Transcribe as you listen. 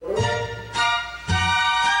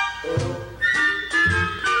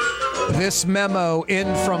This memo in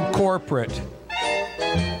from corporate.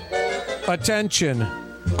 Attention,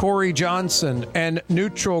 Corey Johnson and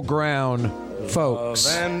Neutral Ground folks.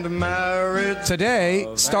 Today,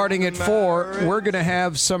 starting at 4, we're going to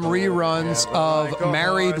have some reruns of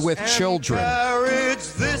Married with Children.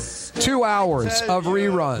 2 hours of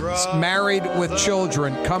reruns, Married with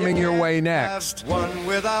Children, coming your way next.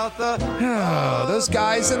 Those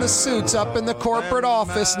guys in the suits up in the corporate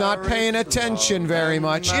office not paying attention very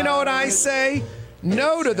much. You know what I say?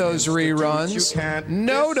 No to those reruns.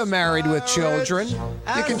 No to Married with Children.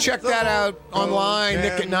 You can check that out online,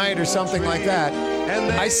 Nick at Night or something like that.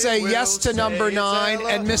 I say yes to number 9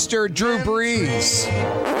 and Mr. Drew Brees.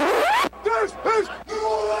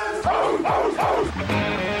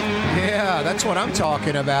 Yeah, that's what I'm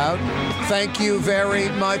talking about. Thank you very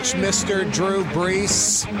much, Mr. Drew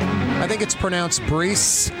Brees. I think it's pronounced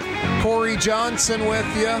Brees. Corey Johnson with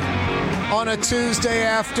you on a Tuesday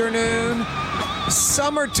afternoon.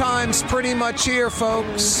 Summertime's pretty much here,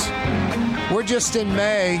 folks. We're just in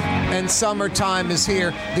May, and summertime is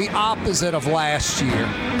here. The opposite of last year.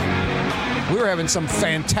 We were having some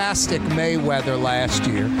fantastic May weather last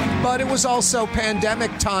year, but it was also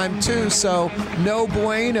pandemic time, too, so no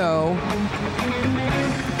bueno.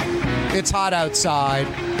 It's hot outside.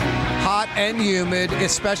 Hot and humid,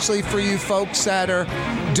 especially for you folks that are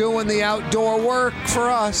doing the outdoor work for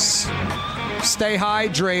us. Stay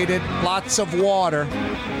hydrated, lots of water.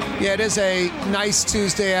 Yeah, it is a nice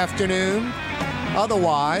Tuesday afternoon.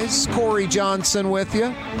 Otherwise, Corey Johnson with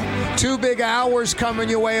you. 2 big hours coming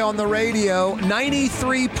your way on the radio.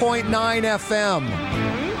 93.9 FM.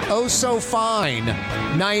 Oh, so fine.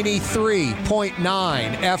 93.9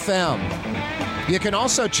 FM. You can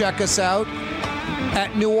also check us out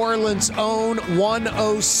at New Orleans' own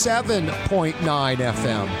 107.9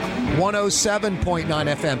 FM. 107.9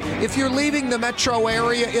 FM. If you're leaving the metro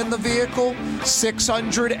area in the vehicle,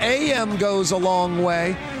 600 AM goes a long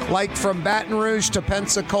way. Like from Baton Rouge to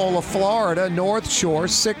Pensacola, Florida, North Shore,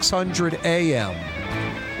 600 AM.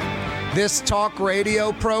 This talk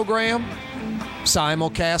radio program,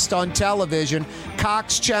 simulcast on television,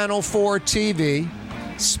 Cox Channel 4 TV,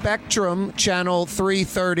 Spectrum Channel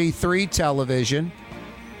 333 television.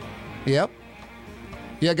 Yep.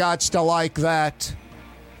 You gots to like that.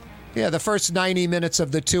 Yeah, the first 90 minutes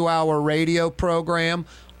of the 2-hour radio program,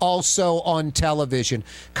 also on television.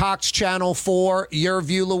 Cox Channel 4, Your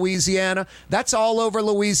View, Louisiana. That's all over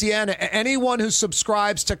Louisiana. Anyone who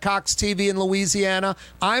subscribes to Cox TV in Louisiana,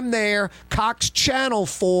 I'm there. Cox Channel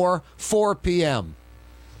 4, 4 p.m.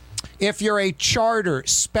 If you're a Charter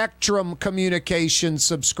Spectrum Communications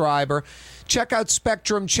subscriber, check out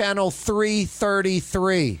Spectrum Channel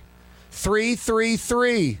 333.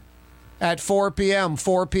 333 at 4 p.m.,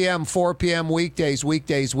 4 p.m., 4 p.m. weekdays.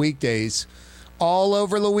 All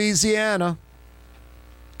over Louisiana.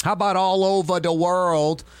 How about all over the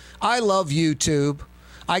world? I love YouTube.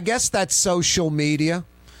 I guess that's social media.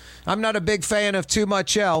 I'm not a big fan of too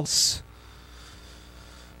much else.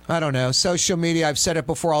 I don't know. Social media, I've said it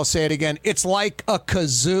before, I'll say it again. It's like a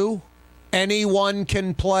kazoo. Anyone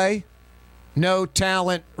can play. No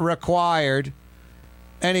talent required.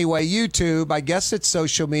 Anyway, YouTube, I guess it's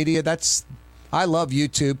social media. I love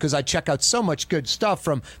YouTube because I check out so much good stuff,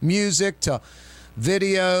 from music to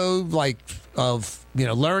video, like of,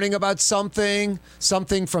 learning about something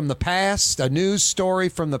from the past, a news story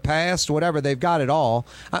from the past, whatever. They've got it all.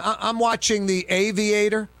 I'm watching The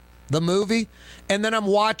Aviator, the movie, and then I'm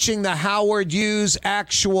watching the Howard Hughes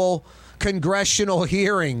actual congressional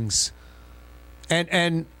hearings.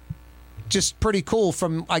 And just pretty cool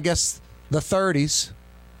from, I guess, the 30s.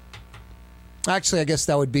 Actually, I guess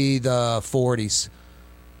that would be the 40s.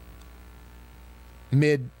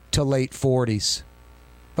 Mid to late 40s.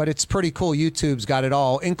 But it's pretty cool. YouTube's got it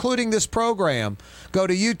all, including this program. Go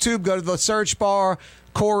to YouTube, go to the search bar,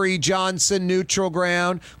 Corey Johnson, Neutral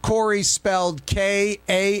Ground. Corey spelled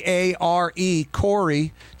K-A-A-R-E,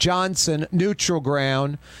 Corey Johnson, Neutral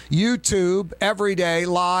Ground. YouTube, every day,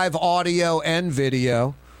 live audio and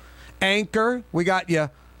video. Anchor, we got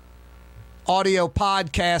you. Audio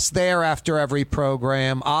podcast there after every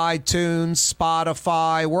program. iTunes,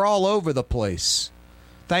 Spotify, we're all over the place.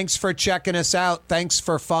 Thanks for checking us out. Thanks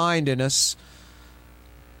for finding us.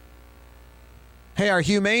 Hey, our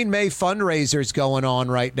Humane May fundraiser's going on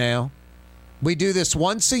right now. We do this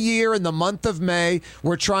once a year in the month of May.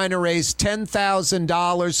 We're trying to raise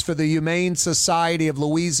 $10,000 for the Humane Society of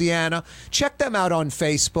Louisiana. Check them out on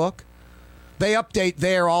Facebook. They update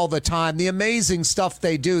there all the time. The amazing stuff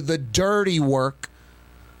they do, the dirty work,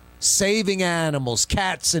 saving animals,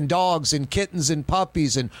 cats and dogs and kittens and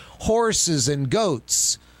puppies and horses and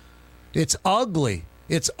goats. It's ugly.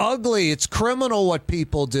 It's ugly. It's criminal what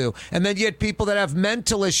people do. And then you get people that have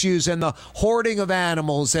mental issues and the hoarding of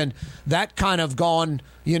animals and that kind of gone,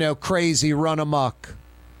 crazy, run amok.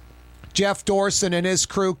 Jeff Dorson and his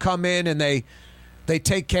crew come in and they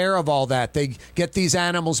take care of all that. They get these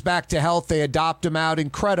animals back to health. They adopt them out.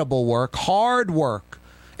 Incredible work, hard work,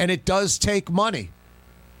 and it does take money.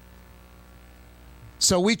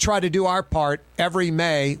 So we try to do our part. Every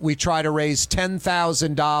May, we try to raise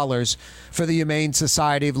 $10,000 for the Humane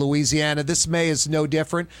Society of Louisiana. This May is no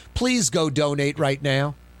different. Please go donate right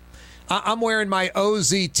now. I'm wearing my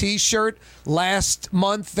OZ T-shirt. Last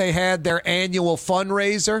month, they had their annual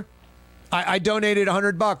fundraiser. I donated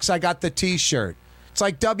 $100. I got the T-shirt. It's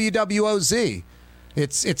like WWOZ.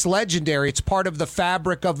 It's legendary. It's part of the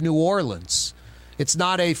fabric of New Orleans. It's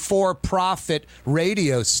not a for-profit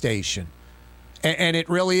radio station. And it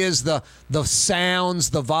really is the sounds,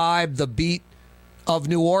 the vibe, the beat of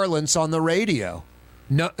New Orleans on the radio.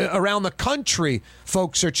 No, around the country,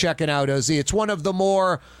 folks are checking out OZ. It's one of the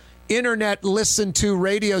more internet listened to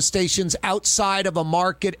radio stations outside of a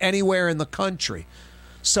market anywhere in the country.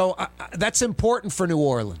 So that's important for New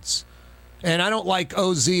Orleans. And I don't like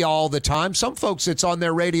OZ all the time. Some folks, it's on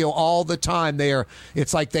their radio all the time.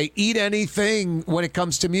 It's like they eat anything when it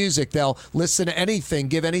comes to music. They'll listen to anything,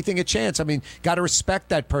 give anything a chance. I mean, got to respect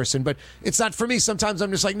that person. But it's not for me. Sometimes I'm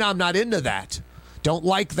just like, no, I'm not into that. Don't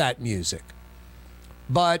like that music.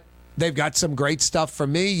 But they've got some great stuff for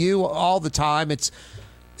me, you, all the time. It's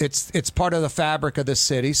part of the fabric of the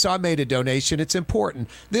city. So I made a donation. It's important.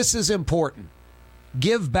 This is important.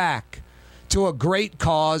 Give back to a great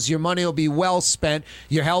cause. Your money will be well spent.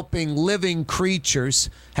 You're helping living creatures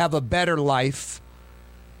have a better life.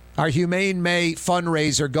 Our Humane May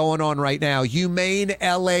fundraiser going on right now.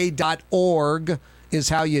 HumaneLA.org is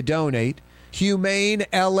how you donate.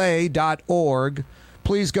 HumaneLA.org.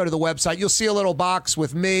 Please go to the website. You'll see a little box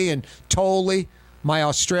with me and Tolly, my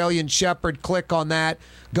Australian Shepherd. Click on that.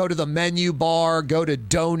 Go to the menu bar. Go to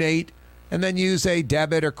donate. And then use a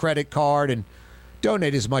debit or credit card and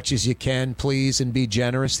donate as much as you can, please, and be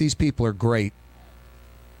generous. These people are great.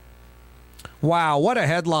 Wow, what a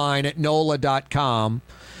headline at NOLA.com.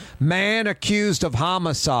 Man accused of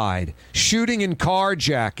homicide, shooting and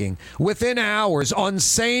carjacking within hours on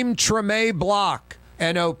same Treme block,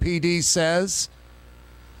 NOPD says.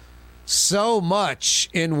 So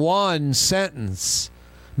much in one sentence.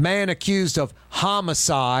 Man accused of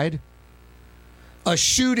homicide, a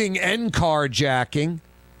shooting and carjacking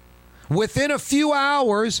within a few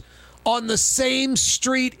hours on the same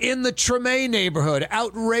street in the Treme neighborhood.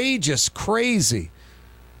 Outrageous, crazy.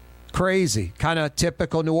 Kind of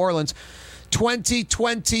typical New Orleans.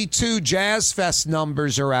 2022 Jazz Fest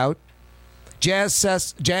numbers are out.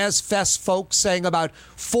 Jazz Fest folks saying about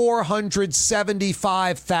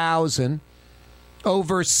 475,000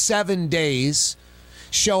 over 7 days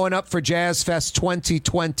showing up for Jazz Fest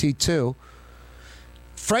 2022.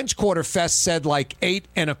 French Quarter Fest said like 8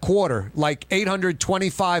 1/4, like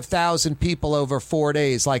 825,000 people over 4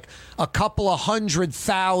 days, like a couple of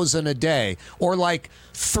 100,000 a day, or like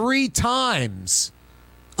 3 times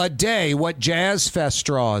a day what Jazz Fest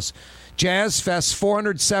draws. Jazz Fest,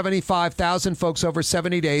 475,000 folks over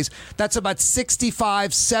 70 days. That's about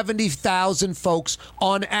 65,000, 70,000 folks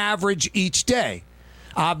on average each day.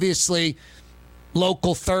 Obviously,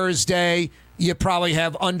 local Thursday, you probably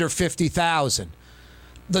have under 50,000.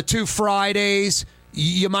 The 2 Fridays,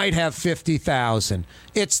 you might have 50,000.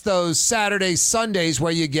 It's those Saturdays, Sundays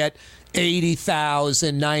where you get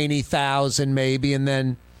 80,000, 90,000 maybe, and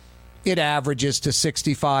then it averages to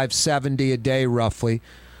 65, 70 a day roughly.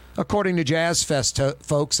 According to Jazz Fest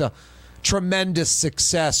folks, a tremendous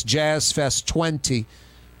success, Jazz Fest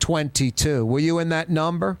 2022. Were you in that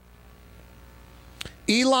number?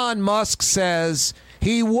 Elon Musk says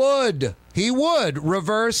he would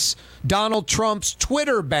reverse Donald Trump's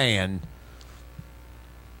Twitter ban.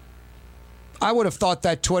 I would have thought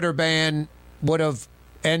that Twitter ban would have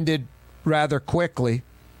ended rather quickly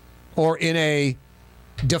or in a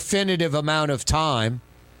definitive amount of time.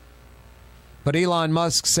 But Elon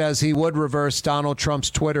Musk says he would reverse Donald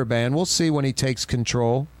Trump's Twitter ban. We'll see when he takes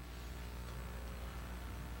control.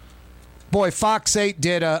 Boy, Fox 8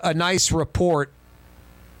 did a nice report.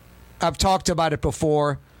 I've talked about it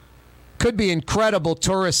before. Could be incredible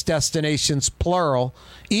tourist destinations, plural.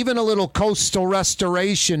 Even a little coastal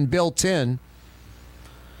restoration built in.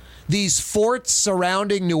 These forts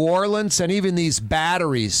surrounding New Orleans and even these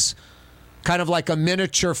batteries, kind of like a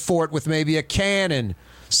miniature fort with maybe a cannon,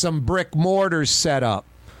 some brick mortars set up.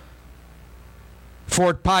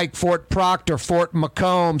 Fort Pike, Fort Proctor, Fort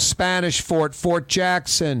Macomb, Spanish Fort, Fort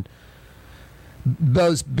Jackson.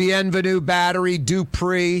 those Bienvenue Battery,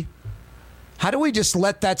 Dupree. How do we just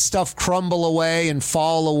let that stuff crumble away and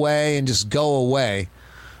fall away and just go away?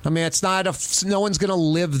 I mean, it's not no one's going to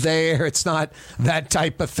live there. It's not that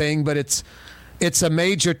type of thing, but it's a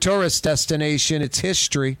major tourist destination. It's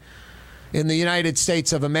history in the United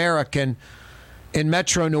States of America. And in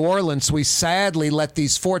Metro New Orleans, we sadly let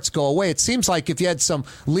these forts go away. It seems like if you had some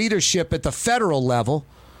leadership at the federal level,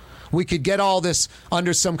 we could get all this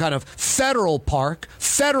under some kind of federal park,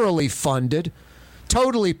 federally funded,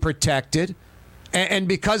 totally protected. And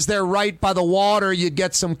because they're right by the water, you'd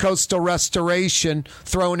get some coastal restoration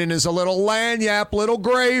thrown in as a little lagniappe, little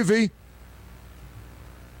gravy.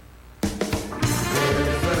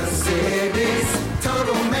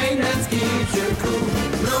 Total maintenance keeps you cool.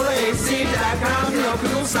 NolaAC.com, your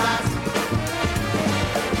cool site.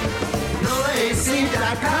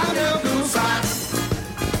 NolaAC.com, your cool site.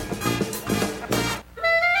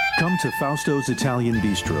 Come to Fausto's Italian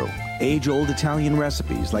Bistro. Age-old Italian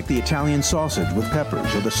recipes like the Italian sausage with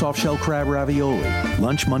peppers or the soft-shell crab ravioli.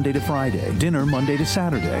 Lunch Monday to Friday. Dinner Monday to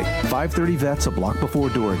Saturday. 530 Vets, a block before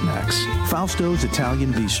Dorignax. Fausto's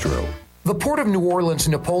Italian Bistro. The Port of New Orleans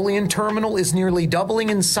Napoleon Terminal is nearly doubling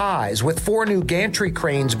in size, with 4 new gantry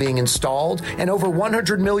cranes being installed and over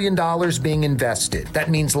 $100 million being invested.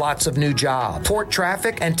 That means lots of new jobs, port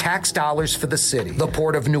traffic, and tax dollars for the city. The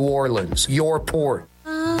Port of New Orleans, your port.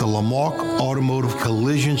 The Lamarck Automotive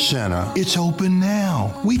Collision Center, it's open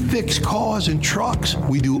now. We fix cars and trucks.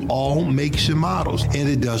 We do all makes and models. And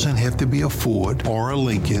it doesn't have to be a Ford or a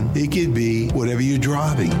Lincoln. It could be whatever you're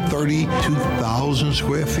driving. 32,000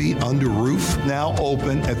 square feet under roof. Now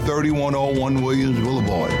open at 3101 Williams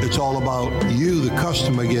Boulevard. It's all about you, the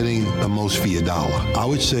customer, getting the most for your dollar. I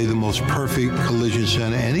would say the most perfect collision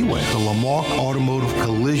center anyway. The Lamarck Automotive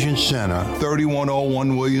Collision Center,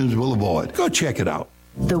 3101 Williams Boulevard. Go check it out.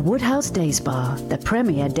 The Woodhouse Day Spa, the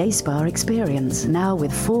premier day spa experience, now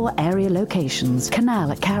with 4 area locations.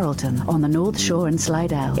 Canal at Carrollton, on the North Shore and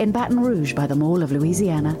Slidell, in Baton Rouge by the Mall of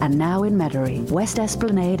Louisiana, and now in Metairie, West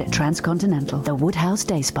Esplanade at Transcontinental. The Woodhouse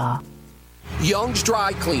Day Spa. Young's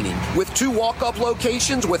Dry Cleaning, with 2 walk-up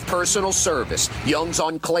locations with personal service. Young's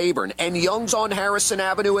on Claiborne and Young's on Harrison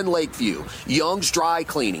Avenue in Lakeview. Young's Dry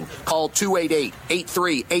Cleaning. Call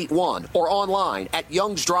 288-8381 or online at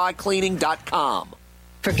youngsdrycleaning.com.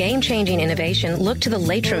 For game-changing innovation, look to the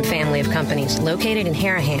Latrim family of companies located in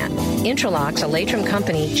Harahan. Intralox, a Latrim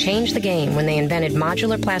company, changed the game when they invented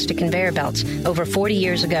modular plastic conveyor belts over 40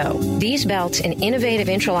 years ago. These belts and innovative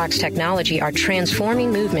Intralox technology are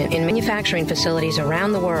transforming movement in manufacturing facilities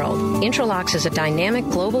around the world. Intralox is a dynamic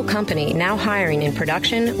global company now hiring in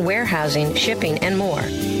production, warehousing, shipping, and more.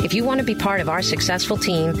 If you want to be part of our successful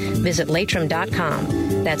team, visit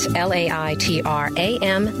Latrim.com. That's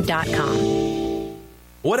LAITRAM.com.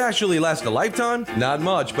 What actually lasts a lifetime? Not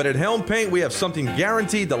much, but at Helm Paint, we have something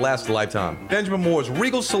guaranteed to last a lifetime. Benjamin Moore's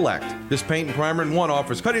Regal Select. This paint and primer in one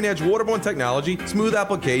offers cutting-edge waterborne technology, smooth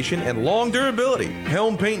application, and long durability.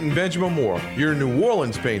 Helm Paint and Benjamin Moore, your New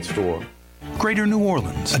Orleans paint store. Greater New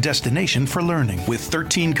Orleans, a destination for learning. With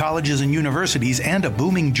 13 colleges and universities and a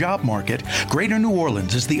booming job market, Greater New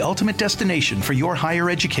Orleans is the ultimate destination for your higher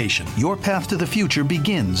education. Your path to the future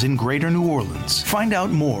begins in Greater New Orleans. Find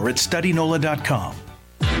out more at studynola.com.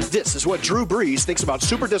 This is what Drew Brees thinks about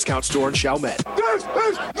Super Discount Store in Chalmette.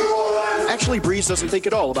 Actually, Brees doesn't think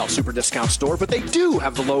at all about Super Discount Store, but they do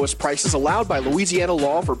have the lowest prices allowed by Louisiana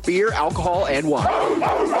law for beer, alcohol, and wine.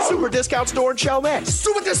 Super Discount Store in Chalmette.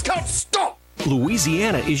 Super Discount Store!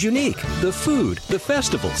 Louisiana is unique. The food, the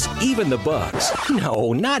festivals, even the bugs.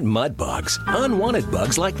 No, not mud bugs. Unwanted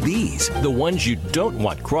bugs like these. The ones you don't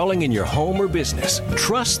want crawling in your home or business.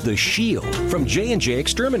 Trust the Shield from J&J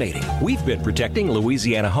Exterminating. We've been protecting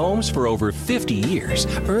Louisiana homes for over 50 years,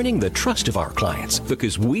 earning the trust of our clients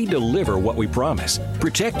because we deliver what we promise.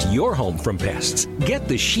 Protect your home from pests. Get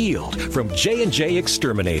the Shield from J&J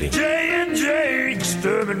Exterminating. J&J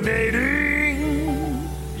Exterminating.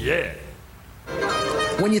 Yeah.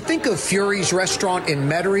 When you think of Fury's restaurant in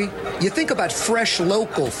Metairie, you think about fresh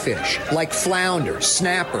local fish like flounder,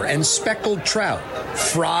 snapper, and speckled trout,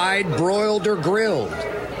 fried, broiled, or grilled.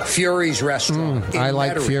 Fury's restaurant in I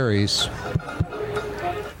like Metairie. Fury's.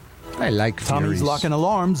 I like Tommy's Fury's. Lock and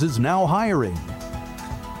Alarms is now hiring.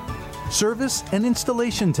 Service and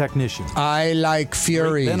installation technician. I like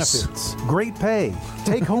Fury's. Great benefits, great pay,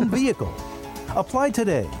 take-home vehicle. Apply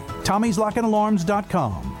today.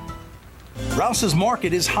 Tommy'sLockandAlarms.com. Rouse's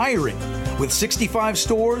Market is hiring. With 65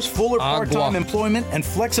 stores, full or part-time employment, and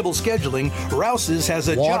flexible scheduling, Rouse's has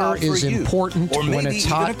a job for Water is you. important or maybe when it's even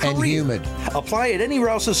hot a career. and humid. Apply at any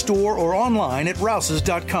Rouse's store or online at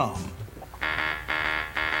Rouse's.com.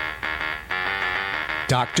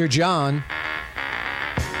 Dr. John.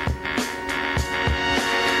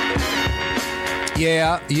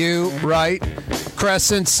 Yeah, you, right.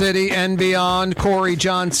 Crescent City and beyond. Corey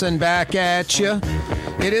Johnson back at you.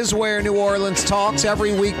 It is Where New Orleans Talks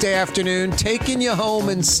every weekday afternoon, taking you home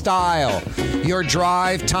in style. Your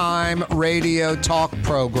drive time radio talk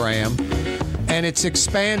program. And it's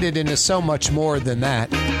expanded into so much more than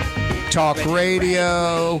that. Talk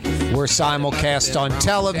radio, we're simulcast on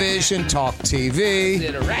television, Talk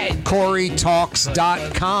TV,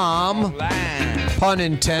 CoreyTalks.com. Pun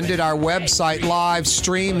intended, our website live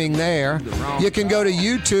streaming there. You can go to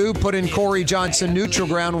YouTube, put in Corey Johnson Neutral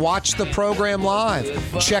Ground, watch the program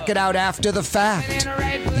live. Check it out after the fact.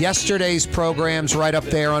 Yesterday's program's right up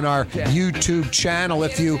there on our YouTube channel.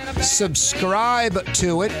 If you subscribe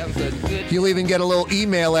to it, you'll even get a little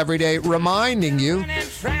email every day reminding you,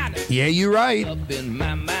 yeah, you're right,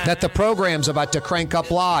 that the program's about to crank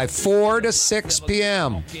up live 4 to 6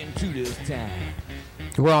 p.m.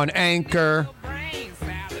 We're on Anchor,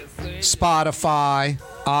 Spotify,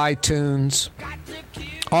 iTunes,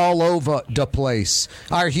 all over the place.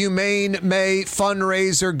 Our Humane May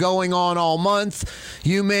fundraiser going on all month.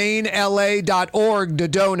 HumaneLA.org to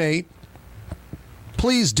donate.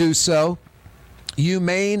 Please do so.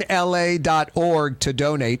 HumaneLA.org to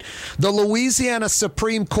donate. The Louisiana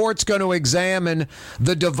Supreme Court's going to examine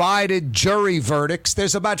the divided jury verdicts.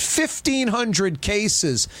 There's about 1,500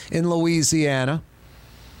 cases in Louisiana,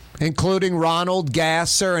 including Ronald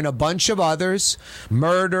Gasser and a bunch of others,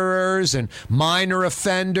 murderers and minor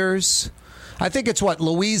offenders. I think it's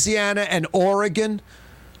Louisiana and Oregon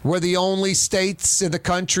were the only states in the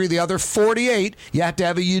country. The other 48, you had to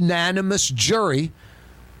have a unanimous jury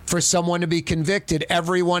for someone to be convicted.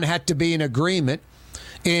 Everyone had to be in agreement.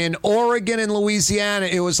 In Oregon and Louisiana,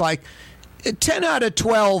 it was like 10 out of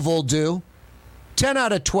 12 will do. 10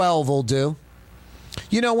 out of 12 will do.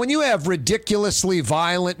 You know, when you have ridiculously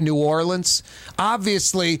violent New Orleans,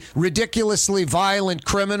 obviously ridiculously violent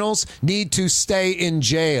criminals need to stay in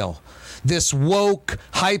jail. This woke,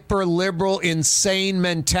 hyper-liberal, insane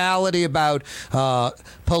mentality about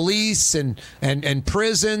police and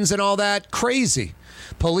prisons and all that, crazy.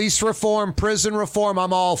 Police reform, prison reform,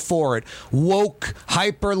 I'm all for it. Woke,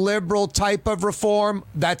 hyper-liberal type of reform,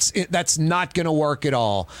 that's not going to work at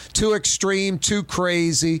all. Too extreme, too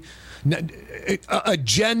crazy.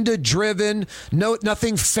 Agenda-driven,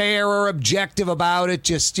 nothing fair or objective about it,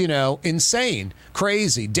 just, insane,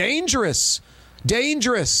 crazy, dangerous.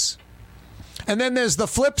 And then there's the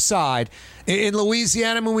flip side. In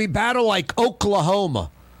Louisiana, when we battle like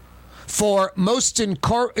Oklahoma for most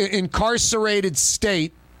incarcerated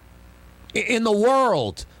state in the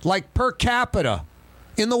world, like per capita,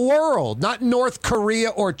 in the world, not North Korea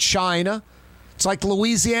or China. It's like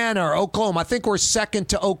Louisiana or Oklahoma. I think we're second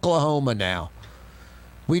to Oklahoma now.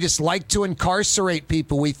 We just like to incarcerate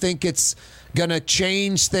people. We think it's going to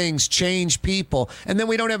change things, change people. And then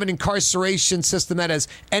we don't have an incarceration system that has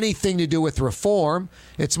anything to do with reform.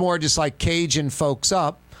 It's more just like caging folks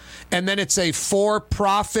up. And then it's a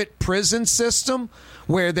for-profit prison system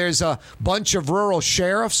where there's a bunch of rural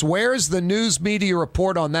sheriffs. Where's the news media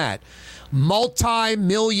report on that?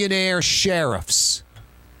 Multi-millionaire sheriffs.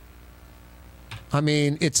 I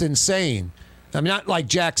mean, it's insane. I mean, not like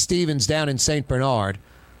Jack Stevens down in St. Bernard.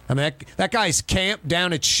 I mean, that guy's camped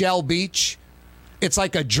down at Shell Beach. It's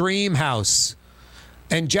like a dream house.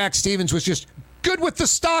 And Jack Stevens was just good with the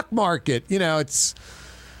stock market. It's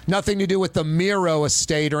nothing to do with the Miro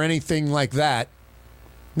estate or anything like that.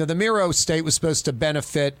 Now, the Miro estate was supposed to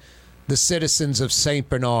benefit the citizens of St.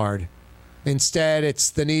 Bernard. Instead, it's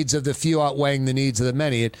the needs of the few outweighing the needs of the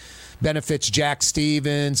many. It benefits Jack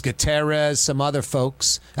Stevens, Gutierrez, some other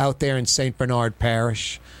folks out there in St. Bernard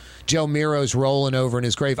Parish. Joe Miro's rolling over in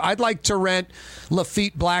his grave. I'd like to rent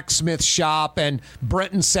Lafitte Blacksmith Shop and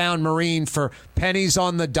Brenton Sound Marine for pennies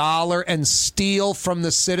on the dollar and steal from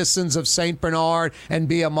the citizens of St. Bernard and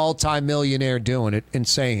be a multimillionaire doing it.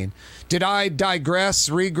 Insane. Did I digress,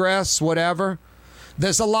 regress, whatever?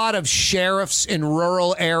 There's a lot of sheriffs in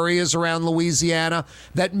rural areas around Louisiana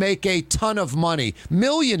that make a ton of money.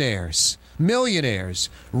 Millionaires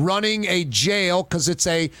running a jail because it's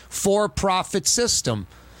a for-profit system.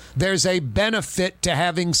 There's a benefit to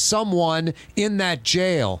having someone in that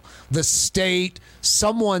jail. The state,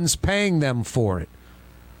 someone's paying them for it.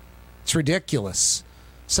 It's ridiculous.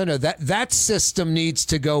 So no, that system needs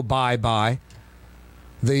to go bye-bye.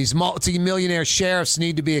 These multi-millionaire sheriffs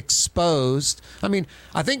need to be exposed. I mean,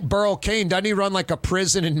 I think Burl Cain, doesn't he run like a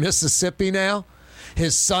prison in Mississippi now?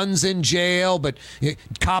 His son's in jail, but he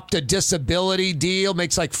copped a disability deal,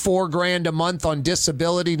 makes like $4,000 a month on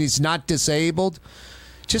disability, and he's not disabled.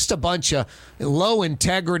 Just a bunch of low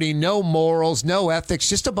integrity, no morals, no ethics,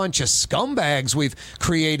 just a bunch of scumbags we've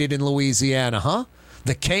created in Louisiana, huh?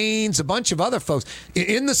 The Canes, a bunch of other folks.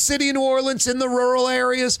 In the city of New Orleans, in the rural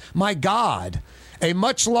areas, my God, a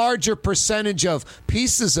much larger percentage of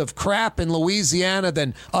pieces of crap in Louisiana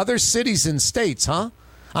than other cities and states, huh?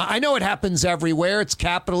 I know it happens everywhere. It's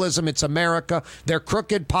capitalism. It's America. There are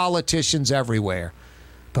crooked politicians everywhere.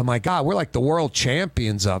 But my God, we're like the world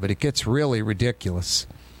champions of it. It gets really ridiculous.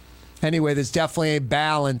 Anyway, there's definitely a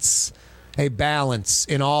balance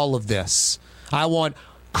in all of this. I want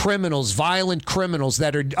criminals, violent criminals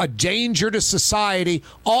that are a danger to society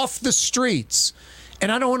off the streets.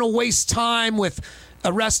 And I don't want to waste time with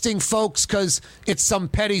arresting folks because it's some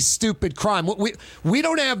petty, stupid crime. We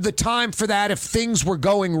don't have the time for that if things were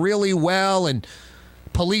going really well and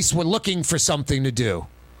police were looking for something to do.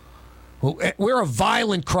 We're a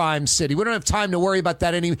violent crime city. We don't have time to worry about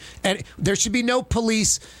that and there should be no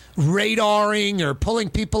police radaring or pulling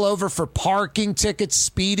people over for parking tickets,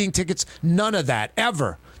 speeding tickets, none of that,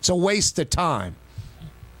 ever. It's a waste of time.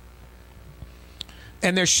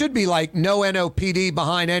 And there should be like no NOPD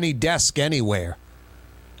behind any desk anywhere.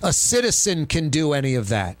 A citizen can do any of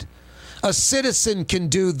that. A citizen can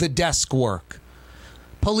do the desk work.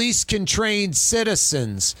 Police can train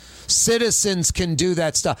citizens. Citizens can do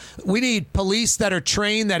that stuff. We need police that are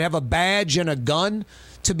trained, that have a badge and a gun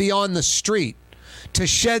to be on the street, to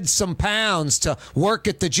shed some pounds, to work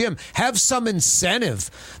at the gym. Have some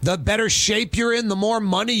incentive. The better shape you're in, the more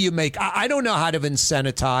money you make. I don't know how to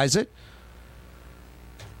incentivize it.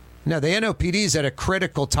 No, the NOPD is at a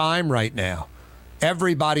critical time right now.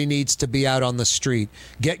 Everybody needs to be out on the street.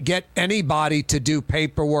 Get anybody to do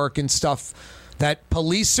paperwork and stuff that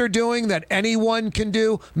police are doing, that anyone can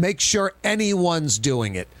do. Make sure anyone's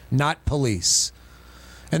doing it, not police.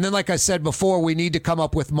 And then, like I said before, we need to come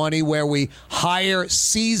up with money where we hire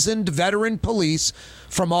seasoned veteran police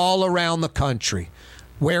from all around the country,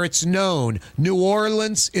 where it's known New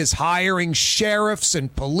Orleans is hiring sheriffs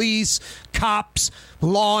and police, cops,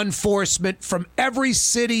 law enforcement from every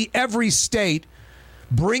city, every state.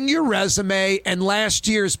 Bring your resume and last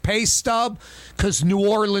year's pay stub, because New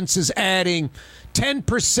Orleans is adding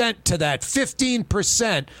 10% to that,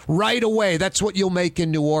 15% right away. That's what you'll make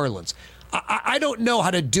in New Orleans. I don't know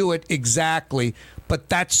how to do it exactly, but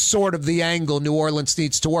that's sort of the angle New Orleans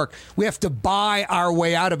needs to work. We have to buy our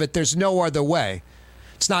way out of it. There's no other way.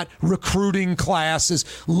 It's not recruiting classes,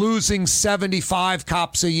 losing 75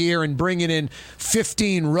 cops a year and bringing in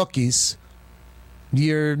 15 rookies.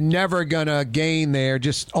 You're never going to gain there,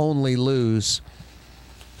 just only lose.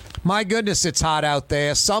 My goodness, it's hot out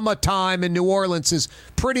there. Summertime in New Orleans is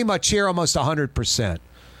pretty much here, almost 100%.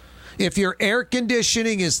 If your air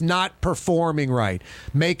conditioning is not performing right,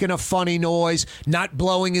 making a funny noise, not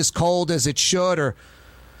blowing as cold as it should, or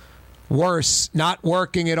worse, not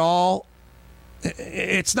working at all,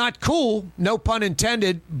 it's not cool, no pun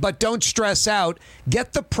intended, but don't stress out.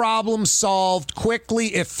 Get the problem solved quickly,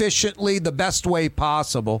 efficiently, the best way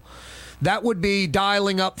possible. That would be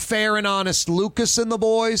dialing up Fair and Honest Lucas and the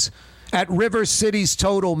boys at River City's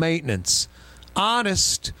Total Maintenance.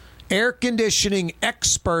 Honest air conditioning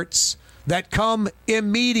experts that come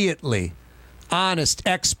immediately. Honest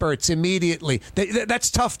experts immediately. That's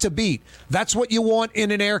tough to beat. That's what you want in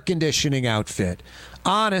an air conditioning outfit.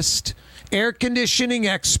 Honest air conditioning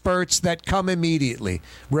experts that come immediately.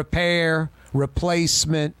 Repair,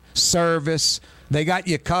 replacement, service. They got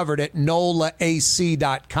you covered at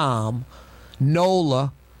NOLAAC.com.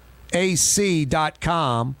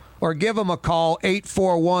 NOLAAC.com. Or give them a call,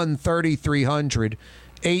 841-3300.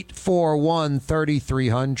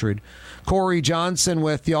 841-3300. Corey Johnson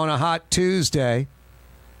with you on a hot Tuesday.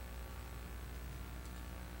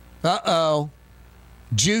 Uh-oh.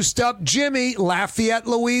 Juiced up Jimmy, Lafayette,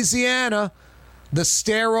 Louisiana. The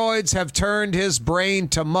steroids have turned his brain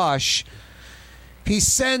to mush. He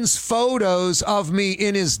sends photos of me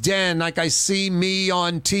in his den, like I see me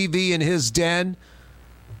on TV in his den.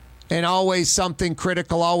 And always something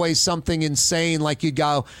critical, always something insane, like you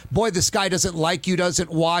go, boy, this guy doesn't like you,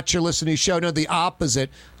 doesn't watch or listen to your show. No, the opposite.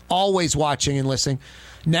 Always watching and listening.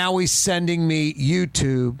 Now he's sending me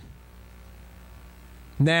YouTube.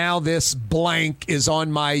 Now this blank is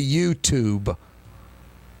on my YouTube.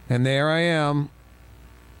 And there I am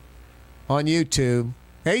on YouTube.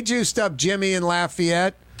 Hey, Juiced Up Jimmy in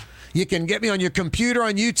Lafayette. You can get me on your computer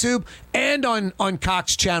on YouTube and on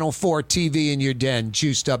Cox Channel 4 TV in your den,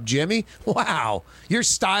 Juiced Up Jimmy. Wow. You're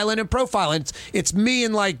styling and profiling. It's me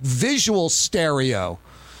in like visual stereo.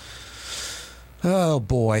 Oh,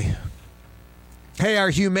 boy. Hey,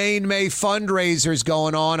 our Humane May fundraiser's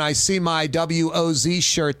going on. I see my WOZ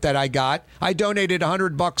shirt that I got. I donated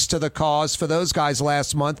 $100 to the cause for those guys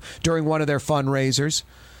last month during one of their fundraisers.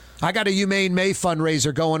 I got a Humane May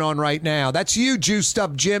fundraiser going on right now. That's you, Juiced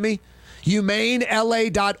Up Jimmy.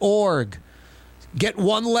 HumaneLA.org. Get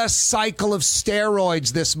one less cycle of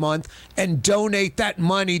steroids this month and donate that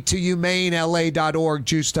money to HumaneLA.org.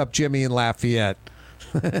 Juiced Up Jimmy in Lafayette.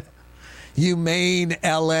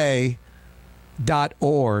 HumaneLA.org.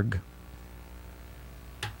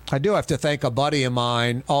 I do have to thank a buddy of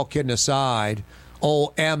mine, all kidding aside,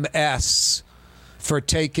 old MS, for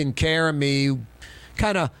taking care of me,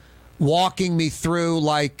 kind of walking me through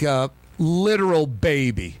like a literal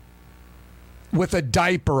baby with a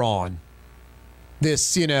diaper on.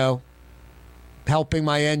 This, helping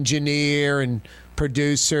my engineer and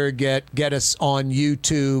producer get us on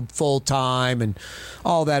YouTube full time and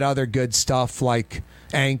all that other good stuff like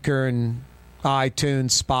Anchor and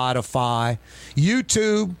iTunes, Spotify.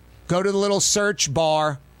 YouTube, go to the little search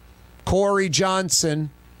bar, Corey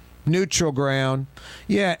Johnson, Neutral Ground.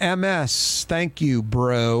 Yeah, MS, thank you,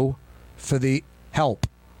 bro, for the help.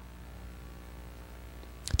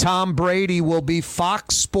 Tom Brady will be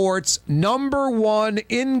Fox Sports' #1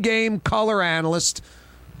 in-game color analyst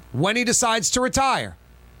when he decides to retire.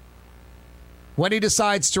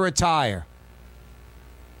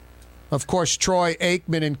 Of course, Troy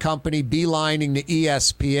Aikman and company beelining to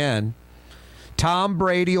ESPN. Tom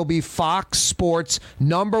Brady will be Fox Sports'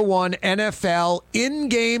 #1 NFL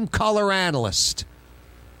in-game color analyst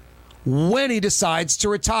when he decides to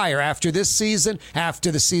retire. After this season, after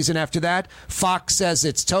the season after that, Fox says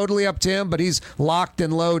it's totally up to him, but he's locked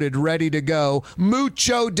and loaded, ready to go.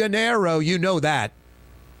 Mucho dinero, you know that.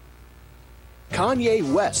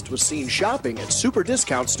 Kanye West was seen shopping at Super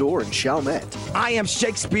Discount Store in Chalmette. I am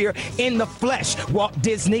Shakespeare in the flesh. Walt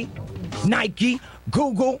Disney, Nike,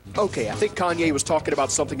 Google. Okay, I think Kanye was talking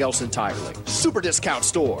about something else entirely. Super Discount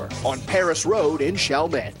Store on Paris Road in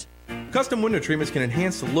Chalmette. Custom window treatments can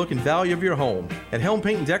enhance the look and value of your home. At Helm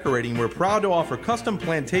Paint and Decorating, we're proud to offer custom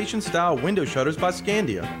plantation-style window shutters by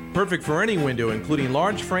Scandia. Perfect for any window, including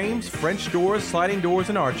large frames, French doors, sliding doors,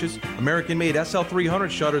 and arches. American-made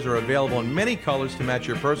SL300 shutters are available in many colors to match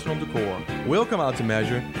your personal decor. We'll come out to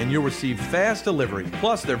measure, and you'll receive fast delivery.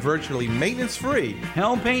 Plus, they're virtually maintenance-free.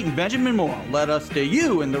 Helm Paint and Benjamin Moore led us steer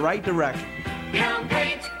you in the right direction. Helm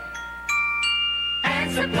Paint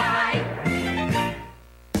and Supply.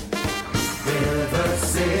 River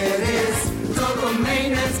City's total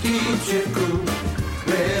maintenance keeps you cool.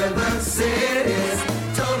 River City's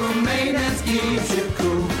total maintenance keeps you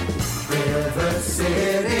cool. River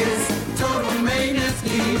City's total maintenance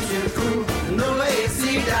keeps you cool.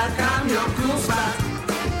 NolaAC.com, your cool spot.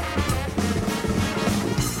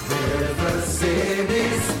 River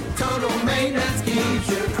City's total maintenance keeps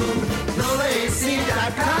you cool.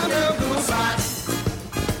 NolaAC.com, your cool spot.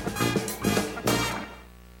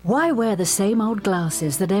 Why wear the same old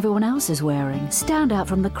glasses that everyone else is wearing? Stand out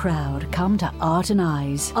from the crowd. Come to Art and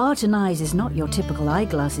Eyes. Art and Eyes is not your typical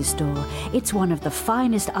eyeglasses store. It's one of the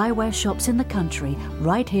finest eyewear shops in the country,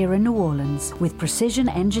 right here in New Orleans, with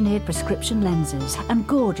precision-engineered prescription lenses and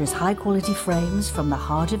gorgeous high-quality frames from the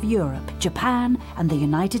heart of Europe, Japan, and the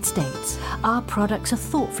United States. Our products are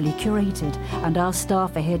thoughtfully curated, and our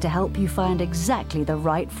staff are here to help you find exactly the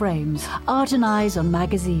right frames. Art and Eyes on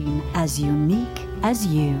Magazine, as unique as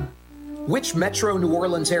you. Which Metro New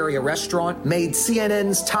Orleans area restaurant made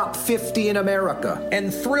CNN's top 50 in America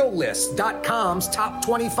and ThrillList.com's top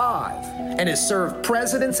 25 and has served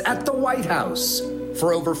presidents at the White House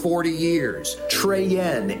for over 40 years? Trey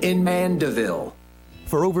Yen in Mandeville.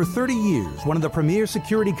 For over 30 years, one of the premier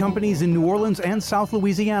security companies in New Orleans and South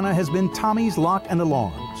Louisiana has been Tommy's Lock and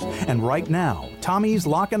Alarms. And right now, Tommy's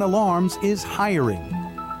Lock and Alarms is hiring.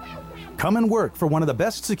 Come and work for one of the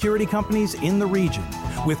best security companies in the region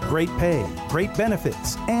with great pay, great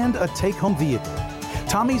benefits, and a take-home vehicle.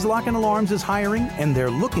 Tommy's Lock and Alarms is hiring, and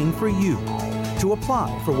they're looking for you. To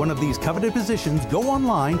apply for one of these coveted positions, go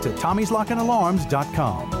online to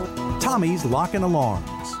Tommy'sLockandAlarms.com. Tommy's Lock and Alarms.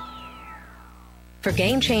 For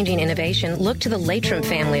game-changing innovation, look to the Latrim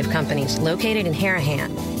family of companies located in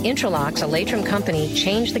Harahan. Intralocks, a Latrim company,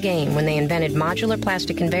 changed the game when they invented modular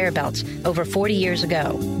plastic conveyor belts over 40 years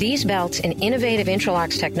ago. These belts and innovative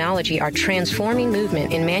Intralocks technology are transforming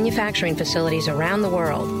movement in manufacturing facilities around the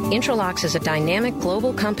world. Intralocks is a dynamic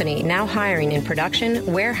global company now hiring in production,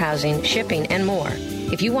 warehousing, shipping, and more.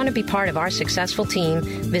 If you want to be part of our successful team,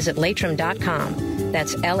 visit Latrim.com.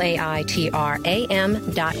 That's LAITRAM.com.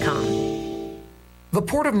 The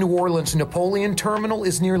Port of New Orleans Napoleon Terminal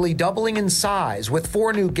is nearly doubling in size, with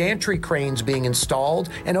 4 new gantry cranes being installed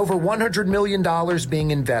and over $100 million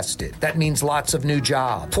being invested. That means lots of new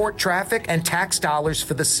jobs, port traffic, and tax dollars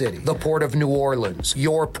for the city. The Port of New Orleans,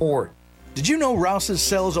 your port. Did you know Rouse's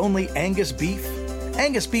sells only Angus beef?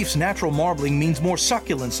 Angus beef's natural marbling means more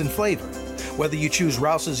succulence and flavor. Whether you choose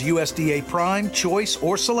Rouse's USDA Prime, Choice,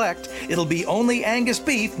 or Select, it'll be only Angus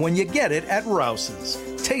beef when you get it at Rouse's.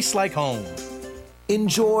 Tastes like home.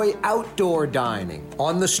 Enjoy outdoor dining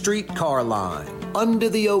on the streetcar line, under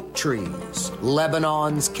the oak trees,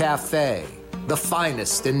 Lebanon's Cafe, the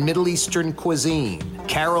finest in Middle Eastern cuisine,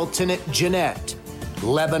 Carrollton at Jeanette,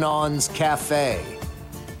 Lebanon's Cafe.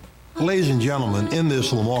 Ladies and gentlemen, in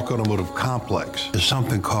this Lamarck Automotive Complex is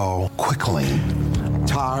something called Quick Lane.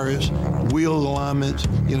 Tires, wheel alignments,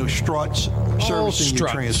 struts, servicing your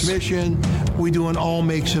transmission. We do in all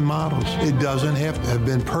makes and models. It doesn't have to have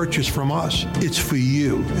been purchased from us. It's for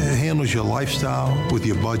you. It handles your lifestyle with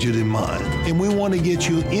your budget in mind. And we want to get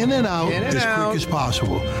you in and out as quick as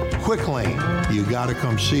possible. Quick Lane, you got to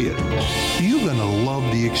come see it. You're going to love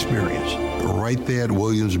the experience. Right there at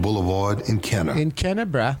Williams Boulevard in Kenner. In Kenner,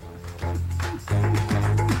 bruh.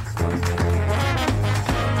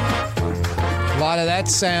 A lot of that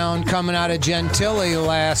sound coming out of Gentilly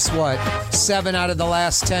last, 7 out of the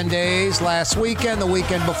last 10 days. Last weekend, the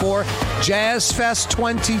weekend before, Jazz Fest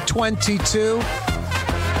 2022.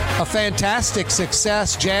 A fantastic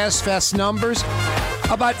success. Jazz Fest numbers,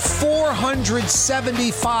 about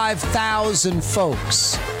 475,000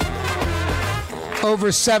 folks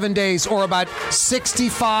over 7 days, or about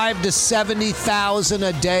 65 to 70,000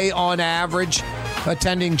 a day on average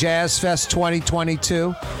attending Jazz Fest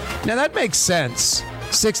 2022. Now, that makes sense.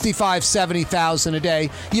 65, 70,000 a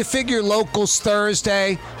day. You figure locals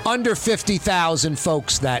Thursday, under 50,000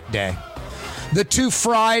 folks that day. The 2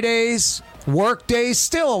 Fridays, work days,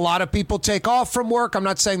 still a lot of people take off from work. I'm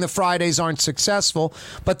not saying the Fridays aren't successful,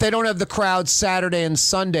 but they don't have the crowds Saturday and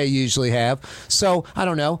Sunday usually have. So, I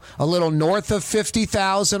don't know, a little north of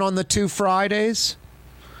 50,000 on the 2 Fridays.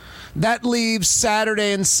 That leaves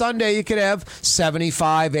Saturday and Sunday, you could have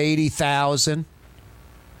 75, 80,000.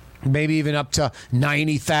 Maybe even up to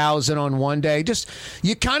 90,000 on one day. Just,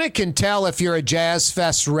 you kind of can tell if you're a Jazz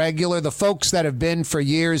Fest regular, the folks that have been for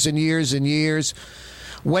years and years and years,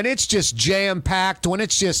 when it's just jam-packed, when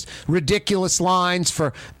it's just ridiculous lines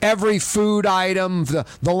for every food item, the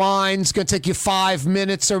line's going to take you 5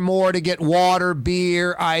 minutes or more to get water,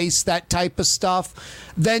 beer, ice, that type of stuff,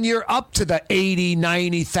 then you're up to the 80,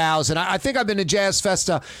 90,000. I think I've been to Jazz Fest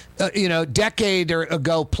decade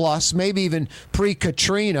ago plus, maybe even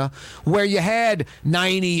pre-Katrina, where you had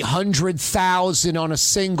 90, 100,000 on a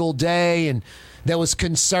single day, and there was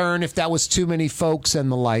concern if that was too many folks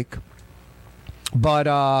and the like. But,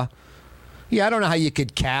 I don't know how you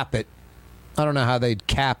could cap it. I don't know how they'd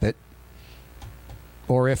cap it.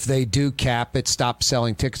 Or if they do cap it, stop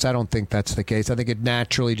selling tickets. I don't think that's the case. I think it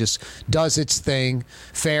naturally just does its thing.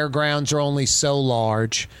 Fairgrounds are only so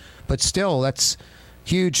large. But still, that's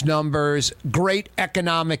huge numbers. Great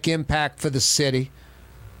economic impact for the city.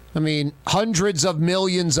 I mean, hundreds of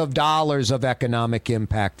millions of dollars of economic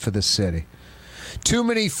impact for the city. Too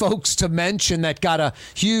many folks to mention that got a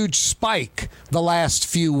huge spike the last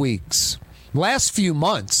few weeks, last few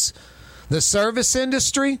months. The service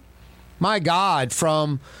industry, my God,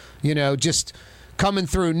 from, just coming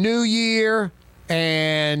through New Year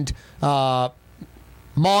and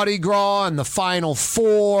Mardi Gras and the Final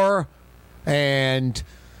Four and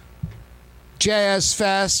Jazz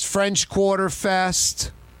Fest, French Quarter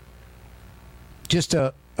Fest. Just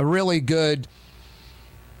a really good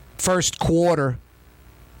first quarter,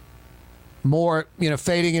 more,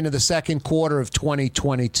 fading into the second quarter of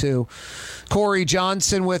 2022. Corey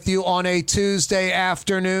Johnson with you on a Tuesday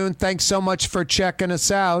afternoon. Thanks so much for checking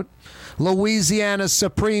us out. Louisiana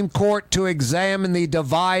Supreme Court to examine the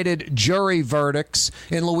divided jury verdicts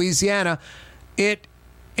in Louisiana. It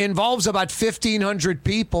involves about 1,500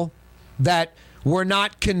 people that were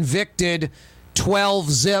not convicted,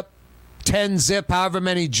 12 zip, 10 zip, however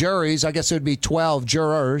many juries, I guess it would be 12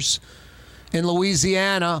 jurors, in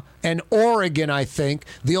Louisiana and Oregon, I think,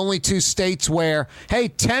 the only 2 states where, hey,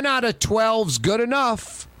 10 out of 12's good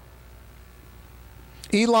enough.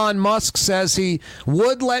 Elon Musk says he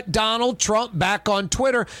would let Donald Trump back on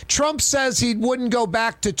Twitter. Trump says he wouldn't go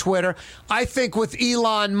back to Twitter. I think with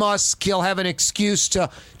Elon Musk, he'll have an excuse to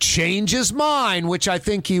change his mind, which I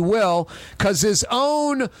think he will, because his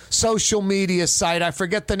own social media site, I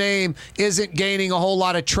forget the name, isn't gaining a whole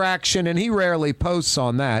lot of traction, and he rarely posts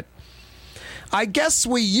on that. I guess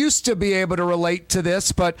we used to be able to relate to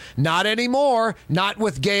this, but not anymore. Not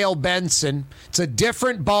with Gayle Benson. It's a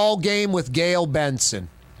different ball game with Gayle Benson.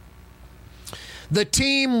 The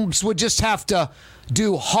teams would just have to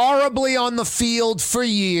do horribly on the field for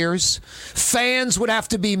years. Fans would have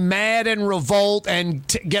to be mad and revolt and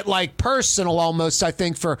get like personal almost, I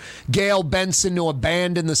think, for Gayle Benson to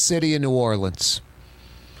abandon the city of New Orleans.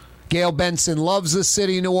 Gayle Benson loves the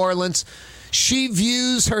city of New Orleans. She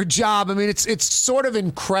views her job, I mean, it's sort of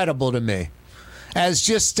incredible to me, as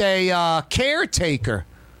just a caretaker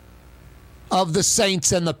of the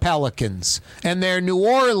Saints and the Pelicans and their New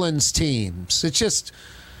Orleans teams. It's just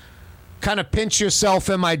kind of pinch yourself,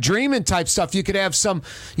 am I dreaming type stuff. You could have some,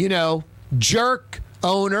 jerk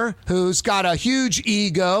owner who's got a huge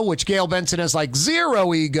ego, which Gayle Benson has like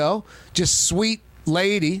zero ego, just sweet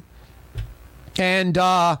lady. And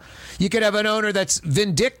you could have an owner that's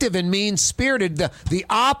vindictive and mean-spirited, the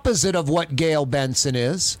opposite of what Gayle Benson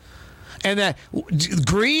is. And that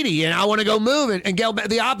greedy, and I want to go move it. And Gayle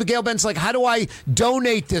Benson's like, how do I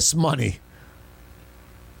donate this money?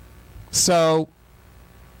 So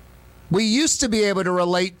we used to be able to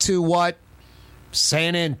relate to what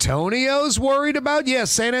San Antonio's worried about. Yeah,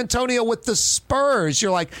 San Antonio with the Spurs.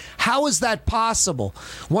 You're like, how is that possible?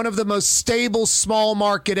 One of the most stable small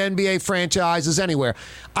market NBA franchises anywhere.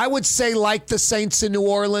 I would say like the Saints in New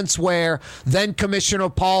Orleans, where then Commissioner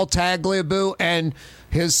Paul Tagliabue and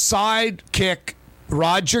his sidekick,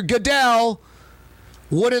 Roger Goodell,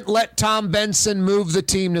 wouldn't let Tom Benson move the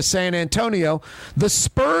team to San Antonio. The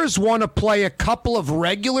Spurs want to play a couple of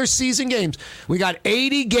regular season games. We got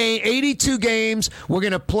 82 games. We're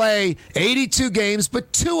going to play 82 games,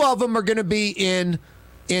 but 2 of them are going to be in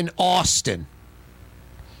Austin,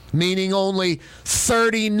 meaning only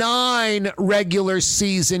 39 regular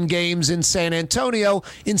season games in San Antonio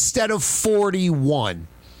instead of 41.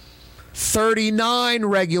 39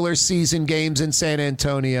 regular season games in San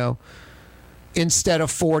Antonio instead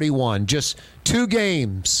of 41. Just 2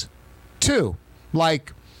 games. 2.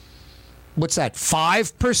 Like, what's that,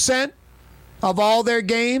 5% of all their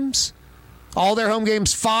games? All their home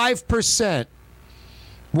games, 5%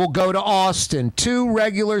 will go to Austin. 2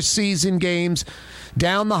 regular season games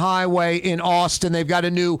down the highway in Austin. They've got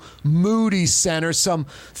a new Moody Center, some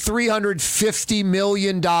 $350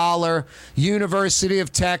 million University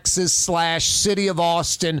of Texas / City of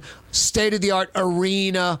Austin state-of-the-art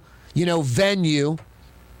arena, venue.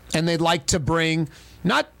 And they'd like to bring,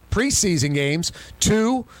 not preseason games,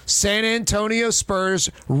 2 San Antonio Spurs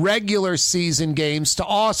regular season games to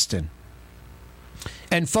Austin.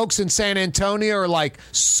 And folks in San Antonio are like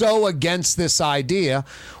so against this idea,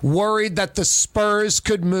 worried that the Spurs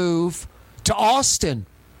could move to Austin.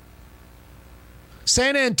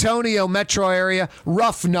 San Antonio metro area,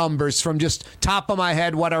 rough numbers from just top of my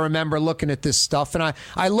head, what I remember looking at this stuff. And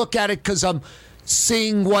I look at it because I'm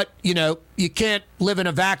seeing what, you can't live in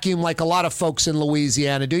a vacuum like a lot of folks in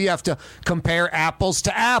Louisiana do. You have to compare apples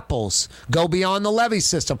to apples, go beyond the levee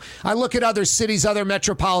system. I look at other cities, other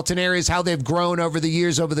metropolitan areas, how they've grown over the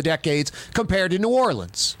years, over the decades, compared to New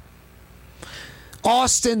Orleans.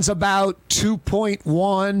 Austin's about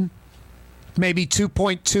 2.1, maybe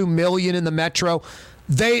 2.2 million in the metro.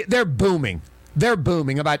 They're booming. They're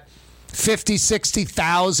booming. About 50,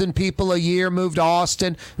 60,000 people a year move to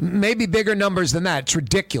Austin. Maybe bigger numbers than that. It's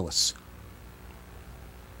ridiculous.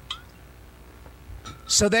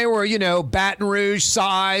 So they were, Baton Rouge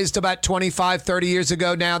sized about 25, 30 years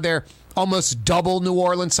ago. Now they're almost double New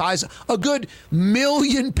Orleans size. A good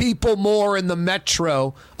million people more in the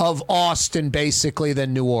metro of Austin, basically,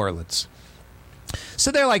 than New Orleans.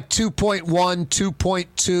 So they're like 2.1,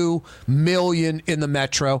 2.2 million in the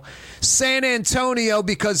metro. San Antonio,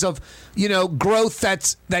 because of, growth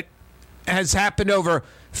that has happened over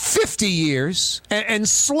 50 years and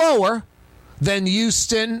slower than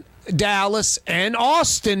Houston, Dallas, and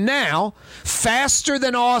Austin now, faster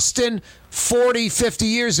than Austin 40, 50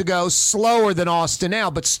 years ago, slower than Austin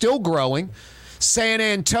now, but still growing. San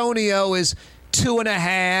Antonio is 2.5,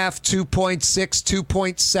 2.6,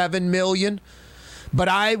 2.7 million. But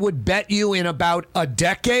I would bet you in about a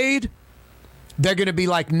decade, they're going to be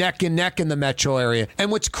like neck and neck in the metro area. And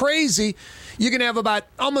what's crazy, you're going to have about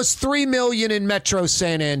almost 3 million in metro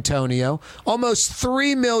San Antonio, almost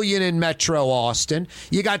 3 million in metro Austin.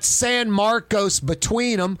 You got San Marcos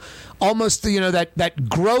between them, almost, that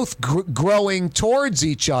growth growing towards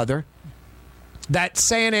each other. That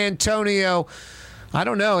San Antonio, I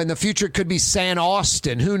don't know, in the future it could be San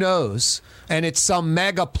Austin, who knows? And it's some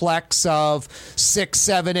megaplex of 6,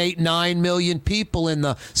 7, 8, 9 million people in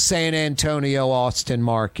the San Antonio, Austin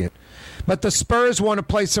market. But the Spurs want to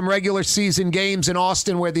play some regular season games in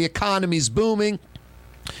Austin where the economy's booming.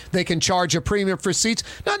 They can charge a premium for seats.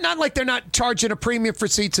 Not like they're not charging a premium for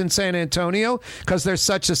seats in San Antonio because they're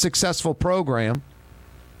such a successful program.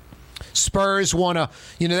 Spurs want to,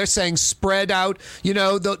 they're saying spread out,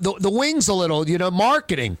 the wings a little,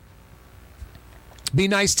 marketing. Be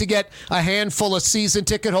nice to get a handful of season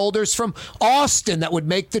ticket holders from Austin that would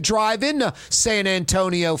make the drive into San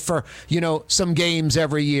Antonio for, some games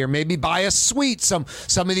every year. Maybe buy a suite, some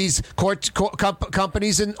of these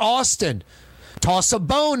companies in Austin. Toss a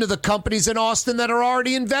bone to the companies in Austin that are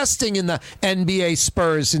already investing in the NBA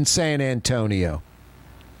Spurs in San Antonio.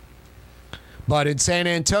 But in San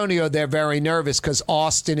Antonio, they're very nervous because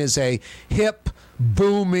Austin is a hip,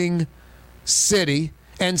 booming city.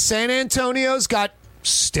 And San Antonio's got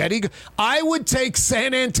steady. I would take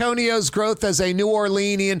San Antonio's growth as a New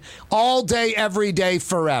Orleanian all day, every day,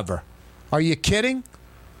 forever. Are you kidding?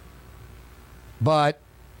 But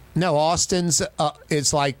no, Austin's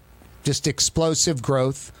it's like just explosive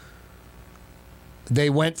growth. They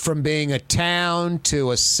went from being a town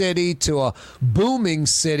to a city to a booming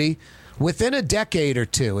city within a decade or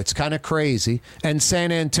two. It's kind of crazy. And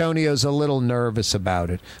San Antonio's a little nervous about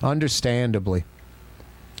it, understandably.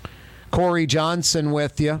 Corey Johnson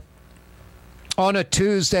with you on a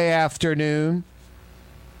Tuesday afternoon.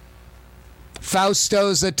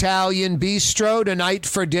 Fausto's Italian Bistro tonight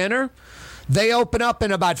for dinner. They open up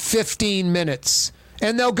in about 15 minutes,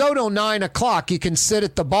 and they'll go till 9 o'clock. You can sit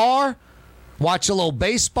at the bar, watch a little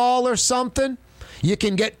baseball or something. You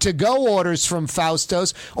can get to-go orders from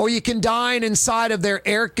Fausto's, or you can dine inside of their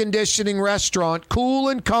air-conditioning restaurant, cool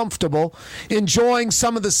and comfortable, enjoying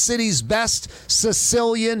some of the city's best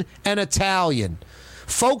Sicilian and Italian.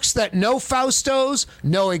 Folks that know Fausto's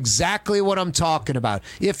know exactly what I'm talking about.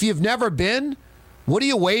 If you've never been, what are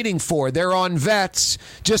you waiting for? They're on Vets,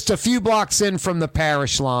 just a few blocks in from the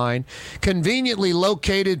Parish line, conveniently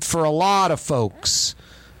located for a lot of folks.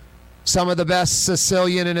 Some of the best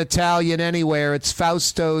Sicilian and Italian anywhere. It's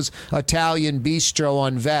Fausto's Italian Bistro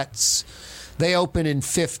on Vets. They open in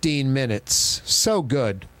 15 minutes. So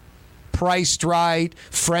good. Priced right,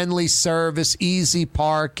 friendly service, easy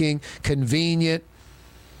parking, convenient.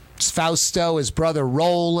 It's Fausto, his brother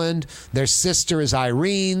Roland. Their sister is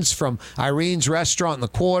Irene's from Irene's Restaurant in the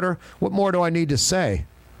Quarter. What more do I need to say?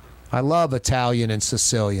 I love Italian and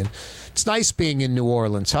Sicilian. It's nice being in New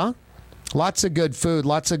Orleans, huh? Lots of good food,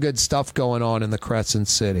 lots of good stuff going on in the Crescent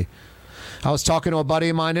City. I was talking to a buddy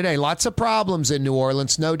of mine today. Lots of problems in New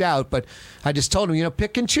Orleans, no doubt, but I just told him,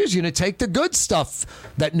 pick and choose. Take the good stuff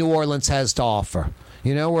that New Orleans has to offer.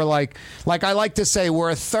 We're like I like to say,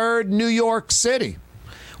 we're a third New York City.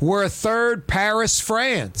 We're a third Paris,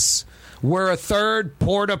 France. We're a third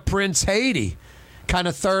Port-au-Prince, Haiti. Kind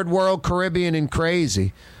of third world Caribbean and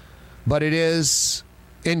crazy. But it is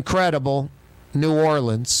incredible, New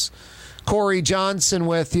Orleans. Corey Johnson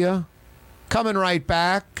with you. Coming right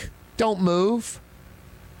back. Don't move.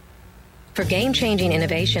 For game-changing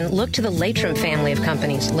innovation, look to the Latrim family of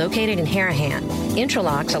companies located in Harahan.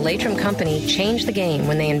 Intralox, a Latrim company, changed the game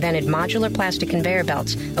when they invented modular plastic conveyor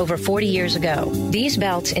belts over 40 years ago. These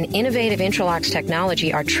belts and innovative Intralox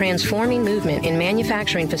technology are transforming movement in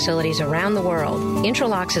manufacturing facilities around the world.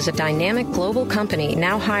 Intralox is a dynamic global company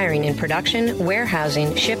now hiring in production,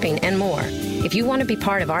 warehousing, shipping, and more. If you want to be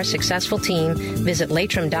part of our successful team, visit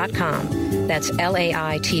Latrim.com. That's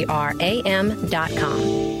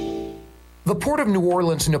LAITRAM.com. The Port of New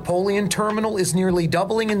Orleans Napoleon Terminal is nearly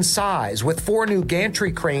doubling in size, with 4 new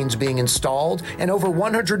gantry cranes being installed and over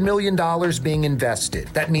 $100 million being invested.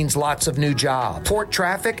 That means lots of new jobs, port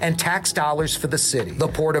traffic, and tax dollars for the city. The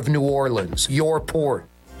Port of New Orleans, your port.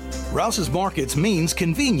 Rouse's Markets means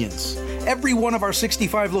convenience. Every one of our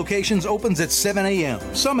 65 locations opens at 7 a.m.,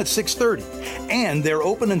 some at 6:30, and they're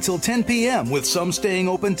open until 10 p.m., with some staying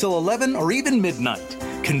open till 11 or even midnight.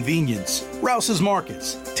 Convenience. Rouse's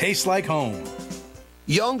Markets. Tastes like home.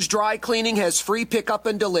 Young's Dry Cleaning has free pickup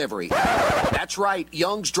and delivery. That's right.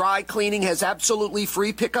 Young's Dry Cleaning has absolutely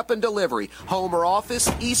free pickup and delivery. Home or office,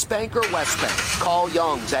 East Bank or West Bank. Call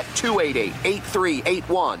Young's at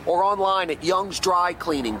 288-8381 or online at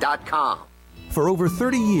youngsdrycleaning.com. For over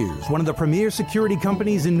 30 years, one of the premier security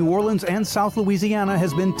companies in New Orleans and South Louisiana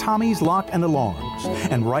has been Tommy's Lock and Alarms.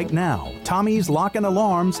 And right now, Tommy's Lock and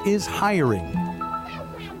Alarms is hiring.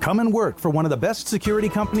 Come and work for one of the best security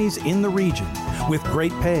companies in the region with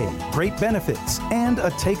great pay, great benefits, and a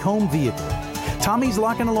take-home vehicle. Tommy's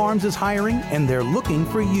Lock and Alarms is hiring, and they're looking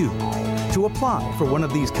for you. To apply for one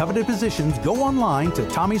of these coveted positions, go online to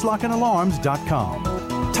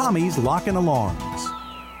Tommy'sLockandAlarms.com. Tommy's Lock and Alarms.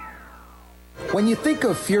 When you think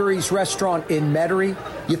of Fury's restaurant in Metairie,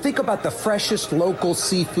 You think about the freshest local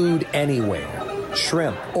seafood anywhere.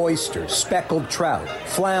 Shrimp, oysters, speckled trout,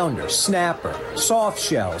 flounder, snapper, soft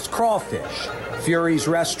shells, crawfish. Fury's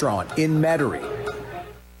Restaurant in Metairie.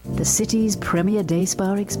 The city's premier day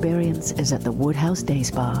spa experience is at the Woodhouse Day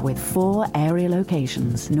Spa with 4 area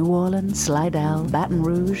locations: New Orleans, Slidell, Baton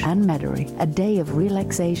Rouge, and Metairie. A day of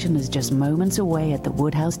relaxation is just moments away at the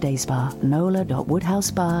Woodhouse Day Spa.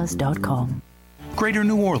 NOLA.woodhousespas.com. Greater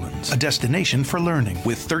New Orleans, a destination for learning.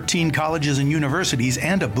 With 13 colleges and universities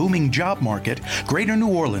and a booming job market, Greater New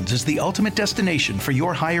Orleans is the ultimate destination for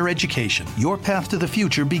your higher education. Your path to the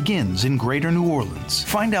future begins in Greater New Orleans.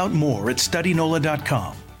 Find out more at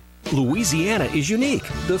studynola.com. Louisiana is unique.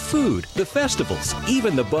 The food, the festivals,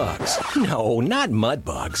 even the bugs. No, not mud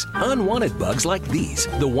bugs. Unwanted bugs like these,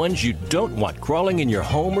 the ones you don't want crawling in your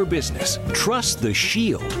home or business. Trust the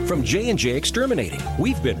Shield from J&J Exterminating.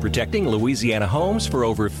 We've been protecting Louisiana homes for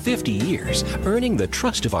over 50 years, earning the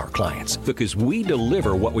trust of our clients because we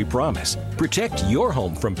deliver what we promise. Protect your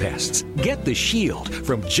home from pests. Get the Shield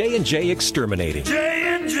from J&J Exterminating.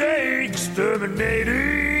 J&J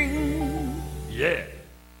Exterminating. Yeah.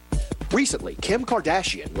 Recently, Kim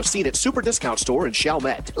Kardashian was seen at Super Discount Store in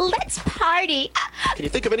Chalmette. Let's party. Can you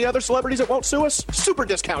think of any other celebrities that won't sue us? Super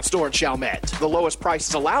Discount Store in Chalmette. The lowest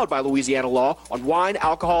prices allowed by Louisiana law on wine,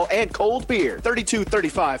 alcohol, and cold beer.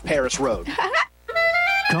 3235 Paris Road.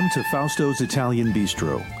 Come to Fausto's Italian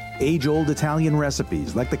Bistro. Age-old Italian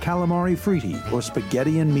recipes like the calamari fritti or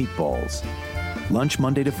spaghetti and meatballs. Lunch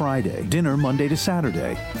Monday to Friday. Dinner Monday to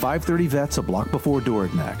Saturday. 530 Vets, a block before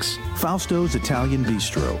Dorignax. Fausto's Italian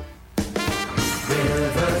Bistro.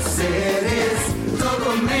 River City's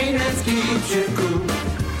total maintenance keeps you cool.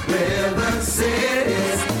 River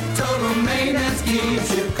City's total maintenance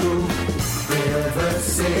keeps you cool. River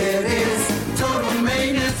City's total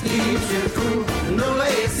maintenance keeps you cool.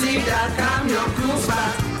 NOLAAC.com, your cool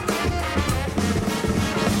spot.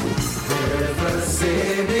 River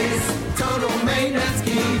City's total maintenance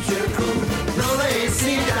keeps you cool.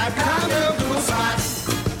 NOLAAC.com, your cool spot.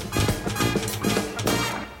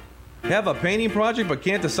 Have a painting project but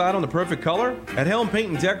can't decide on the perfect color? At Helm Paint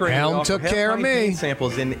and Decorating, Helm took care of me. Paint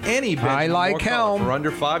samples in any I like Helm for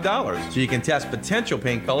under $5, so you can test potential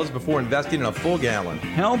paint colors before investing in a full gallon.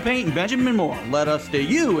 Helm Paint and Benjamin Moore led us steer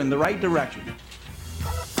you in the right direction.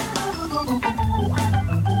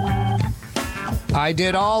 I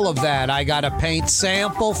did all of that. I got a paint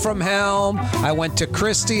sample from Helm. I went to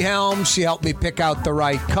Christy Helm. She helped me pick out the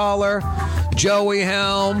right color. Joey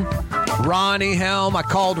Helm, Ronnie Helm. I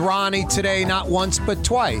called Ronnie today not once but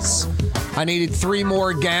twice. I needed 3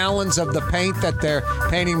 more gallons of the paint that they're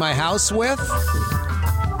painting my house with.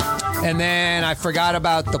 And then I forgot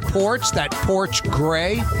about the porch, that porch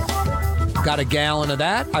gray. Got a gallon of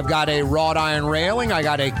that. I've got a wrought iron railing. I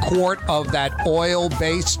got a quart of that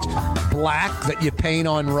oil-based black that you paint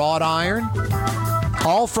on wrought iron.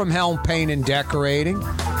 All from Helm Paint and Decorating.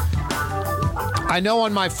 I know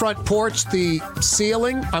on my front porch, the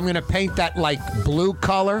ceiling, I'm going to paint that like blue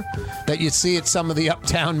color that you see at some of the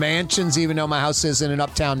uptown mansions, even though my house isn't an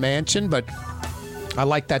uptown mansion, but I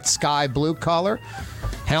like that sky blue color.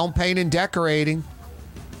 Helm Paint and Decorating,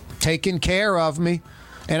 taking care of me.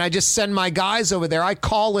 And I just send my guys over there. I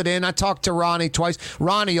call it in. I talk to Ronnie twice.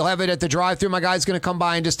 Ronnie, you'll have it at the drive-thru. My guy's going to come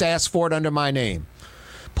by and just ask for it under my name.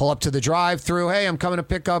 Pull up to the drive-thru. Hey, I'm coming to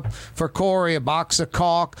pick up for Corey a box of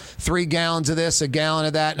caulk, 3 gallons of this, a gallon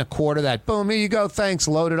of that, and a quart of that. Boom, here you go. Thanks.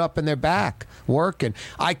 Load it up in their back. Working.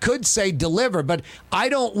 I could say deliver, but I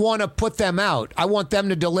don't want to put them out. I want them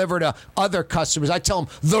to deliver to other customers. I tell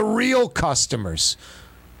them the real customers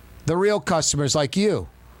like you.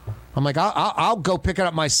 I'm like, I'll go pick it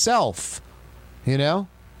up myself, you know?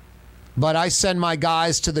 But I send my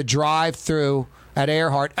guys to the drive-thru at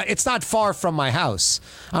Earhart. It's not far from my house.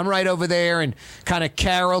 I'm right over there in kind of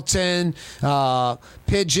Carrollton,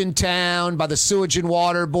 Pigeon Town, by the Sewage and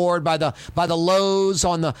Water Board, by the Lowe's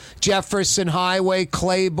on the Jefferson Highway,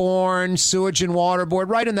 Claiborne, Sewage and Water Board,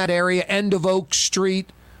 right in that area, end of Oak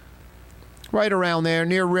Street, right around there,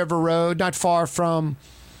 near River Road, not far from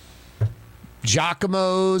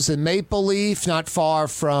Giacomo's and Maple Leaf, not far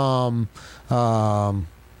from,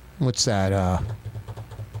 what's that,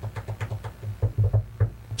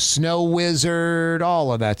 Snow Wizard,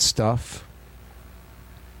 all of that stuff.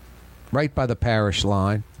 Right by the parish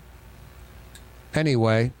line.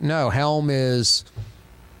 Anyway, no, Helm is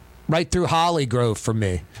right through Holly Grove for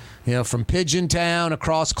me. You know, from Pigeon Town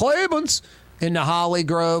across Claiborne's into Holly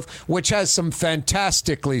Grove, which has some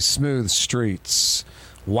fantastically smooth streets.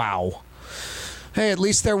 Wow. Hey, at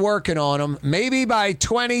least they're working on them. Maybe by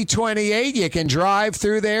 2028, you can drive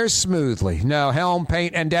through there smoothly. No, Helm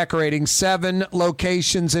Paint and Decorating, 7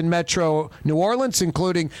 locations in Metro New Orleans,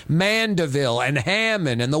 including Mandeville and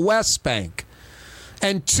Hammond and the West Bank.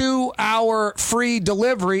 And 2-hour free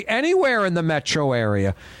delivery anywhere in the metro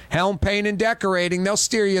area. Helm Paint and Decorating, they'll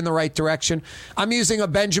steer you in the right direction. I'm using a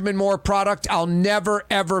Benjamin Moore product. I'll never,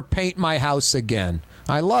 ever paint my house again.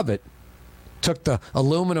 I love it. Took the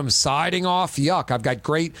aluminum siding off. Yuck. I've got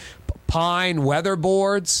great pine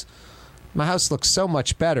weatherboards. My house looks so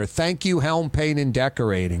much better. Thank you, Helm Paint and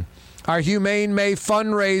Decorating. Our Humane May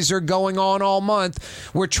fundraiser going on all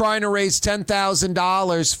month. We're trying to raise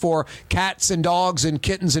 $10,000 for cats and dogs and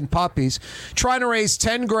kittens and puppies. Trying to raise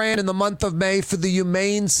 $10,000 in the month of May for the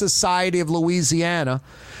Humane Society of Louisiana.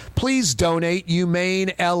 Please donate,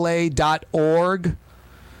 humanela.org.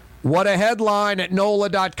 What a headline at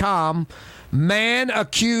NOLA.com. Man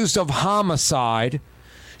accused of homicide,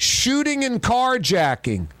 shooting and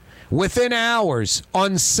carjacking within hours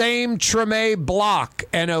on same Treme block,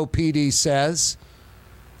 NOPD says.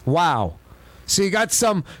 Wow. So you got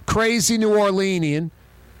some crazy New Orleanian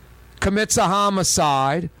commits a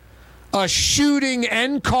homicide, a shooting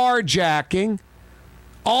and carjacking,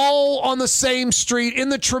 all on the same street in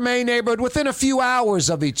the Treme neighborhood within a few hours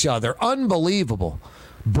of each other. Unbelievable.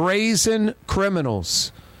 Brazen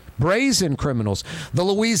criminals. Brazen criminals. The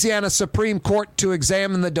Louisiana Supreme Court to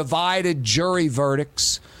examine the divided jury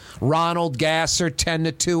verdicts. Ronald Gasser,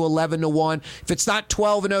 10-2, 11-1. If it's not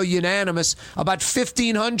 12-0 unanimous, about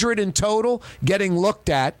 1,500 in total getting looked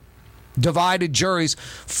at. Divided juries.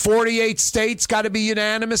 48 states got to be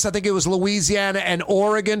unanimous. I think it was Louisiana and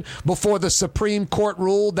Oregon before the Supreme Court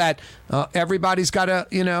ruled that everybody's got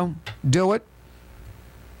to, do it.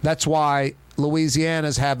 That's why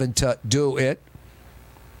Louisiana's having to do it.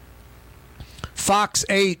 Fox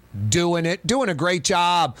 8 doing a great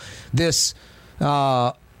job. This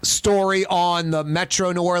story on the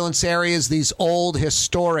Metro New Orleans areas, these old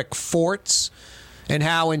historic forts, and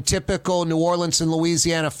how in typical New Orleans and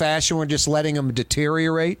Louisiana fashion, we're just letting them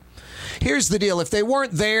deteriorate. Here's the deal. If they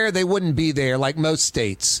weren't there, they wouldn't be there like most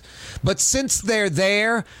states. But since they're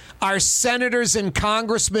there, our senators and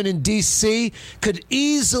congressmen in D.C. could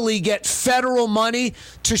easily get federal money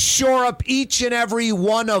to shore up each and every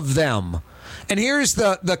one of them. And here's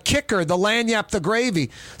the kicker, the lagniappe, the gravy.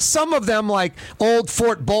 Some of them, like old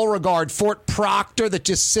Fort Beauregard, Fort Proctor, that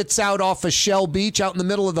just sits out off of Shell Beach out in the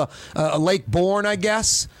middle of the Lake Bourne, I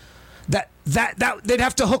guess. That they'd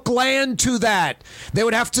have to hook land to that. They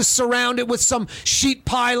would have to surround it with some sheet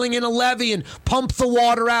piling and a levee and pump the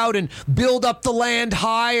water out and build up the land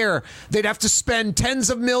higher. They'd have to spend tens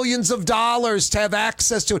of millions of dollars to have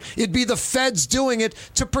access to it. It'd be the feds doing it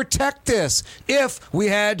to protect this. If we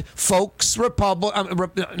had folks,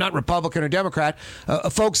 not Republican or Democrat,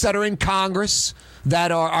 folks that are in Congress,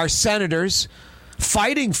 that are our senators,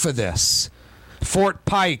 fighting for this. Fort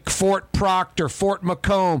Pike, Fort Proctor, Fort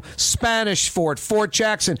Macomb, Spanish Fort, Fort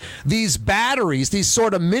Jackson. These batteries, these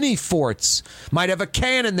sort of mini forts, might have a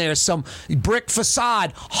cannon there, some brick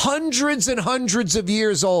facade, hundreds and hundreds of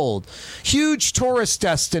years old. Huge tourist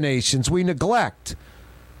destinations we neglect.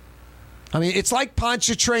 I mean, it's like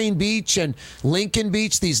Pontchartrain Beach and Lincoln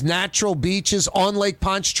Beach, these natural beaches on Lake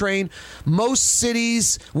Pontchartrain. Most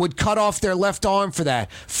cities would cut off their left arm for that.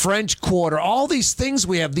 French Quarter, all these things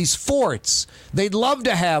we have, these forts. They'd love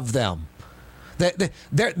to have them.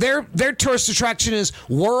 Their tourist attraction is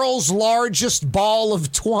world's largest ball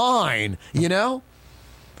of twine, And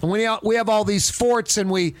we have all these forts and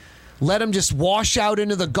we let them just wash out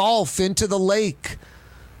into the Gulf, into the lake.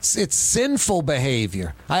 It's sinful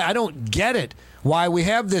behavior. I don't get it. Why we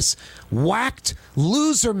have this whacked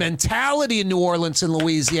loser mentality in New Orleans and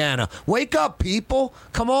Louisiana. Wake up, people.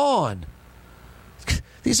 Come on.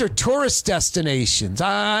 These are tourist destinations.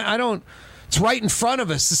 I don't... It's right in front of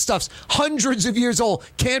us. This stuff's hundreds of years old.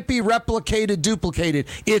 Can't be replicated, duplicated.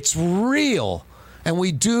 It's real. And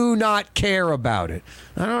we do not care about it.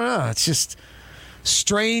 I don't know. It's just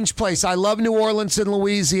strange place. I love New Orleans and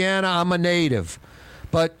Louisiana. I'm a native.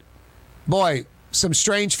 But, boy, some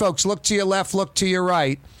strange folks. Look to your left, look to your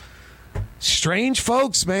right. Strange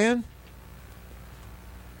folks, man.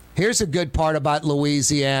 Here's a good part about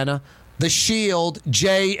Louisiana. The Shield,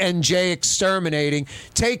 J&J Exterminating,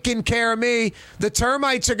 taking care of me. The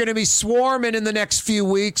termites are going to be swarming in the next few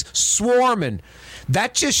weeks. Swarming.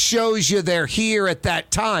 That just shows you they're here at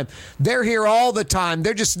that time. They're here all the time.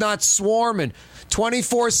 They're just not swarming.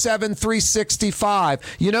 24/7,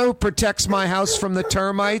 365. You know who protects my house from the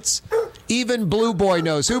termites? Even Blue Boy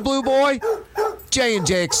knows. Who, Blue Boy?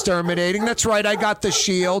 J&J Exterminating. That's right, I got the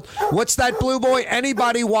shield. What's that, Blue Boy?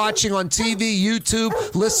 Anybody watching on TV,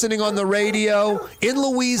 YouTube, listening on the radio in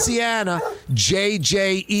Louisiana,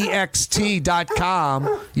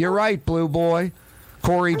 JJEXT.com. You're right, Blue Boy.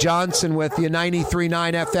 Corey Johnson with you,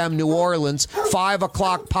 93.9 FM New Orleans. 5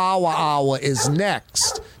 o'clock Power Hour is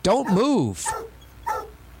next. Don't move.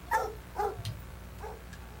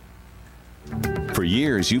 For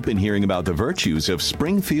years, you've been hearing about the virtues of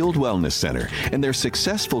Springfield Wellness Center and their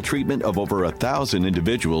successful treatment of over 1,000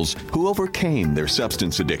 individuals who overcame their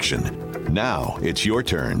substance addiction. Now it's your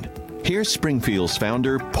turn. Here's Springfield's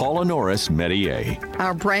founder, Paula Norris-Metier.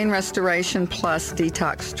 Our Brain Restoration Plus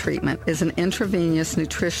Detox Treatment is an intravenous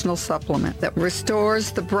nutritional supplement that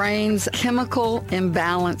restores the brain's chemical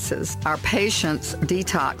imbalances. Our patients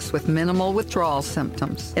detox with minimal withdrawal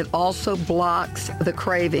symptoms. It also blocks the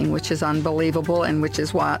craving, which is unbelievable and which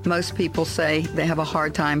is why most people say they have a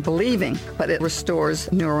hard time believing, but it restores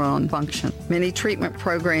neuron function. Many treatment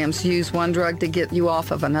programs use one drug to get you off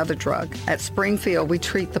of another drug. At Springfield, we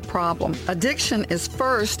treat the problem. Addiction is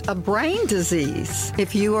first a brain disease.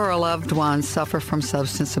 If you or a loved one suffer from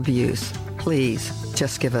substance abuse, please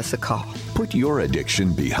just give us a call. Put your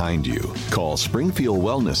addiction behind you. Call Springfield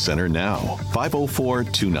Wellness Center now,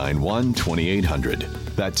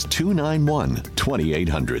 504-291-2800. That's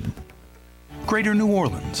 291-2800. Greater New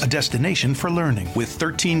Orleans, a destination for learning. With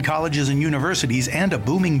 13 colleges and universities and a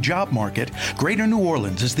booming job market, Greater New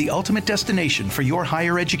Orleans is the ultimate destination for your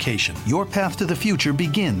higher education. Your path to the future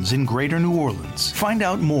begins in Greater New Orleans. Find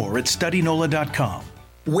out more at studynola.com.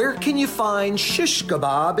 Where can you find shish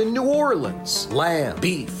kebab in New Orleans? Lamb,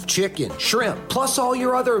 beef, chicken, shrimp, plus all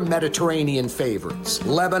your other Mediterranean favorites.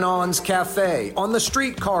 Lebanon's Cafe on the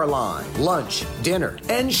streetcar line. Lunch, dinner,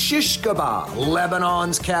 and shish kebab.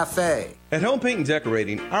 Lebanon's Cafe. At Home Paint and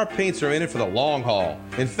Decorating, our paints are in it for the long haul.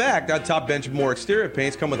 In fact, our top Benjamin Moore exterior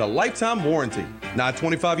paints come with a lifetime warranty. Not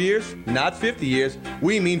 25 years, not 50 years,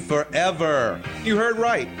 we mean forever. You heard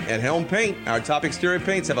right. At Helm Paint, our top exterior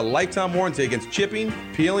paints have a lifetime warranty against chipping,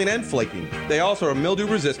 peeling, and flaking. They also are mildew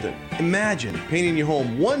resistant. Imagine painting your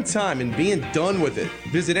home one time and being done with it.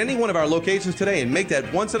 Visit any one of our locations today and make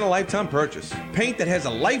that once-in-a-lifetime purchase. Paint that has a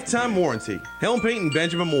lifetime warranty. Helm Paint and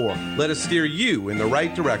Benjamin Moore. Let us steer you in the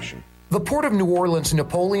right direction. The Port of New Orleans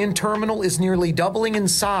Napoleon Terminal is nearly doubling in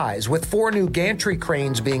size, with 4 new gantry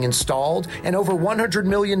cranes being installed and over $100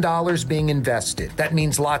 million being invested. That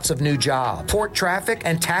means lots of new jobs, port traffic,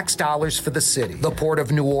 and tax dollars for the city. The Port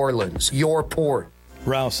of New Orleans, your port.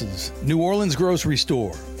 Rouse's, New Orleans grocery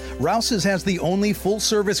store. Rouse's has the only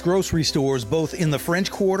full-service grocery stores both in the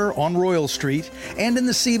French Quarter on Royal Street and in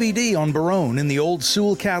the CBD on Baronne in the old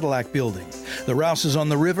Sewell Cadillac building. The Rouse's on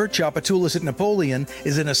the river, Tchoupitoulas at Napoleon,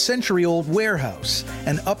 is in a century-old warehouse.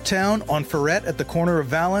 And uptown on Ferret at the corner of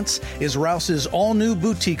Valence is Rouse's all-new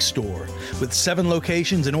boutique store. With 7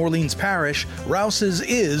 locations in Orleans Parish, Rouse's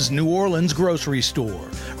is New Orleans grocery store.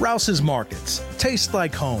 Rouse's Markets. Taste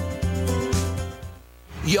like home.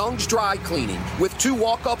 Young's Dry Cleaning, with 2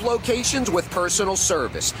 walk-up locations with personal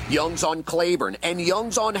service. Young's on Claiborne and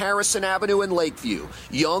Young's on Harrison Avenue in Lakeview.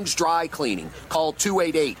 Young's Dry Cleaning. Call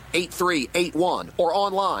 288-8381 or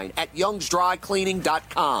online at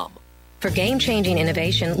youngsdrycleaning.com. For game-changing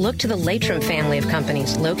innovation, look to the Latrim family of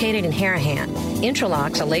companies located in Harahan.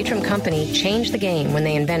 Intralocks, a Latrim company, changed the game when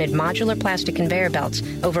they invented modular plastic conveyor belts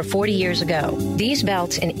over 40 years ago. These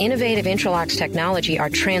belts and innovative Intralocks technology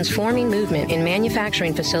are transforming movement in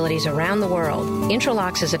manufacturing facilities around the world.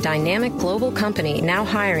 Intralocks is a dynamic global company now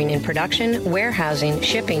hiring in production, warehousing,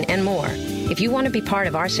 shipping, and more. If you want to be part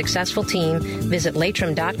of our successful team, visit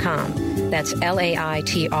Latrim.com. That's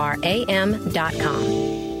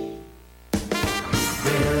LAITRAM.com.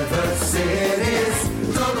 River City's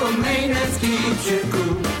total maintenance keeps you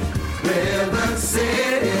cool. River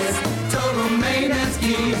City's total maintenance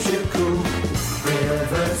keeps you cool.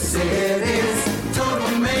 River City's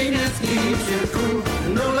total maintenance keeps you cool.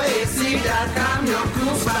 NolaAC.com, your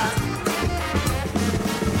cool spot.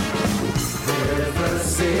 River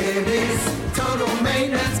City's total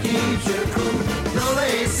maintenance keeps you cool.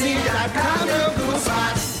 NolaAC.com, your cool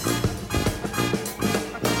spot.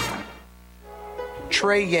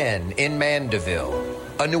 Trey Yen in Mandeville,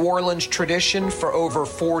 a New Orleans tradition for over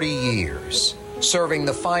 40 years, serving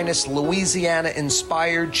the finest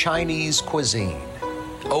Louisiana-inspired Chinese cuisine.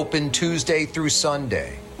 Open Tuesday through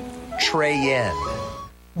Sunday. Trey Yen.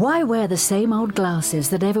 Why wear the same old glasses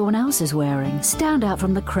that everyone else is wearing? Stand out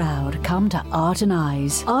from the crowd. Come to Art and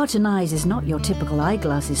Eyes. Art and Eyes is not your typical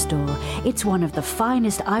eyeglasses store. It's one of the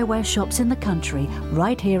finest eyewear shops in the country,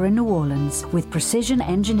 right here in New Orleans, with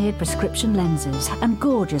precision-engineered prescription lenses and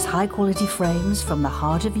gorgeous high-quality frames from the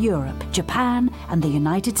heart of Europe, Japan, and the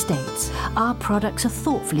United States. Our products are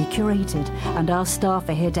thoughtfully curated, and our staff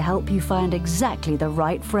are here to help you find exactly the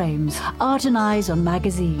right frames. Art and Eyes on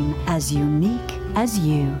Magazine, as unique as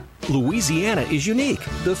you. Louisiana is unique.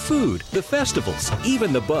 The food, the festivals,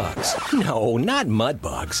 even the bugs. No, not mud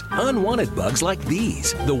bugs. Unwanted bugs like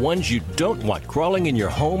these. The ones you don't want crawling in your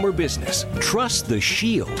home or business. Trust the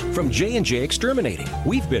Shield from J&J Exterminating.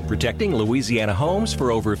 We've been protecting Louisiana homes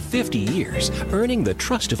for over 50 years, earning the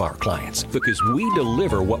trust of our clients because we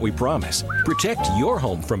deliver what we promise. Protect your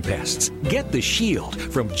home from pests. Get the Shield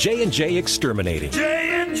from J&J Exterminating.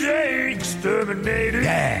 J&J Exterminating.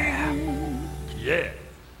 Yeah. Yeah.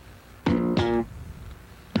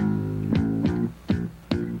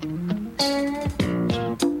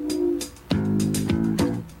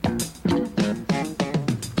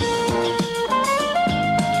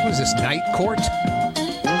 What is this, Night Court?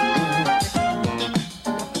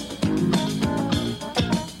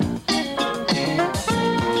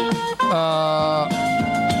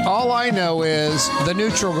 All I know is the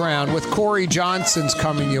Neutral Ground with Corey Johnson's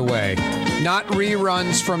coming your way. Not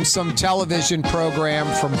reruns from some television program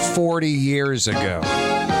from 40 years ago.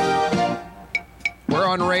 We're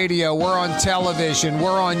on radio, we're on television,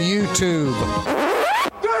 we're on YouTube.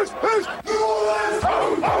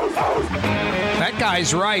 That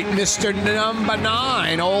guy's right, Mr. Number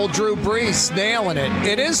 9, old Drew Brees, nailing it.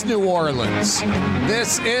 It is New Orleans.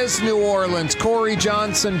 This is New Orleans. Corey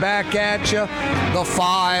Johnson back at you. The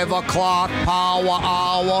 5 o'clock power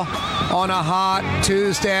hour on a hot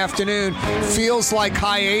Tuesday afternoon. Feels like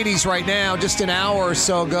high 80s right now. Just an hour or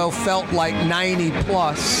so ago, felt like 90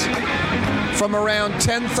 plus. From around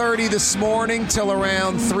 10:30 this morning till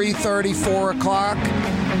around 3:30, 4 o'clock.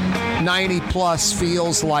 90 plus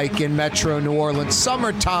feels like in Metro New Orleans.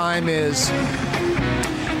 Summertime is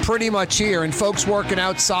pretty much here, and folks working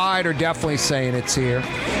outside are definitely saying it's here.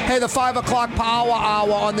 Hey, the 5 o'clock power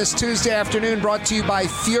hour on this Tuesday afternoon brought to you by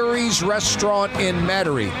Fury's Restaurant in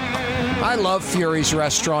Metairie. I love Fury's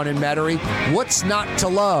Restaurant in Metairie. What's not to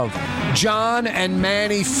love? John and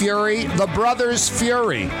Manny Fury, the brothers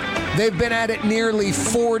Fury. They've been at it nearly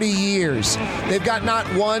 40 years. They've got not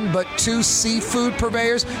one but 2 seafood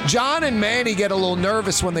purveyors. John and Manny get a little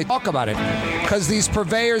nervous when they talk about it because these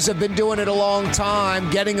purveyors have been doing it a long time,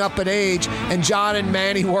 getting up in age, and John and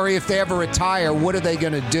Manny worry if they ever retire, what are they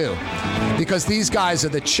going to do? Because these guys are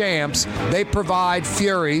the champs. They provide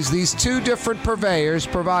Fury's. These 2 different purveyors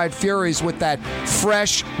provide Fury's with that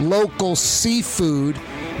fresh, local seafood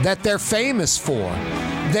that they're famous for.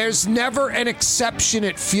 There's never an exception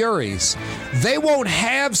at Fury's. They won't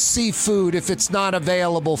have seafood if it's not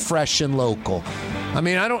available fresh and local. I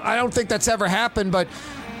mean, I don't think that's ever happened, but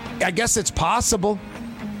I guess it's possible.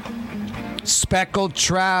 Speckled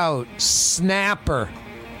trout, snapper,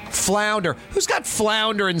 flounder. Who's got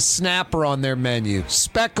flounder and snapper on their menu?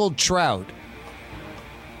 Speckled trout.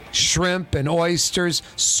 Shrimp and oysters,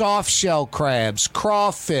 soft shell crabs,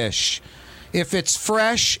 crawfish. If it's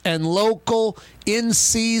fresh and local, in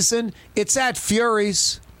season, it's at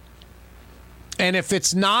Fury's. And if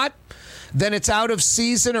it's not, then it's out of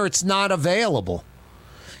season or it's not available.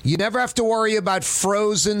 You never have to worry about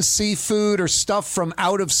frozen seafood or stuff from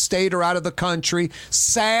out of state or out of the country.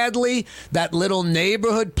 Sadly, that little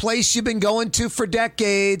neighborhood place you've been going to for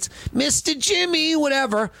decades, Mr. Jimmy,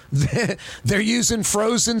 whatever, they're using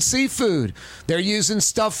frozen seafood. They're using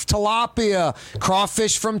stuffed tilapia,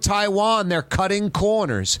 crawfish from Taiwan. They're cutting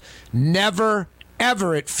corners. Never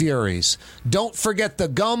ever at Fury's. Don't forget the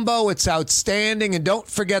gumbo. It's outstanding. And don't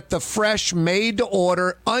forget the fresh,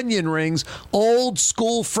 made-to-order onion rings. Old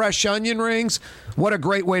school fresh onion rings. What a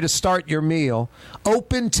great way to start your meal.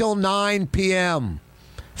 Open till 9 p.m.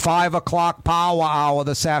 5 o'clock power hour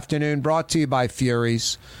this afternoon. Brought to you by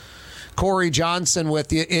Fury's. Corey Johnson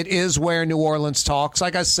with you. It is where New Orleans talks.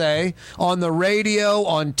 Like I say, on the radio,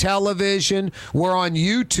 on television. We're on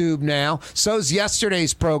YouTube now. So's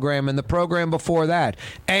yesterday's program and the program before that.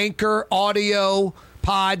 Anchor audio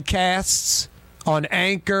podcasts on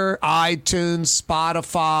Anchor, iTunes,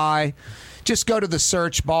 Spotify. Just go to the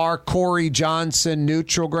search bar, Corey Johnson,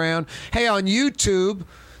 Neutral Ground. Hey, on YouTube,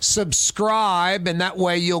 subscribe, and that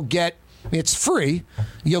way you'll get, it's free,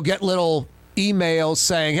 you'll get little emails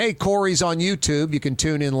saying, hey, Corey's on YouTube. You can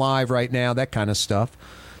tune in live right now, that kind of stuff.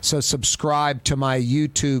 So subscribe to my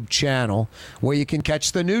YouTube channel where you can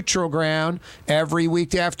catch the Neutral Ground every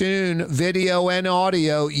weekday afternoon, video and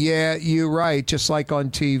audio. Yeah, you're right, just like on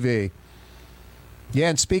TV. Yeah,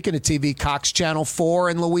 and speaking of TV, Cox Channel 4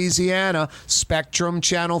 in Louisiana, Spectrum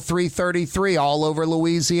Channel 333 all over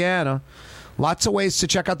Louisiana. Lots of ways to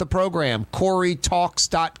check out the program.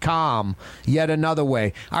 CoreyTalks.com, yet another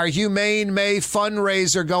way. Our Humane May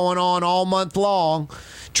fundraiser going on all month long,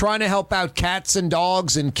 trying to help out cats and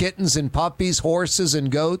dogs and kittens and puppies, horses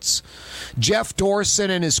and goats. Jeff Dorson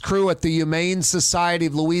and his crew at the Humane Society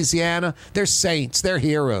of Louisiana, they're saints, they're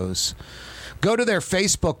heroes. Go to their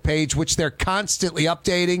Facebook page, which they're constantly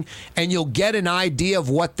updating, and you'll get an idea of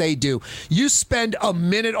what they do. You spend a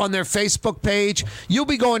minute on their Facebook page, you'll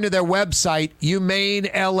be going to their website,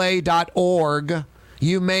 humanela.org,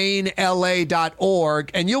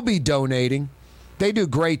 humanela.org, and you'll be donating. They do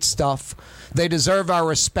great stuff. They deserve our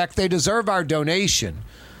respect. They deserve our donation.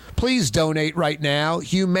 Please donate right now,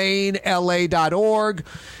 humanela.org.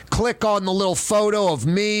 Click on the little photo of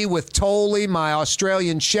me with Tolley, my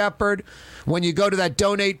Australian Shepherd. When you go to that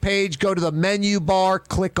donate page, go to the menu bar,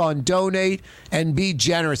 click on donate, and be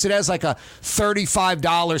generous. It has like a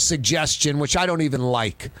 $35 suggestion, which I don't even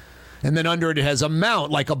like. And then under it, it has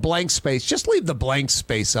amount, like a blank space. Just leave the blank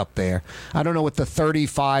space up there. I don't know what the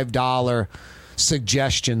 $35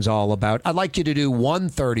 suggestion's all about. I'd like you to do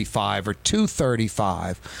 $135 or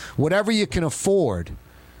 $235, whatever you can afford.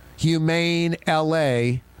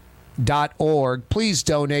 HumaneLA.org. Please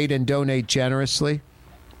donate and donate generously.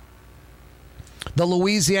 The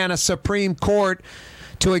Louisiana Supreme Court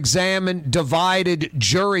to examine divided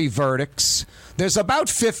jury verdicts. There's about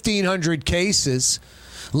 1,500 cases.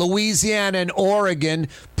 Louisiana and Oregon,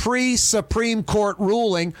 pre-Supreme Court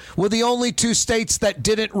ruling, were the only two states that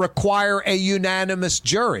didn't require a unanimous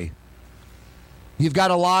jury. You've got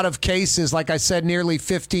a lot of cases, like I said, nearly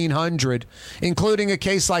 1,500, including a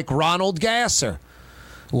case like Ronald Gasser.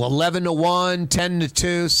 11-1,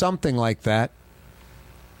 10-2, something like that.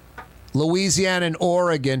 Louisiana and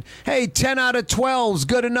Oregon, hey, 10 out of 12's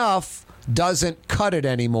good enough, doesn't cut it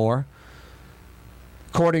anymore,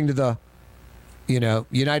 according to the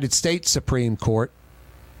United States Supreme Court.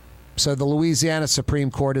 So the Louisiana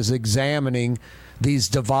Supreme Court is examining these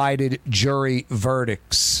divided jury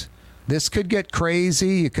verdicts. This could get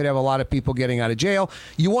crazy. You could have a lot of people getting out of jail.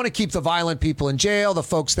 You want to keep the violent people in jail, the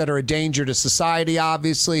folks that are a danger to society,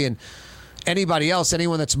 obviously, and anybody else,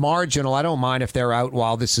 anyone that's marginal. I don't mind if they're out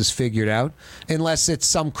while this is figured out, unless it's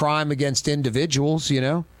some crime against individuals,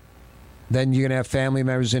 Then you're going to have family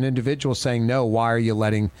members and individuals saying, no, why are you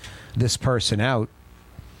letting this person out?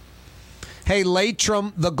 Hey,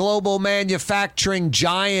 Latrim, the global manufacturing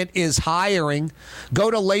giant, is hiring. Go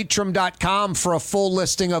to Latrim.com for a full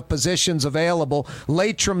listing of positions available.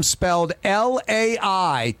 Latrim spelled L-A-I-T-R-A-M,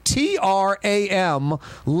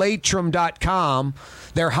 Latrim.com.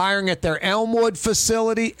 They're hiring at their Elmwood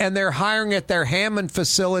facility, and they're hiring at their Hammond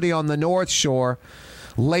facility on the North Shore.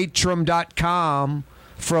 Latrim.com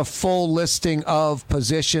for a full listing of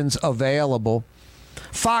positions available.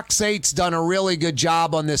 Fox 8's done a really good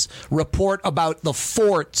job on this report about the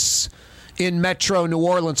forts in Metro New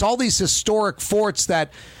Orleans. All these historic forts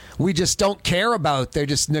that we just don't care about. They're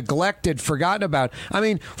just neglected, forgotten about. I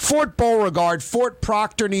mean, Fort Beauregard, Fort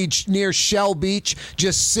Proctor near Shell Beach,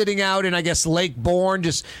 just sitting out in, I guess, Lake Bourne,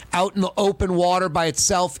 just out in the open water by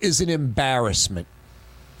itself, is an embarrassment.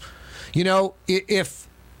 If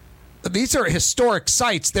these are historic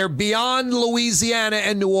sites, they're beyond Louisiana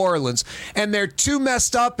and New Orleans, and they're too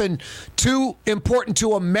messed up and too important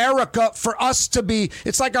to America for us to be.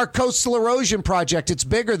 It's like our coastal erosion project. It's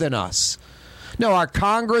bigger than us. No, our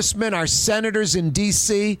congressmen, our senators in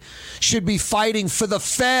D.C. should be fighting for the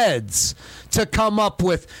feds to come up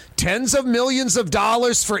with tens of millions of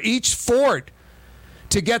dollars for each fort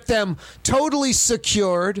to get them totally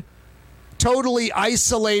secured, totally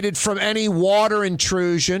isolated from any water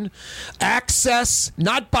intrusion, access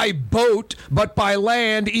not by boat but by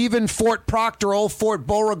land, even Fort Proctor, old Fort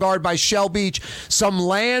Beauregard by Shell Beach, some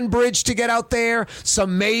land bridge to get out there,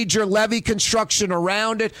 some major levee construction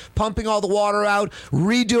around it, pumping all the water out,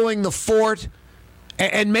 redoing the fort,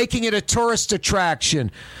 and making it a tourist attraction.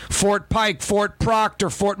 Fort Pike, Fort Proctor,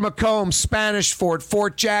 Fort Macomb, Spanish Fort,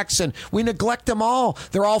 Fort Jackson. We neglect them all.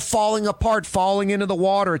 They're all falling apart, falling into the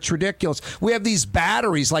water. It's ridiculous. We have these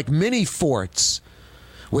batteries like mini forts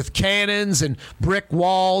with cannons and brick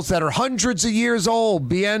walls that are hundreds of years old.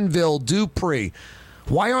 Bienville, Dupree.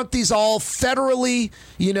 Why aren't these all federally,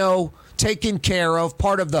 taken care of,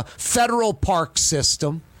 part of the federal park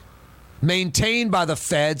system, maintained by the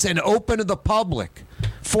feds and open to the public?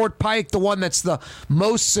 Fort Pike, the one that's the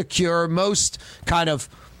most secure, most kind of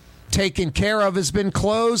taken care of has been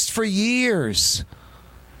closed for years.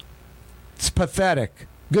 It's pathetic.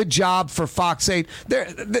 Good job for Fox 8.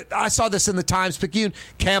 I saw this in the Times-Picayune.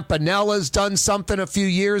 Campanella's done something a few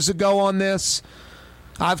years ago on this.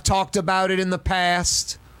 I've talked about it in the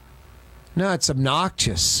past. No, it's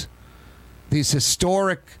obnoxious. These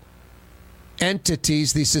historic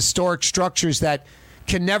entities, these historic structures that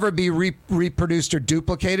can never be reproduced or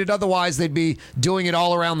duplicated. Otherwise, they'd be doing it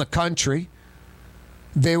all around the country.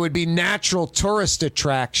 They would be natural tourist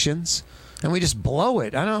attractions, and we just blow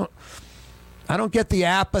it. I don't get the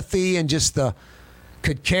apathy and just the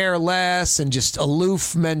could care less and just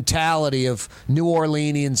aloof mentality of New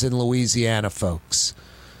Orleanians and Louisiana folks.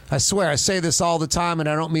 I swear, I say this all the time, and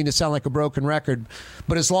I don't mean to sound like a broken record,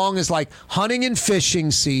 but as long as like hunting and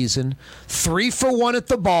fishing season, 3 for 1 at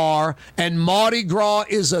the bar, and Mardi Gras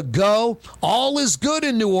is a go, all is good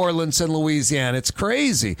in New Orleans and Louisiana. It's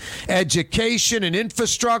crazy. Education and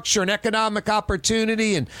infrastructure and economic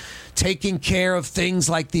opportunity and taking care of things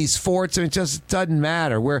like these forts. I mean, it just doesn't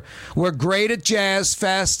matter. We're great at Jazz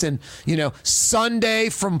Fest, and Sunday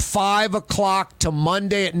from 5 o'clock to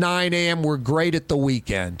Monday at 9 a.m. We're great at the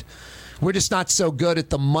weekend. We're just not so good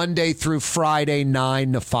at the Monday through Friday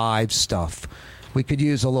 9 to 5 stuff. We could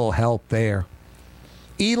use a little help there.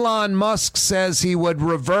 Elon Musk says he would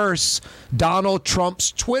reverse Donald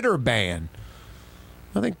Trump's Twitter ban.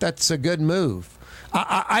 I think that's a good move.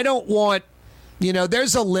 I don't want.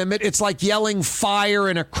 There's a limit. It's like yelling fire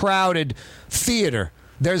in a crowded theater.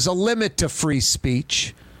 There's a limit to free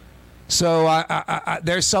speech. So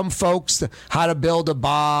there's some folks, how to build a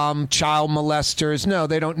bomb, child molesters. No,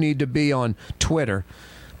 they don't need to be on Twitter.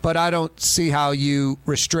 But I don't see how you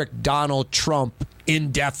restrict Donald Trump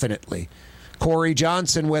indefinitely. Corey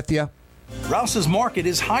Johnson with you. Rouse's Market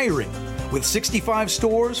is hiring. With 65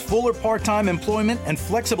 stores, full or part-time employment, and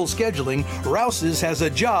flexible scheduling, Rouse's has a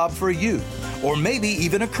job for you, or maybe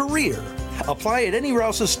even a career. Apply at any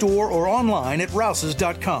Rouse's store or online at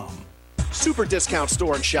rouses.com. Super discount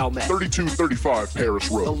store in Chalmette. 3235 Paris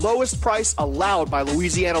Road. The lowest price allowed by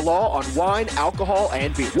Louisiana law on wine, alcohol,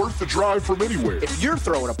 and beer. Worth the drive from anywhere. If you're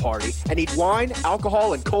throwing a party and need wine,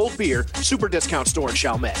 alcohol, and cold beer, super discount store in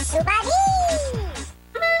Chalmette.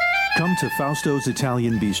 Come to Fausto's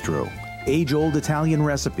Italian Bistro. Age-old Italian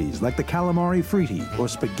recipes like the calamari fritti or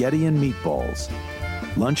spaghetti and meatballs.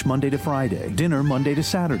 Lunch Monday to Friday. Dinner Monday to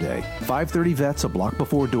Saturday. 530 Vets, a block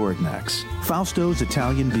before Dorignax. Fausto's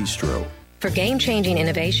Italian Bistro. For game-changing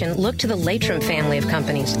innovation, look to the Latrim family of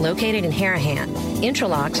companies located in Harahan.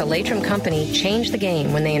 Intralox, a Latrim company, changed the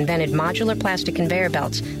game when they invented modular plastic conveyor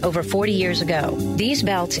belts over 40 years ago. These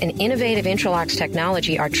belts and innovative Intralox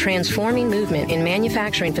technology are transforming movement in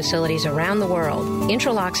manufacturing facilities around the world.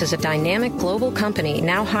 Intralox is a dynamic global company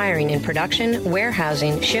now hiring in production,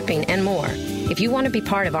 warehousing, shipping, and more. If you want to be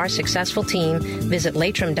part of our successful team, visit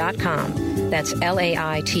Latrim.com. That's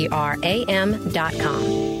LAITRAM.com.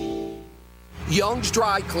 Young's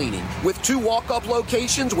Dry Cleaning, with 2 walk-up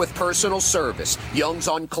locations with personal service. Young's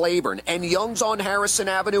on Claiborne and Young's on Harrison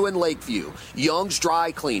Avenue in Lakeview. Young's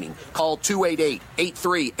Dry Cleaning. Call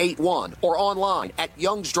 288-8381 or online at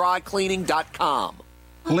youngsdrycleaning.com.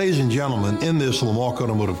 Ladies and gentlemen, in this Lamarck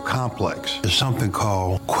Automotive Complex is something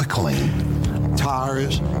called Quick Lane.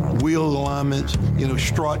 Tires, wheel alignments,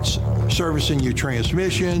 struts, servicing your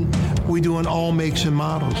transmission. We do in all makes and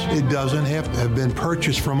models. It doesn't have to have been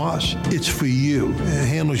purchased from us. It's for you. It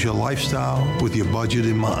handles your lifestyle with your budget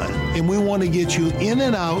in mind. And we want to get you in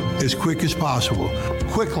and out as quick as possible.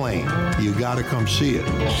 Quick Lane, you got to come see it.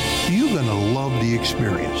 You're going to love the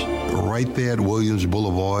experience. Right there at Williams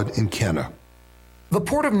Boulevard in Kenner. The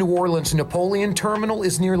Port of New Orleans Napoleon Terminal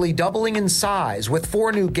is nearly doubling in size, with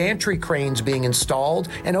 4 new gantry cranes being installed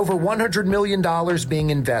and over $100 million being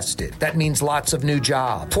invested. That means lots of new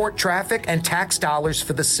jobs, port traffic, and tax dollars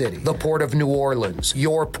for the city. The Port of New Orleans,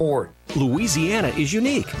 your port. Louisiana is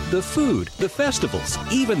unique. The food, the festivals,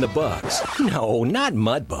 even the bugs. No, not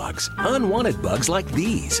mud bugs. Unwanted bugs like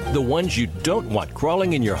these. The ones you don't want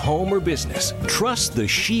crawling in your home or business. Trust the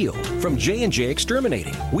Shield from J&J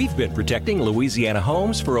Exterminating. We've been protecting Louisiana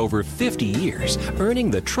homes for over 50 years,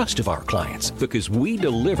 earning the trust of our clients because we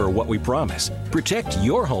deliver what we promise. Protect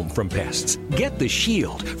your home from pests. Get the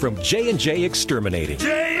Shield from J&J Exterminating.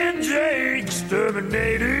 J&J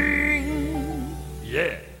Exterminating.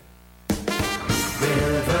 Yeah.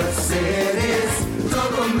 River City's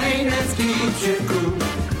total maintenance keeps you cool.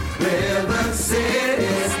 River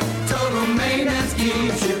City's total maintenance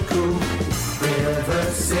keeps you cool. River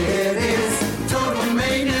City's total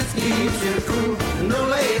maintenance keeps you cool.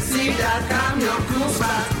 NoAC.com, your cool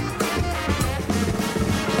spot.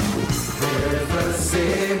 River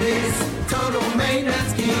City's total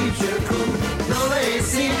maintenance keeps keeps you cool.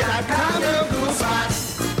 NolaAC.com, the cool spot.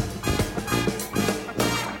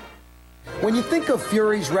 When you think of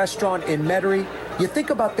Fury's Restaurant in Metairie, you think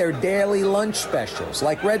about their daily lunch specials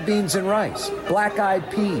like red beans and rice, black-eyed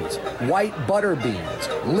peas, white butter beans,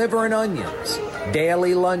 liver and onions.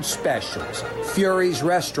 Daily lunch specials. Fury's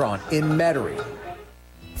Restaurant in Metairie.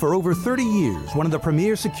 For over 30 years, one of the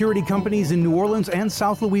premier security companies in New Orleans and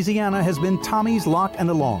South Louisiana has been Tommy's Lock and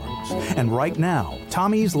Alarms. And right now,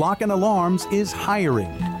 Tommy's Lock and Alarms is hiring.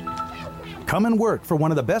 Come and work for one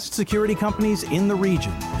of the best security companies in the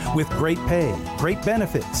region with great pay, great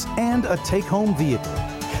benefits, and a take-home vehicle.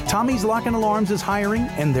 Tommy's Lock and Alarms is hiring,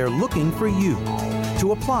 and they're looking for you.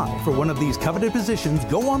 To apply for one of these coveted positions,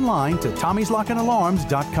 go online to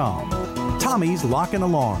Tommy'sLockandAlarms.com. Tommy's Lock and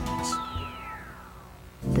Alarms.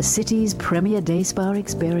 The city's premier day spa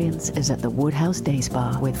experience is at the Woodhouse Day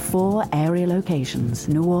Spa with 4 area locations: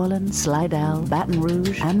 New Orleans, Slidell, Baton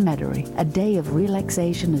Rouge, and Metairie. A day of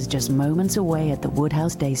relaxation is just moments away at the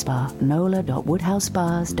Woodhouse Day Spa.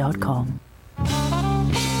 NOLA.WoodhouseSpas.com.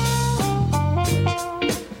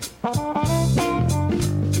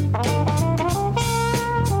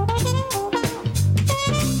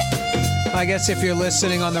 I guess if you're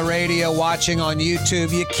listening on the radio, watching on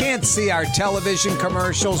YouTube, you can't see our television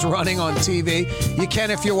commercials running on TV. You can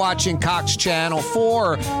if you're watching Cox Channel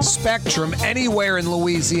 4 or Spectrum anywhere in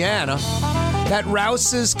Louisiana. That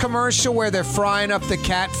Rouse's commercial where they're frying up the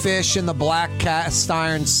catfish in the black cast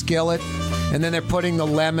iron skillet, and then they're putting the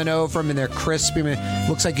lemon over them and they're crispy. I mean, it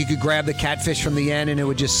looks like you could grab the catfish from the end and it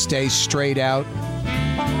would just stay straight out.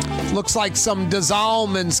 Looks like some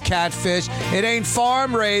Desalman's catfish. It ain't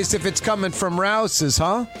farm raised if it's coming from Rouse's,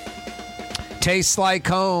 huh? Tastes like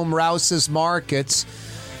home, Rouse's Markets.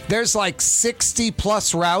 There's like 60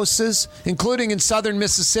 plus Rouse's, including in southern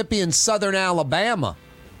Mississippi and southern Alabama.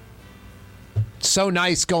 So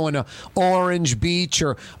nice going to Orange Beach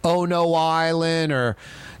or Ono Island or,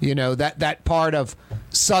 you know, that part of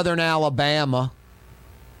southern Alabama.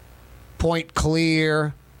 Point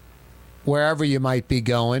Clear. Wherever you might be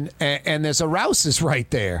going. And there's a Rouse's right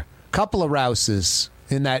there. Couple of Rouse's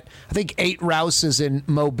in that, I think 8 Rouse's in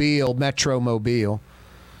Mobile, Metro Mobile.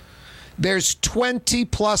 There's 20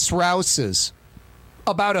 plus Rouse's.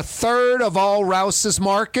 About a third of all Rouse's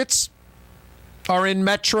markets are in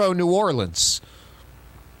Metro New Orleans.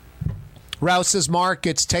 Rouse's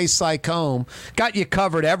Markets taste like home. Got you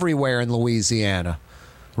covered everywhere in Louisiana.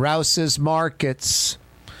 Rouse's Markets.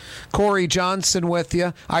 Corey Johnson with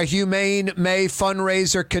you. Our Humane May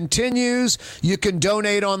fundraiser continues. You can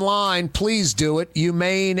donate online. Please do it.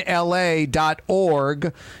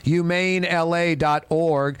 HumaneLA.org.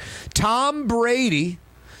 HumaneLA.org. Tom Brady,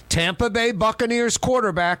 Tampa Bay Buccaneers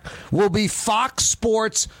quarterback, will be Fox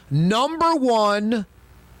Sports #1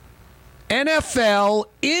 NFL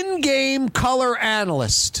in-game color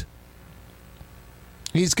analyst.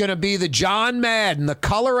 He's going to be the John Madden, the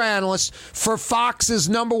color analyst for Fox's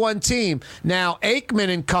 #1 team. Now, Aikman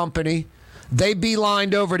and company, they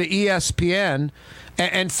beelined over to ESPN,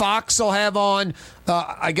 and Fox will have on,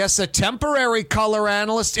 I guess, a temporary color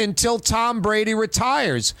analyst until Tom Brady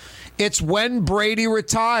retires. It's when Brady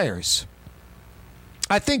retires.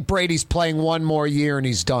 I think Brady's playing one more year and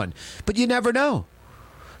he's done. But you never know.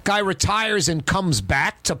 Guy retires and comes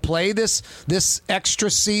back to play this extra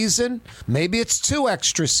season. Maybe it's 2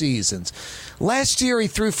 extra seasons. Last year he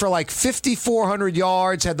threw for like 5,400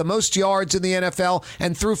 yards, had the most yards in the NFL,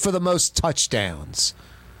 and threw for the most touchdowns.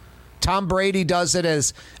 Tom Brady does it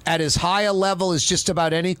at as high a level as just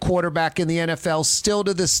about any quarterback in the NFL still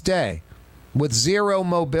to this day, with zero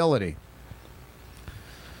mobility.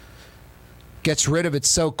 Gets rid of it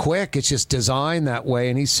so quick. It's just designed that way,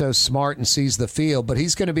 and he's so smart and sees the field. But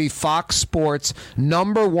he's going to be Fox Sports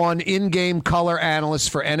 #1 in-game color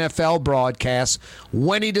analyst for NFL broadcasts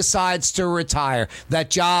when he decides to retire.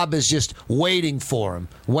 That job is just waiting for him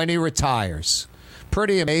when he retires.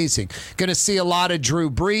 Pretty amazing. Going to see a lot of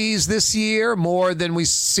Drew Brees this year, more than we've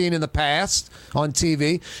seen in the past on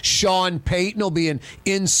TV. Sean Payton will be an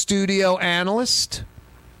in-studio analyst.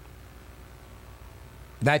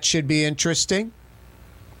 That should be interesting.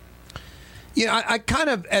 You know, I kind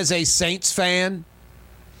of, as a Saints fan,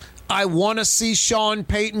 I want to see Sean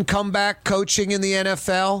Payton come back coaching in the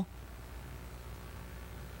NFL.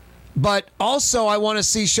 But also I want to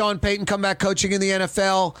see Sean Payton come back coaching in the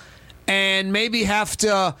NFL and maybe have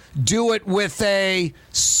to do it with a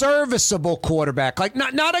serviceable quarterback. Like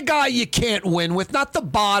not a guy you can't win with, not the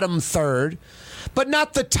bottom third. But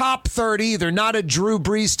not the top third either, not a Drew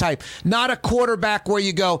Brees type, not a quarterback where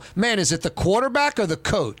you go, man, is it the quarterback or the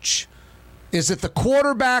coach? Is it the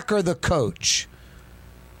quarterback or the coach?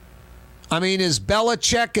 I mean, is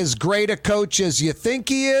Belichick as great a coach as you think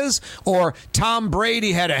he is? Or Tom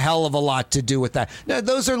Brady had a hell of a lot to do with that? Now,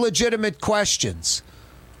 those are legitimate questions.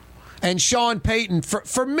 And Sean Payton,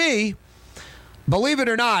 for me, believe it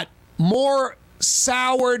or not, more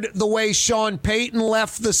soured the way Sean Payton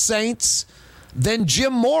left the Saints than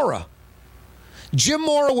Jim Mora. Jim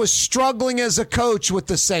Mora was struggling as a coach with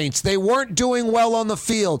the Saints. They weren't doing well on the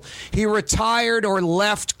field. He retired or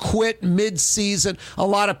left, quit mid-season. A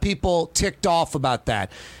lot of people ticked off about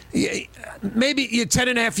that. Maybe 10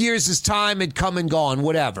 and a half years his time had come and gone,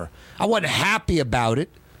 whatever. I wasn't happy about it,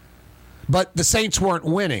 but the Saints weren't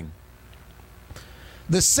winning.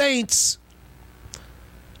 The Saints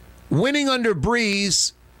winning under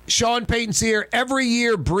Breeze. Sean Payton's here. Every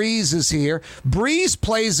year Breeze is here. Breeze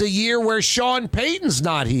plays a year where Sean Payton's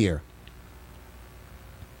not here.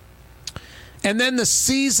 And then the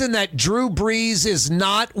season that Drew Brees is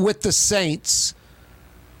not with the Saints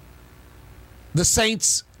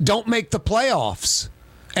don't make the playoffs.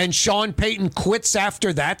 And Sean Payton quits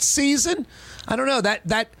after that season? I don't know.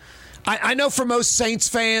 I know for most Saints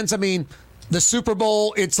fans, I mean, the Super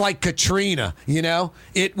Bowl, it's like Katrina, you know?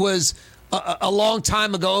 It was a long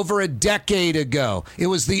time ago, over a decade ago. It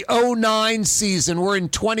was the 2009 season. We're in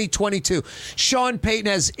 2022. Sean Payton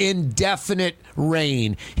has indefinite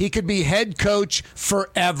reign. He could be head coach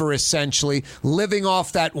forever, essentially, living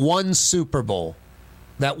off that one Super Bowl,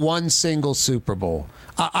 that one single Super Bowl.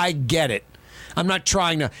 I get it. I'm not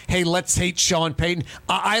trying to, hey, let's hate Sean Payton.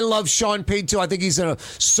 I love Sean Payton, too. I think he's an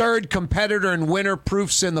absurd competitor and winner.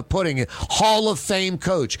 Proof's in the pudding. Hall of Fame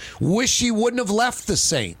coach. Wish he wouldn't have left the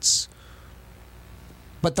Saints.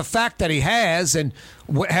 But the fact that he has and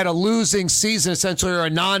had a losing season, essentially, or a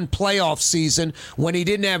non-playoff season when he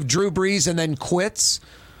didn't have Drew Brees and then quits,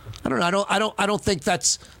 I don't know. I don't think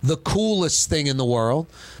that's the coolest thing in the world.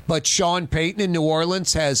 But Sean Payton in New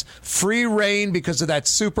Orleans has free reign because of that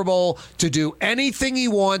Super Bowl to do anything he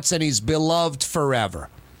wants, and he's beloved forever.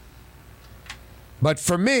 But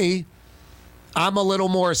for me, I'm a little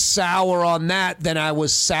more sour on that than I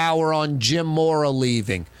was sour on Jim Mora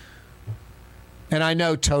leaving. And I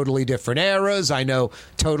know totally different eras. I know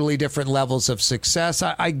totally different levels of success.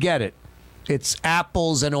 I get it. It's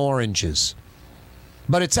apples and oranges.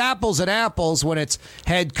 But it's apples and apples when it's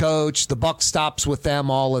head coach, the buck stops with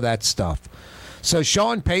them, all of that stuff. So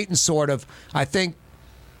Sean Payton sort of, I think,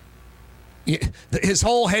 his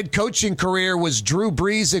whole head coaching career was Drew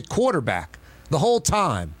Brees at quarterback the whole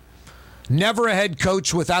time. Never a head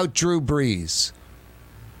coach without Drew Brees.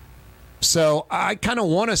 So I kind of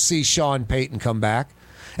want to see Sean Payton come back,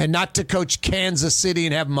 and not to coach Kansas City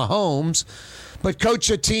and have Mahomes, but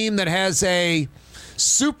coach a team that has a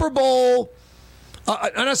Super Bowl,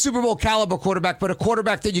 not a Super Bowl caliber quarterback, but a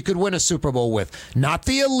quarterback that you could win a Super Bowl with. Not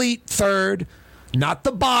the elite third, not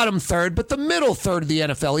the bottom third, but the middle third of the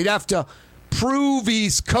NFL. He'd have to prove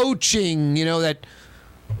he's coaching, you know, that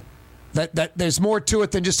there's more to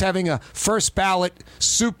it than just having a first ballot,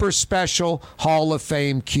 super special Hall of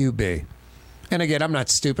Fame QB. And again, I'm not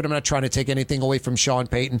stupid. I'm not trying to take anything away from Sean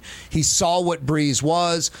Payton. He saw what Brees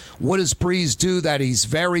was. What does Brees do that he's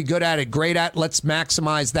very good at it, great at? Let's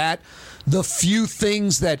maximize that. The few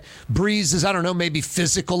things that Brees is, I don't know, maybe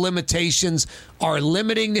physical limitations are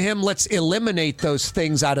limiting to him. Let's eliminate those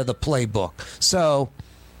things out of the playbook. So,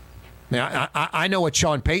 I know what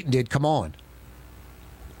Sean Payton did. Come on.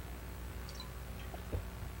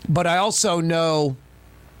 But I also know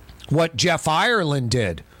what Jeff Ireland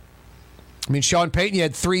did. I mean, Sean Payton, you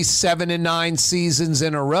had 3 7-9 seasons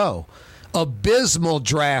in a row. Abysmal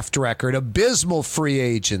draft record, abysmal free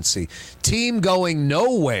agency, team going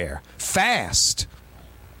nowhere, fast.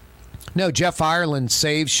 No, Jeff Ireland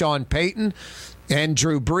saved Sean Payton and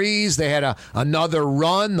Drew Brees. They had another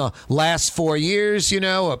run the last 4 years, you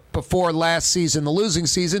know, before last season, the losing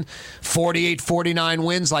season, 48-49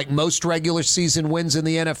 wins, like most regular season wins in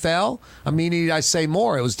the NFL. I mean, need I say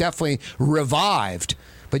more? It was definitely revived.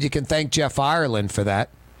 But you can thank Jeff Ireland for that.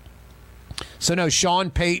 So no, Sean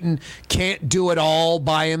Payton can't do it all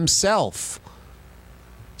by himself.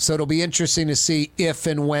 So it'll be interesting to see if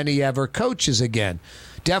and when he ever coaches again.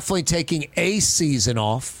 Definitely taking a season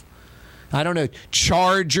off. I don't know.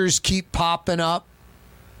 Chargers keep popping up.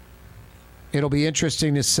 It'll be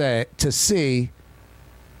interesting to see.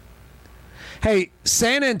 Hey,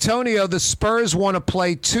 San Antonio, the Spurs want to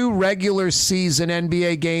play 2 regular season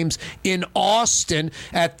NBA games in Austin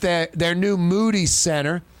at their new Moody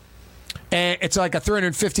Center. And it's like a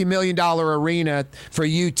 $350 million arena for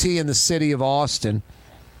UT in the city of Austin.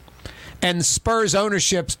 And Spurs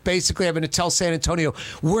ownership's basically having to tell San Antonio,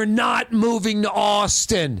 we're not moving to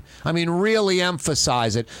Austin. I mean, really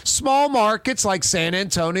emphasize it. Small markets like San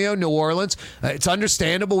Antonio, New Orleans, it's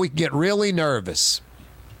understandable we can get really nervous.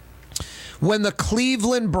 When the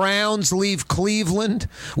Cleveland Browns leave Cleveland,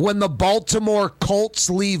 when the Baltimore Colts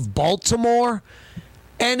leave Baltimore,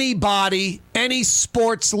 anybody, any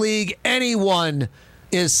sports league, anyone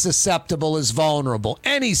is susceptible, is vulnerable.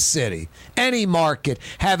 Any city, any market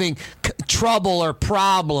having trouble or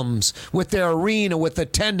problems with their arena, with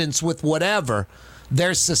attendance, with whatever,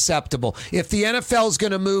 they're susceptible. If the NFL is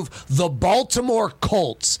going to move the Baltimore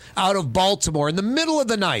Colts out of Baltimore in the middle of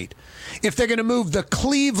the night, if they're going to move the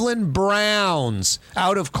Cleveland Browns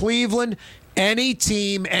out of Cleveland, any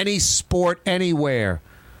team, any sport, anywhere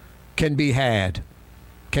can be had,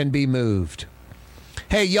 can be moved.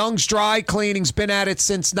 Hey, Young's Dry Cleaning's been at it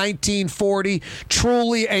since 1940.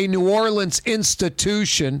 Truly a New Orleans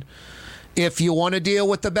institution. If you want to deal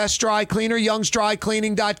with the best dry cleaner,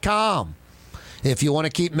 youngsdrycleaning.com. If you want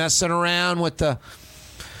to keep messing around with the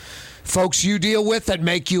folks you deal with that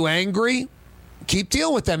make you angry, keep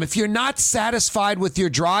dealing with them. If you're not satisfied with your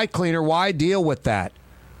dry cleaner, why deal with that?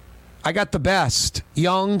 I got the best.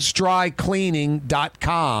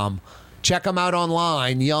 youngsdrycleaning.com. Check them out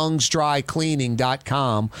online,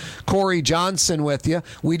 youngsdrycleaning.com. Corey Johnson with you.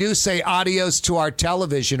 We do say adios to our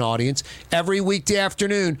television audience every weekday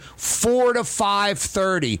afternoon, 4 to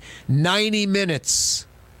 5:30, 90 minutes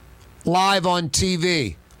live on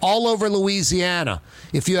TV all over Louisiana.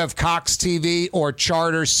 If you have Cox TV or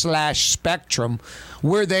Charter/Spectrum,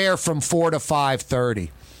 we're there from 4 to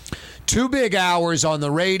 5:30. 2 big hours on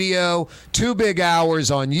the radio, 2 big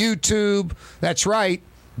hours on YouTube. That's right.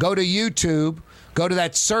 Go to YouTube, go to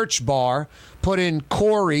that search bar, put in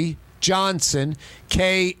Corey Johnson,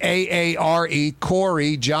 Kaare,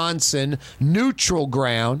 Corey Johnson, Neutral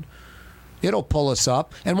Ground. It'll pull us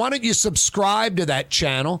up. And why don't you subscribe to that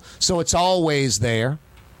channel so it's always there?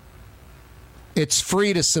 It's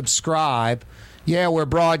free to subscribe. Yeah, we're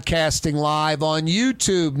broadcasting live on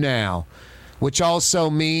YouTube now, which also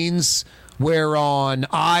means we're on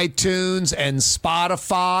iTunes and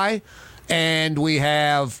Spotify. And we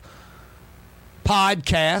have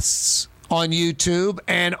podcasts on YouTube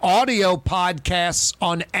and audio podcasts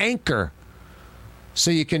on Anchor. So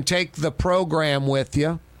you can take the program with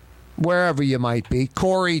you wherever you might be.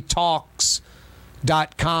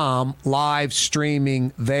 CoreyTalks.com, live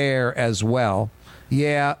streaming there as well.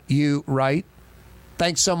 Yeah, you right.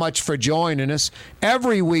 Thanks so much for joining us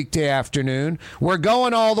every weekday afternoon. We're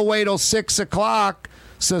going all the way till 6 o'clock.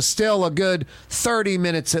 So still a good 30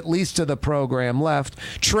 minutes at least of the program left.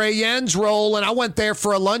 Trey Yen's rolling. I went there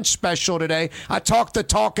for a lunch special today. I talked the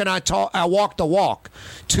talk and I walked the walk.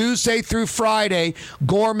 Tuesday through Friday,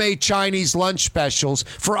 gourmet Chinese lunch specials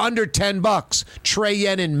for under $10. Trey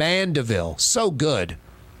Yen in Mandeville. So good.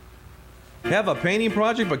 Have a painting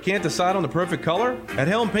project but can't decide on the perfect color? At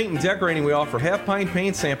Helm Paint and Decorating, we offer half-pint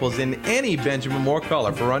paint samples in any Benjamin Moore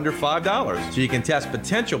color for under $5, so you can test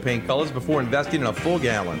potential paint colors before investing in a full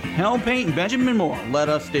gallon. Helm Paint and Benjamin Moore, let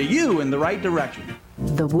us steer you in the right direction.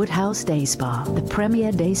 The Woodhouse Day Spa, the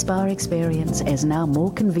premier day spa experience, is now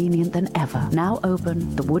more convenient than ever. Now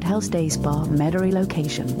open, the Woodhouse Day Spa, Metairie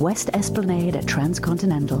location, West Esplanade at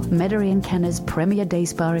Transcontinental. Metairie and Kenner's premier day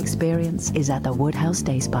spa experience is at the Woodhouse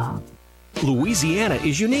Day Spa. Louisiana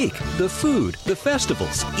is unique. The food, the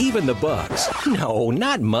festivals, even the bugs. No,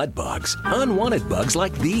 not mud bugs. Unwanted bugs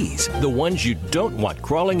like these. The ones you don't want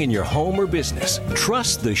crawling in your home or business.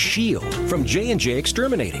 Trust the Shield from J&J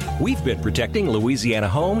Exterminating. We've been protecting Louisiana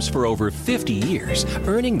homes for over 50 years,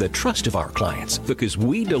 earning the trust of our clients because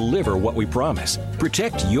we deliver what we promise.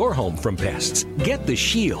 Protect your home from pests. Get the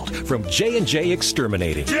Shield from J&J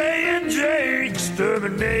Exterminating. J&J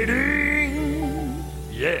Exterminating.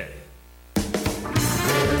 Yeah.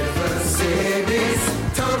 City's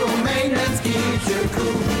total maintenance keeps you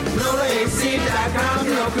cool. NolaAC.com,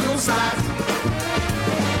 no cool side.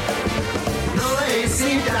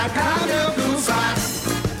 NolaAC.com, no cool side.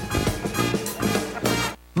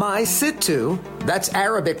 My Sittu, that's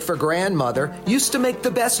Arabic for grandmother, used to make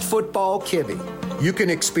the best football kibbe. You can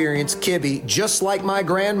experience kibbe just like my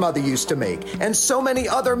grandmother used to make, and so many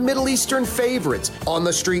other Middle Eastern favorites on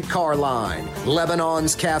the streetcar line,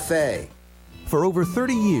 Lebanon's Cafe. For over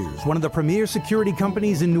 30 years, one of the premier security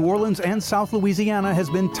companies in New Orleans and South Louisiana has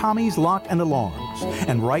been Tommy's Lock and Alarms.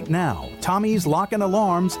 And right now, Tommy's Lock and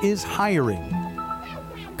Alarms is hiring.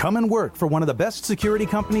 Come and work for one of the best security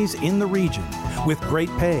companies in the region with great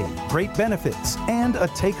pay, great benefits, and a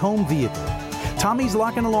take-home vehicle. Tommy's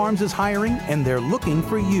Lock and Alarms is hiring, and they're looking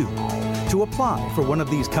for you. To apply for one of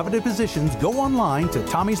these coveted positions, go online to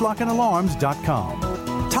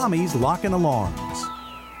Tommy'sLock'n'Alarms.com. Tommy's Lock and Alarms.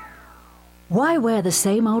 Why wear the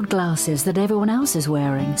same old glasses that everyone else is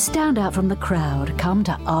wearing? Stand out from the crowd. Come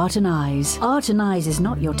to Art and Eyes. Art and Eyes is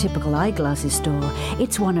not your typical eyeglasses store.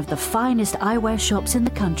 It's one of the finest eyewear shops in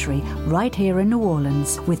the country, right here in New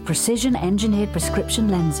Orleans, with precision-engineered prescription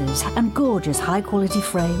lenses and gorgeous high-quality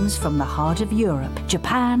frames from the heart of Europe,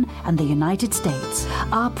 Japan, and the United States.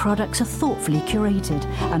 Our products are thoughtfully curated,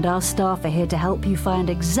 and our staff are here to help you find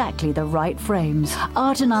exactly the right frames.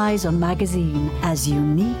 Art and Eyes on Magazine, as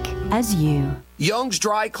unique as you. Young's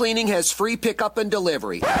Dry Cleaning has free pickup and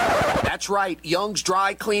delivery. That's right, Young's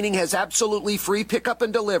Dry Cleaning has absolutely free pickup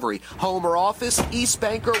and delivery. Home or office, East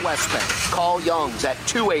Bank or West Bank. Call Young's at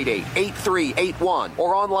 288-8381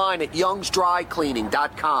 or online at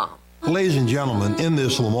youngsdrycleaning.com. Ladies and gentlemen, in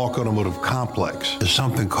this Lamarck Automotive Complex is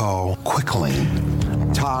something called Quick Lane.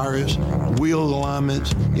 Tires, wheel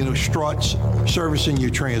alignments, struts, servicing your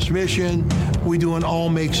transmission. We do in all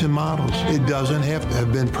makes and models. It doesn't have to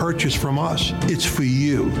have been purchased from us. It's for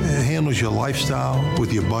you. It handles your lifestyle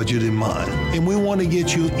with your budget in mind. And we want to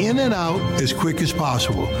get you in and out as quick as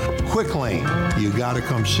possible. Quick Lane, you got to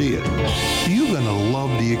come see it. You're going to love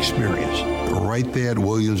the experience. Right there at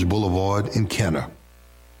Williams Boulevard in Kenner.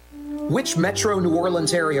 Which Metro New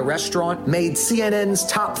Orleans area restaurant made CNN's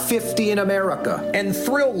top 50 in America and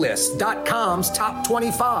ThrillList.com's top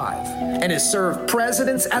 25 and has served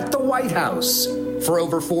presidents at the White House for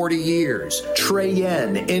over 40 years? Trey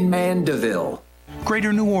Yen in Mandeville.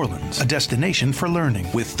 Greater New Orleans, a destination for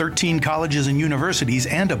learning. With 13 colleges and universities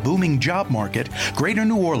and a booming job market, Greater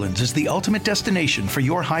New Orleans is the ultimate destination for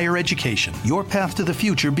your higher education. Your path to the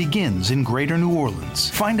future begins in Greater New Orleans.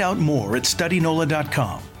 Find out more at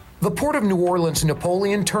StudyNOLA.com. The Port of New Orleans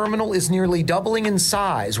Napoleon Terminal is nearly doubling in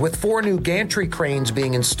size, with 4 new gantry cranes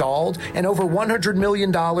being installed and over $100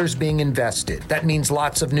 million being invested. That means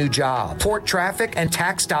lots of new jobs, port traffic, and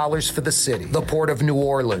tax dollars for the city. The Port of New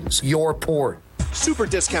Orleans, your port. Super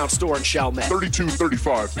discount store in Chalmette.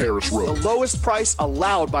 3235 Paris Road. The lowest price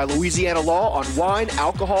allowed by Louisiana law on wine,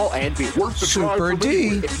 alcohol, and beer. Worth the drive for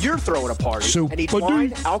D. If you're throwing a party Super and need D.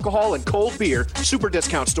 wine, alcohol, and cold beer, super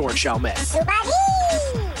discount store in Chalmette. Super D.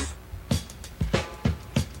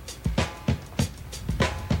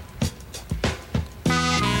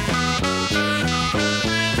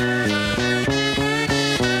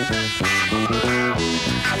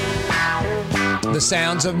 The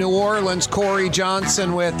sounds of New Orleans, Corey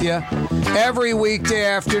Johnson with you. Every weekday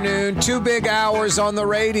afternoon, 2 big hours on the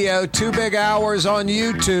radio, 2 big hours on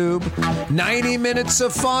YouTube, 90 minutes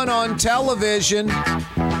of fun on television.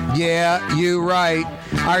 Yeah, you right.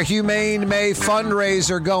 Our Humane May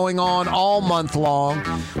fundraiser going on all month long.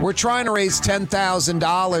 We're trying to raise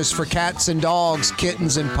 $10,000 for cats and dogs,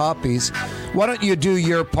 kittens and puppies. Why don't you do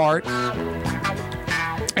your part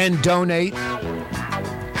and donate?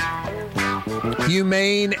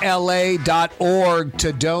 HumaneLA.org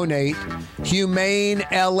to donate.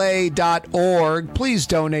 HumaneLA.org. Please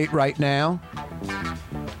donate right now.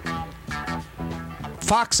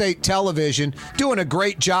 Fox 8 Television doing a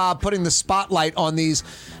great job putting the spotlight on these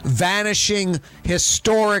vanishing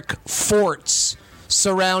historic forts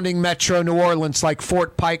surrounding Metro New Orleans, like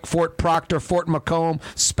Fort Pike, Fort Proctor, Fort Macomb,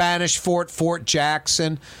 Spanish Fort, Fort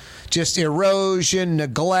Jackson. Just erosion,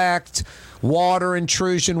 neglect, water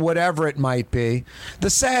intrusion, whatever it might be. The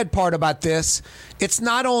sad part about this, it's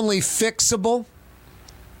not only fixable,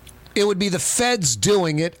 it would be the feds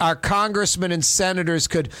doing it. Our congressmen and senators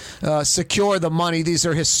could secure the money. These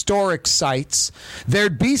are historic sites.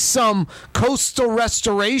 There'd be some coastal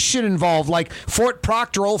restoration involved, like Fort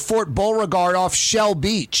Proctor, old Fort Beauregard off Shell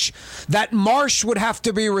Beach. That marsh would have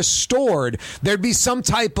to be restored. There'd be some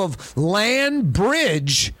type of land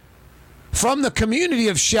bridge from the community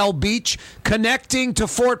of Shell Beach connecting to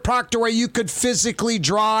Fort Proctor, where you could physically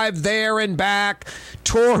drive there and back,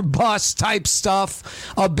 tour bus type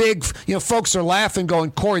stuff. A big, folks are laughing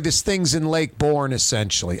going, Corey, this thing's in Lake Bourne,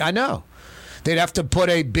 essentially. I know. They'd have to put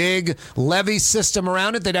a big levee system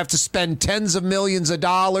around it. They'd have to spend tens of millions of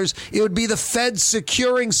dollars. It would be the feds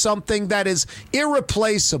securing something that is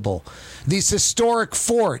irreplaceable. These historic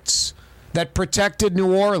forts that protected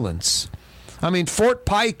New Orleans. I mean, Fort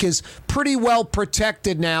Pike is pretty well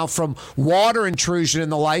protected now from water intrusion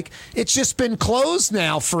and the like. It's just been closed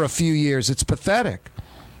now for a few years. It's pathetic.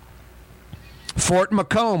 Fort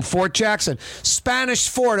Macomb, Fort Jackson, Spanish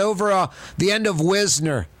Fort over the end of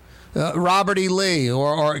Wisner. Robert E. Lee,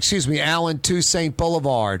 or excuse me, Allen Toussaint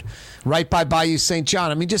Boulevard, right by Bayou St.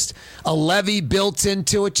 John. I mean, just a levee built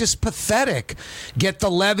into it, just pathetic. Get the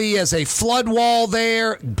levee as a flood wall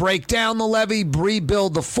there, break down the levee,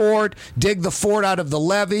 rebuild the fort, dig the fort out of the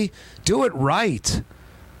levee. Do it right.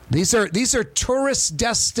 These are tourist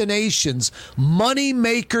destinations, money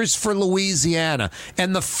makers for Louisiana,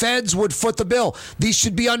 and the feds would foot the bill. These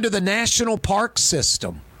should be under the national park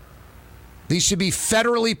system. These should be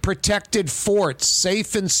federally protected forts,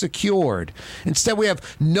 safe and secured. Instead, we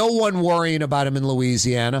have no one worrying about them in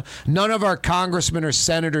Louisiana. None of our congressmen or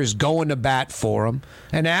senators going to bat for them.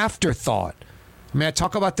 An afterthought. I mean, I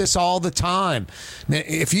talk about this all the time.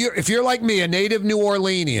 If you're like me, a native New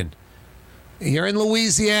Orleanian, you're in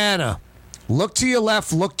Louisiana, look to your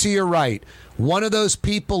left, look to your right. One of those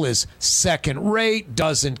people is second rate,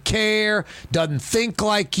 doesn't care, doesn't think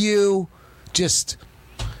like you, just,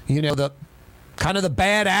 the kind of the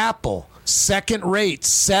bad apple, second rate,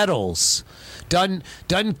 settles,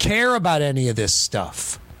 doesn't care about any of this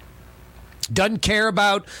stuff. Doesn't care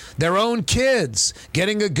about their own kids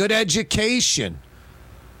getting a good education.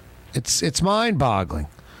 It's mind-boggling.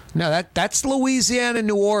 No, that's Louisiana,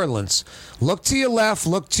 New Orleans. Look to your left,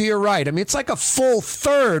 look to your right. I mean, it's like a full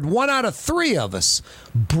third, 1 out of 3 of us.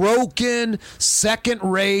 Broken, second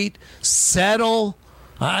rate, settle.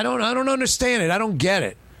 I don't understand it. I don't get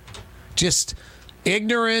it. Just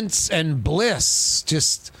ignorance and bliss.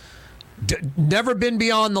 Just never been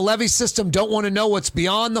beyond the levee system. Don't want to know what's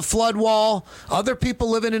beyond the flood wall. Other people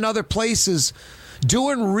living in other places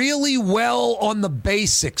doing really well on the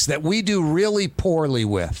basics that we do really poorly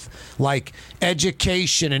with, like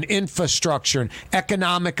education and infrastructure and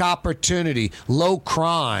economic opportunity, low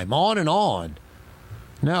crime, on and on.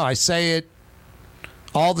 No, I say it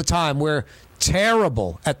all the time. We're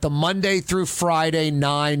terrible at the Monday through Friday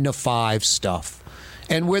 9 to 5 stuff.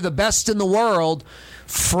 And we're the best in the world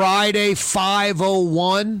Friday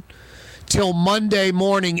 5:01 till Monday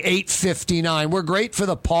morning 8:59. We're great for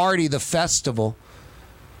the party, the festival.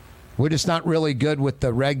 We're just not really good with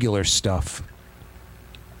the regular stuff.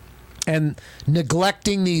 And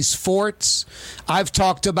neglecting these forts, I've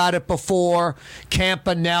talked about it before.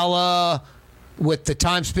 Campanella with the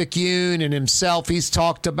Times-Picayune and himself, he's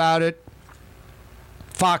talked about it.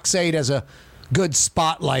 Fox 8 has a good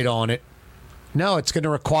spotlight on it. No, it's going to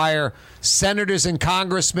require senators and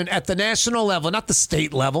congressmen at the national level, not the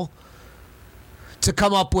state level, to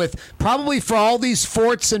come up with, probably for all these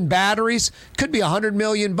forts and batteries, could be $100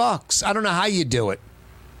 million. I don't know how you do it,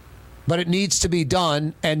 but it needs to be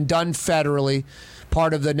done, and done federally,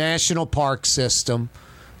 part of the national park system,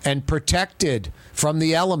 and protected from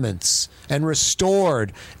the elements, and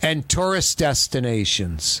restored, and tourist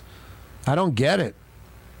destinations. I don't get it.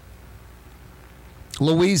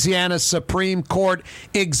 Louisiana Supreme Court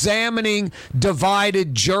examining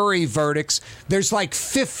divided jury verdicts. There's like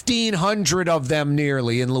 1,500 of them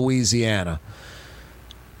nearly in Louisiana.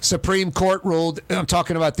 Supreme Court ruled, I'm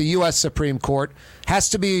talking about the U.S. Supreme Court, has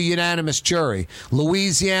to be a unanimous jury.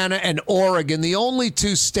 Louisiana and Oregon, the only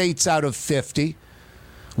 2 states out of 50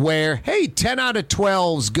 where, hey, 10 out of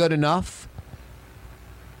 12 is good enough.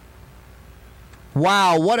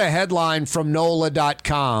 Wow, what a headline from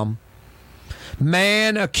NOLA.com.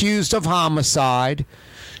 Man accused of homicide,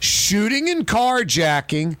 shooting and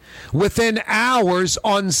carjacking within hours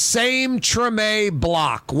on same Treme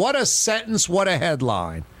block. What a sentence, what a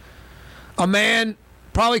headline. A man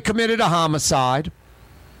probably committed a homicide.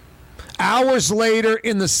 Hours later,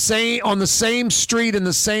 on the same street in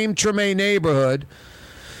the same Treme neighborhood,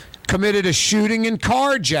 committed a shooting and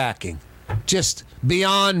carjacking. Just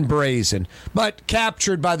beyond brazen, but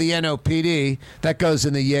captured by the NOPD. That goes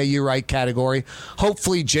in the yeah, you're right category.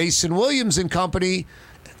 Hopefully Jason Williams and company,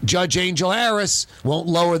 Judge Angel Harris, won't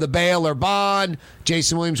lower the bail or bond.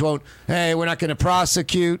 Jason Williams won't, hey, we're not going to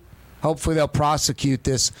prosecute. Hopefully they'll prosecute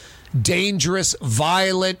this dangerous,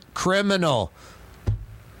 violent criminal.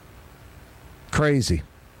 Crazy.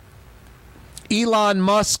 Elon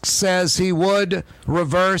Musk says he would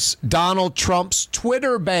reverse Donald Trump's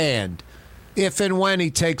Twitter ban if and when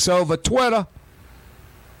he takes over Twitter.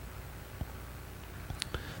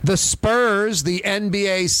 The Spurs, the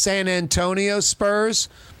NBA San Antonio Spurs,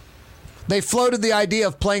 they floated the idea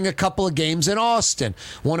of playing a couple of games in Austin.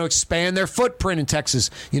 Want to expand their footprint in Texas.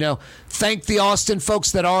 Thank the Austin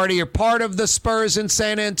folks that already are part of the Spurs in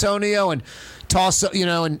San Antonio and toss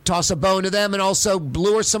a bone to them, and also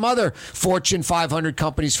lure some other Fortune 500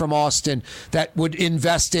 companies from Austin that would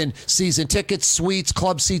invest in season tickets, suites,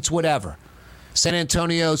 club seats, whatever. San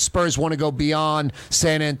Antonio Spurs want to go beyond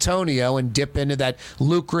San Antonio and dip into that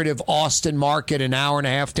lucrative Austin market an hour and a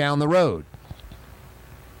half down the road.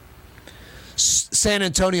 San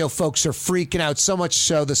Antonio folks are freaking out so much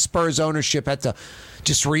so the Spurs ownership had to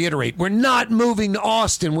just reiterate, we're not moving to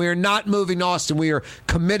Austin. We are not moving to Austin. We are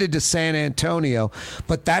committed to San Antonio.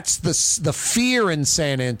 But that's the fear in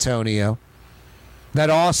San Antonio, that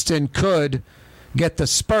Austin could get the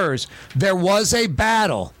Spurs. There was a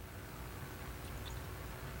battle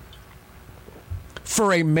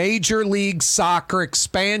for a Major League Soccer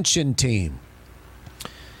expansion team.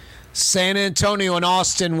 San Antonio and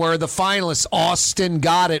Austin were the finalists. Austin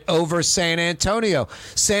got it over San Antonio.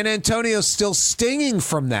 San Antonio's still stinging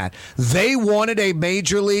from that. They wanted a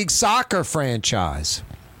Major League Soccer franchise.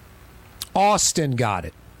 Austin got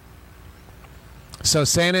it. So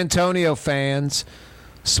San Antonio fans,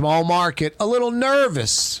 small market, a little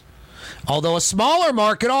nervous. Although a smaller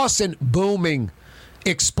market, Austin, booming,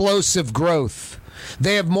 explosive growth.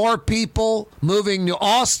 They have more people moving to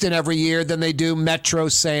Austin every year than they do Metro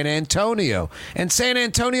San Antonio. And San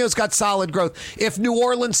Antonio's got solid growth. If New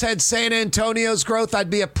Orleans had San Antonio's growth,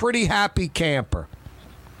 I'd be a pretty happy camper.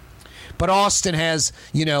 But Austin has,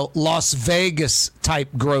 Las Vegas type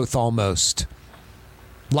growth almost.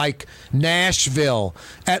 Like Nashville,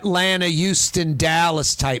 Atlanta, Houston,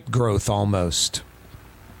 Dallas type growth almost.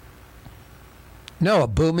 No, a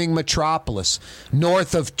booming metropolis.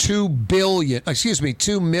 North of 2 million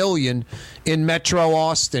in Metro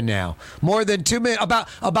Austin now. More than 2 million, about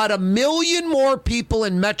 1 million more people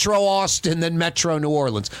in Metro Austin than Metro New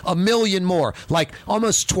Orleans. 1 million more, like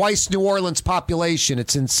almost twice New Orleans' population.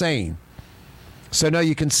 It's insane. So no,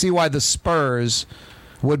 you can see why the Spurs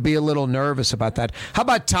would be a little nervous about that. How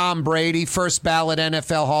about Tom Brady, first ballot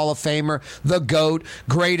NFL Hall of Famer, the GOAT,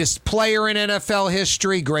 greatest player in NFL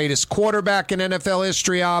history, greatest quarterback in NFL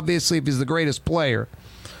history, obviously, if he's the greatest player.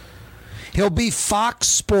 He'll be Fox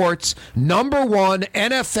Sports' #1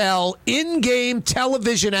 NFL in-game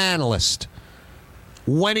television analyst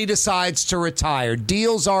when he decides to retire.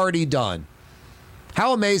 Deal's already done.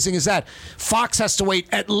 How amazing is that? Fox has to wait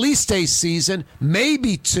at least a season,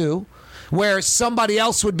 maybe 2, where somebody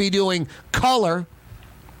else would be doing color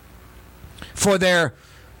for their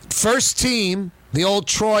first team, the old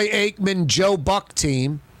Troy Aikman, Joe Buck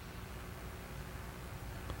team.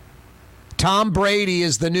 Tom Brady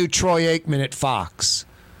is the new Troy Aikman at Fox.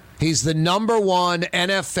 He's the #1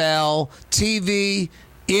 NFL TV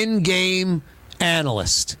in-game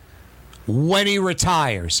analyst when he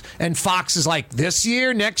retires. And Fox is like, this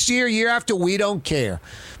year, next year, year after, we don't care.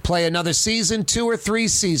 Play another season, 2 or 3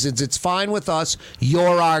 seasons. It's fine with us.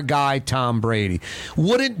 You're our guy, Tom Brady.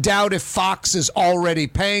 Wouldn't doubt if Fox is already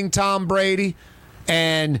paying Tom Brady,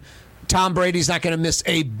 and Tom Brady's not going to miss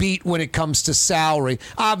a beat when it comes to salary.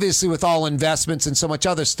 Obviously, with all investments and so much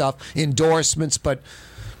other stuff, endorsements, but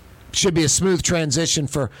should be a smooth transition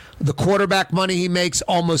for the quarterback money he makes,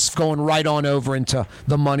 almost going right on over into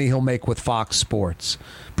the money he'll make with Fox Sports.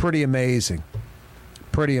 Pretty amazing.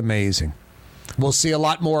 Pretty amazing. We'll see a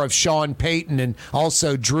lot more of Sean Payton and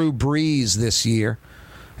also Drew Brees this year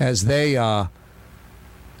as they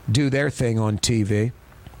do their thing on TV.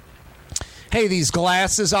 Hey, these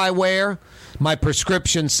glasses I wear, my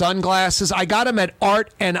prescription sunglasses, I got them at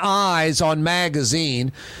Art and Eyes on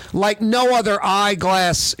Magazine. Like no other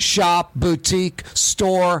eyeglass shop, boutique,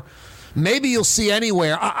 store, maybe you'll see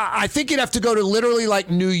anywhere. I think you'd have to go to literally like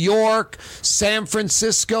New York, San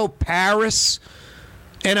Francisco, Paris.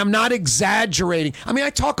 And I'm not exaggerating. I mean, I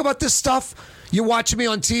talk about this stuff. You're watching me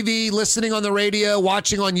on TV, listening on the radio,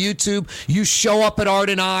 watching on YouTube. You show up at Art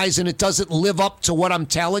and Eyes and it doesn't live up to what I'm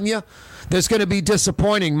telling you. There's going to be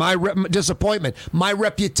disappointment. My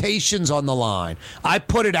reputation's on the line. I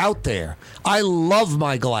put it out there. I love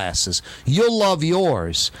my glasses. You'll love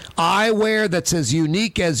yours. Eyewear that's as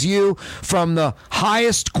unique as you, from the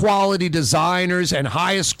highest quality designers and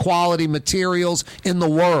highest quality materials in the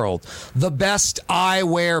world. The best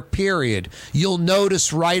eyewear, period. You'll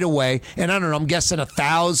notice right away. And I don't know, I'm guessing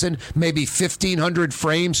 1,000, maybe 1,500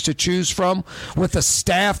 frames to choose from with a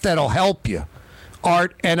staff that'll help you.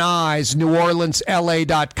 Art and Eyes,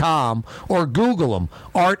 NewOrleansLA.com, or Google them.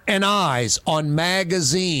 Art and Eyes on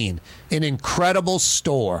Magazine, an incredible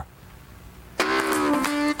store.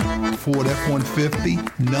 Ford F-150,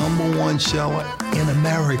 #1 seller in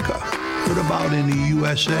America. What about in the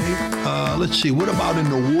USA? Let's see, what about in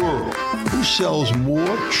the world? Who sells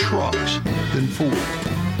more trucks than Ford?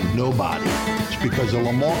 Nobody. It's because the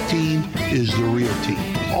Lamarque team is the real team.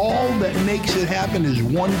 All that makes it happen is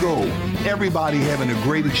one goal. Everybody having a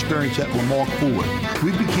great experience at Lamarque Ford.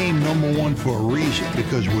 We became #1 for a reason,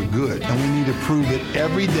 because we're good. And we need to prove it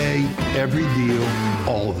every day, every deal,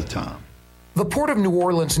 all the time. The Port of New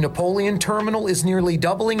Orleans Napoleon Terminal is nearly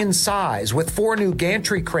doubling in size, with 4 new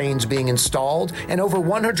gantry cranes being installed and over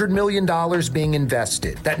 $100 million being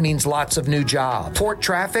invested. That means lots of new jobs, port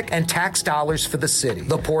traffic, and tax dollars for the city.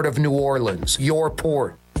 The Port of New Orleans, your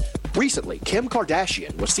port. Recently, Kim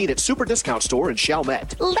Kardashian was seen at Super Discount Store in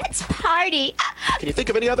Chalmette. Let's party. Can you think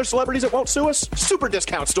of any other celebrities that won't sue us? Super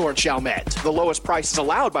Discount Store in Chalmette. The lowest prices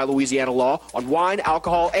allowed by Louisiana law on wine,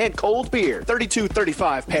 alcohol, and cold beer.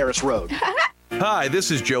 3235 Paris Road. Hi,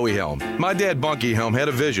 this is Joey Helm. My dad, Bunky Helm, had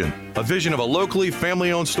a vision of a locally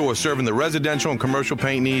family-owned store serving the residential and commercial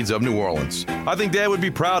paint needs of New Orleans. I think Dad would be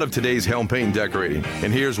proud of today's Helm Paint and Decorating,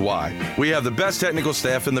 and here's why. We have the best technical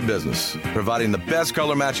staff in the business, providing the best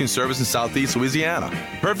color matching service in Southeast Louisiana.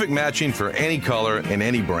 Perfect matching for any color and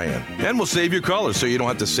any brand. And we'll save your colors so you don't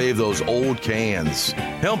have to save those old cans.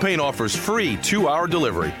 Helm Paint offers free 2-hour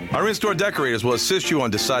delivery. Our in-store decorators will assist you on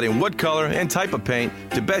deciding what color and type of paint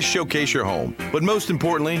to best showcase your home. But most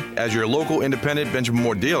importantly, as your local independent Benjamin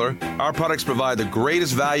Moore dealer, our products provide the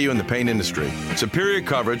greatest value in the paint industry. Superior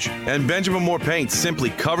coverage, and Benjamin Moore paint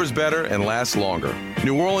simply covers better and lasts longer.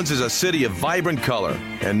 New Orleans is a city of vibrant color,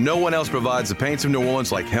 and no one else provides the paints of New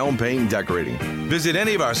Orleans like Helm Paint and Decorating. Visit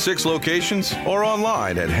any of our 6 locations or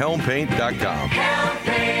online at helmpaint.com. Helm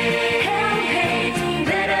Paint,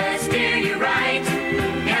 let us do you right.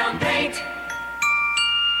 Helm Paint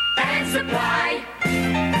and Supply.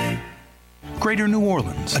 Greater New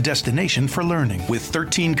Orleans, a destination for learning. With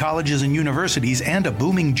 13 colleges and universities and a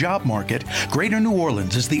booming job market, Greater New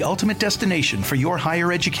Orleans is the ultimate destination for your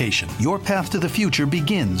higher education. Your path to the future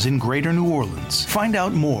begins in Greater New Orleans. Find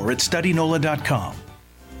out more at studynola.com.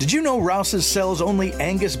 Did you know Rouse's sells only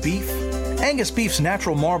Angus beef? Angus beef's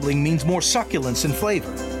natural marbling means more succulence and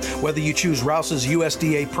flavor. Whether you choose Rouse's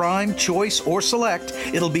USDA Prime, Choice, or Select,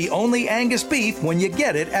 it'll be only Angus beef when you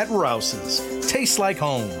get it at Rouse's. Tastes like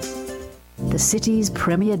home. The city's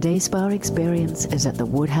premier day spa experience is at the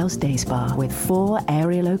Woodhouse Day Spa with 4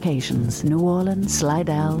 area locations: New Orleans,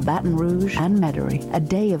 Slidell, Baton Rouge, and Metairie. A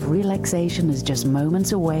day of relaxation is just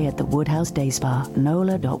moments away at the Woodhouse Day Spa.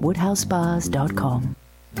 NOLA.woodhousespas.com.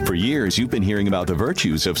 For years, you've been hearing about the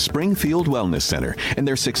virtues of Springfield Wellness Center and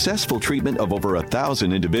their successful treatment of over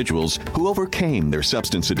 1,000 individuals who overcame their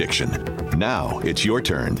substance addiction. Now it's your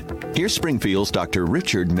turn. Here's Springfield's Dr.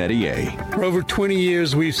 Richard Metier. For over 20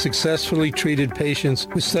 years, we've successfully treated patients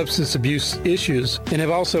with substance abuse issues and have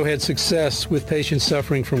also had success with patients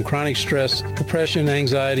suffering from chronic stress, depression,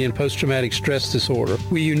 anxiety, and post-traumatic stress disorder.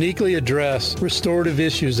 We uniquely address restorative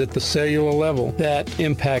issues at the cellular level that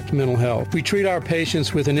impact mental health. We treat our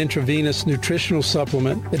patients with an intravenous nutritional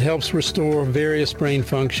supplement that helps restore various brain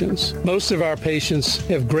functions. Most of our patients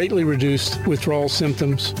have greatly reduced withdrawal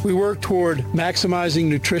symptoms. We work toward maximizing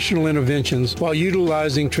nutritional interventions while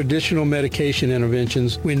utilizing traditional medication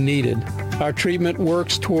interventions when needed. Our treatment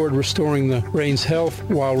works toward restoring the brain's health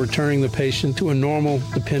while returning the patient to a normal,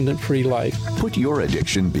 dependent-free life. Put your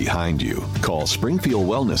addiction behind you. Call Springfield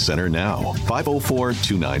Wellness Center now.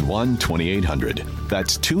 504-291-2800.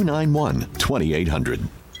 That's 291-2800.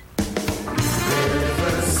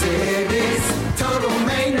 River City's total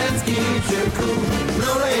maintenance keeps you cool.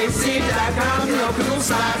 NOLAAC.com, your cool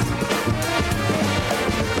side.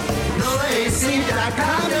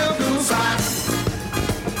 NOLAAC.com, your cool side.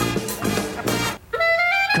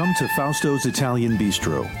 Come to Fausto's Italian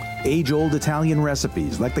Bistro. Age-old Italian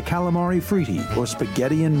recipes like the calamari fritti or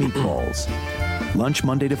spaghetti and meatballs. Lunch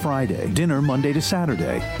Monday to Friday. Dinner Monday to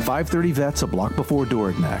Saturday. 530 Vets, a block before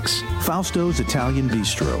Dorignax. Fausto's Italian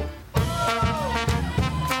Bistro.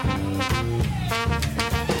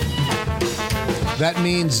 That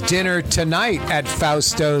means dinner tonight at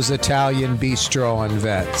Fausto's Italian Bistro on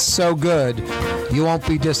Vets. So good, you won't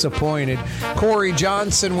be disappointed. Corey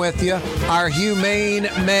Johnson with you. Our Humane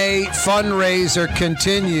May fundraiser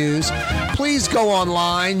continues. Please go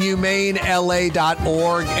online,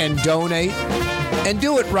 humanela.org, and donate. And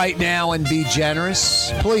do it right now and be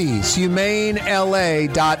generous. Please,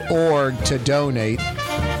 humanela.org to donate.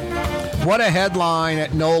 What a headline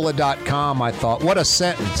at NOLA.com, I thought. What a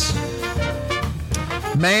sentence.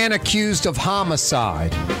 Man accused of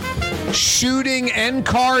homicide, shooting and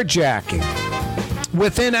carjacking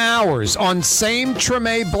within hours on same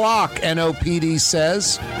Treme block, NOPD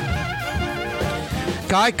says.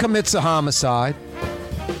 Guy commits a homicide,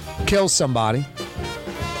 kills somebody,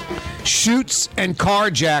 shoots and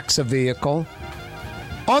carjacks a vehicle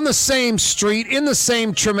on the same street, in the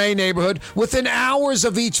same Treme neighborhood, within hours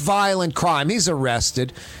of each violent crime. He's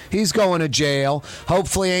arrested. He's going to jail.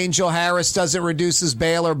 Hopefully Angel Harris doesn't reduce his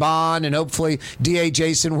bail or bond, and hopefully DA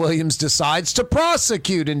Jason Williams decides to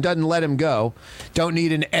prosecute and doesn't let him go. Don't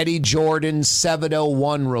need an Eddie Jordan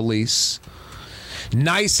 701 release.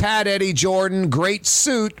 Nice hat, Eddie Jordan. Great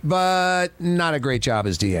suit, but not a great job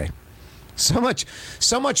as DA. So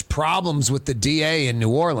much problems with the DA in New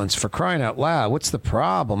Orleans, for crying out loud. What's the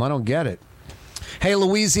problem? I don't get it. Hey,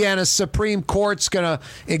 Louisiana Supreme Court's going to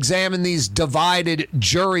examine these divided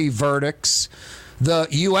jury verdicts. The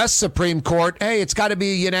U.S. Supreme Court, hey, it's got to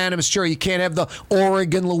be a unanimous jury. You can't have the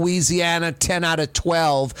Oregon, Louisiana 10 out of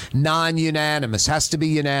 12 non-unanimous. Has to be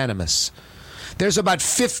unanimous. There's about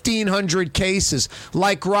 1,500 cases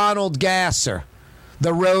like Ronald Gasser,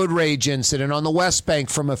 the road rage incident on the West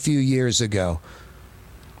Bank from a few years ago.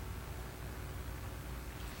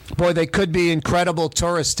 Boy, they could be incredible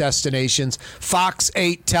tourist destinations. Fox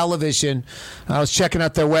 8 Television, I was checking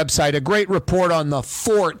out their website, a great report on the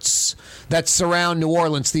forts that surround New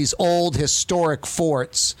Orleans, these old historic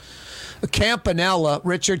forts. Campanella,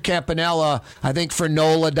 Richard Campanella, I think for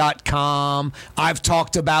NOLA.com. I've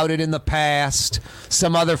talked about it in the past.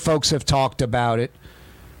 Some other folks have talked about it.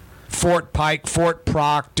 Fort Pike, Fort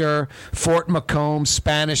Proctor, Fort Macomb,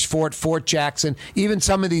 Spanish Fort, Fort Jackson, even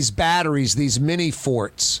some of these batteries, these mini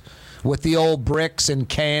forts with the old bricks and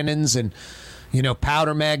cannons and,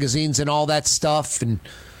 powder magazines and all that stuff and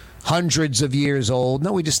hundreds of years old.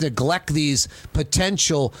 No, we just neglect these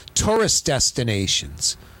potential tourist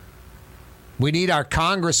destinations. We need our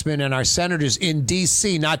congressmen and our senators in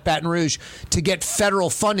D.C., not Baton Rouge, to get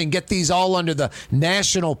federal funding, get these all under the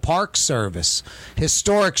National Park Service,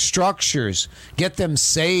 historic structures, get them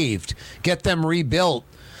saved, get them rebuilt.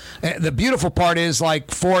 The beautiful part is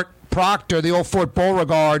like Fort Proctor, the old Fort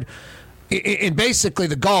Beauregard, in basically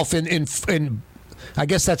the Gulf, in I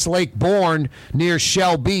guess that's Lake Bourne near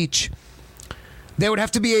Shell Beach. There would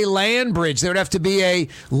have to be a land bridge. There would have to be a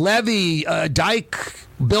levee, a dike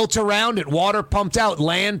built around it, water pumped out,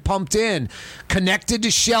 land pumped in, connected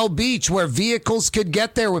to Shell Beach where vehicles could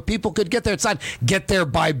get there, where people could get there. It's not get there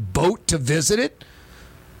by boat to visit it.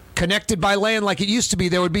 Connected by land like it used to be.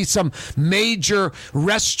 There would be some major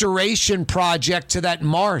restoration project to that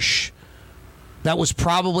marsh that was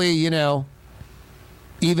probably,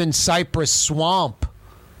 even cypress swamp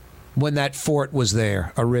when that fort was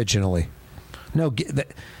there originally. No,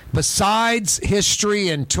 besides history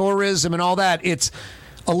and tourism and all that, it's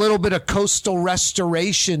a little bit of coastal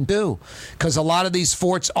restoration too, because a lot of these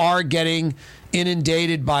forts are getting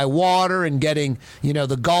inundated by water and getting,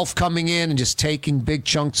 the Gulf coming in and just taking big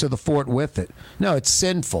chunks of the fort with it. No, it's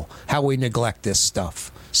sinful how we neglect this stuff.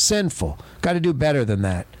 Sinful. Got to do better than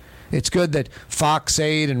that. It's good that Fox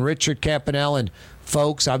 8 and Richard Campanella and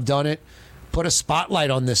folks, I've done it, put a spotlight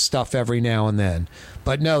on this stuff every now and then.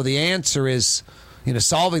 But no, the answer is,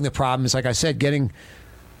 solving the problem is, like I said, getting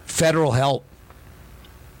federal help.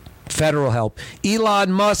 Federal help.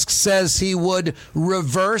 Elon Musk says he would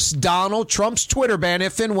reverse Donald Trump's Twitter ban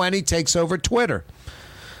if and when he takes over Twitter.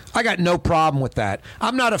 I got no problem with that.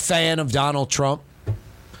 I'm not a fan of Donald Trump.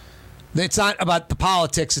 It's not about the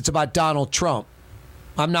politics. It's about Donald Trump.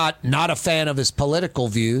 I'm not a fan of his political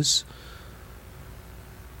views.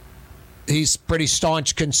 He's pretty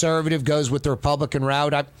staunch conservative, goes with the Republican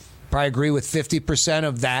route. I probably agree with 50%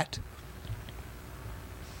 of that.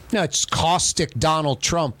 No, it's caustic Donald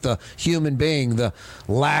Trump, the human being, the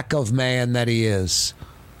lack of man that he is.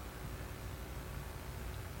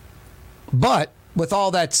 But with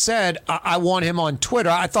all that said, I want him on Twitter.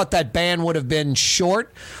 I thought that ban would have been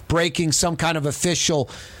short, breaking some kind of official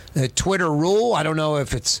Twitter rule. I don't know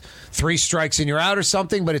if it's 3 strikes and you're out or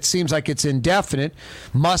something, but it seems like it's indefinite.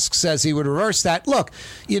 Musk says he would reverse that. Look,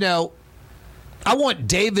 I want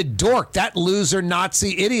David Dork, that loser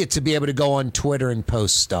Nazi idiot, to be able to go on Twitter and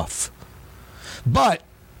post stuff. But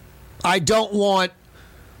I don't want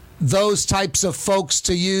those types of folks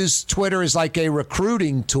to use Twitter as like a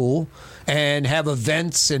recruiting tool and have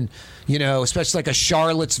events and, especially like a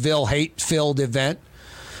Charlottesville hate-filled event.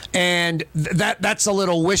 And that's a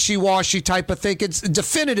little wishy-washy type of thing. It's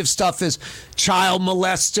definitive stuff is child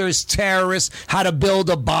molesters, terrorists, how to build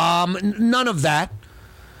a bomb. None of that.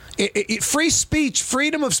 Free speech,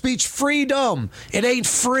 freedom of speech, freedom. It ain't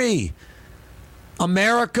free.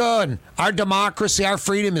 America and our democracy, our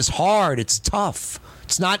freedom is hard. It's tough.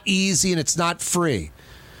 It's not easy and it's not free.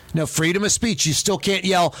 No, freedom of speech. You still can't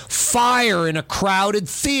yell fire in a crowded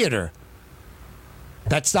theater.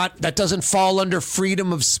 That doesn't fall under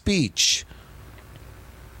freedom of speech.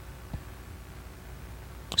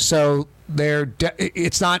 So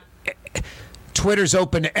it's not, Twitter's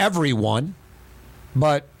open to everyone,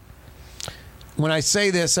 but when I say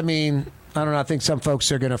this, I mean, I don't know, I think some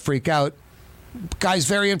folks are going to freak out. Guy's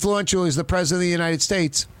very influential. He's the president of the United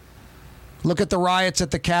States. Look at the riots at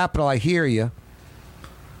the Capitol. I hear you.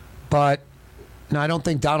 But no, I don't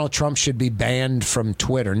think Donald Trump should be banned from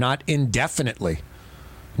Twitter, not indefinitely.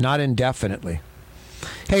 Not indefinitely.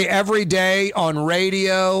 Hey, every day on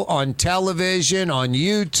radio, on television, on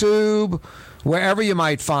YouTube, wherever you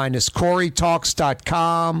might find us,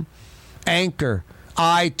 CoreyTalks.com, Anchor,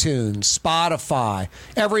 iTunes, Spotify.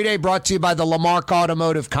 Every day brought to you by the Lamarck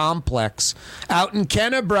Automotive Complex. Out in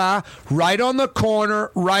Kennebra, right on the corner,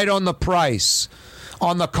 right on the price.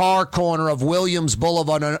 On the car corner of Williams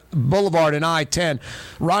Boulevard and I-10.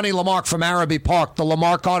 Ronnie Lamarck from Araby Park, the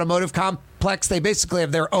Lamarck Automotive Complex. They basically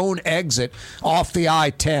have their own exit off the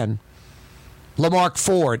I-10. Lamarck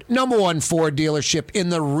Ford, number one Ford dealership in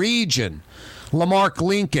the region. Lamarck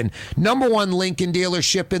Lincoln, number one Lincoln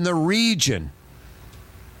dealership in the region.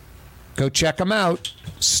 Go check them out.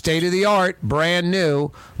 State of the art, brand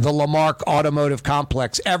new, the Lamarck Automotive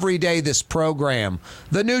Complex. Every day this program,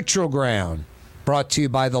 The Neutral Ground, brought to you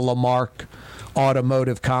by the Lamarck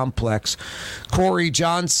Automotive Complex. Corey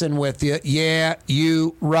Johnson with you. Yeah,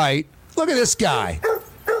 you right. Look at this guy.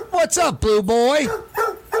 What's up, Blue Boy?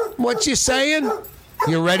 What you saying?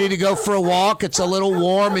 You ready to go for a walk? It's a little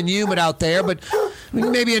warm and humid out there, but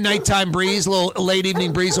maybe a nighttime breeze, a little late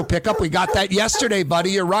evening breeze will pick up. We got that yesterday, buddy.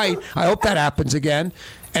 You're right. I hope that happens again.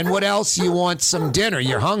 And what else? You want some dinner.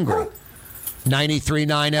 You're hungry. 93.9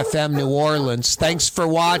 FM New Orleans. Thanks for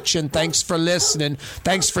watching. Thanks for listening.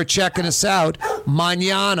 Thanks for checking us out.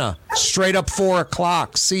 Mañana, straight up 4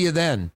 o'clock. See you then.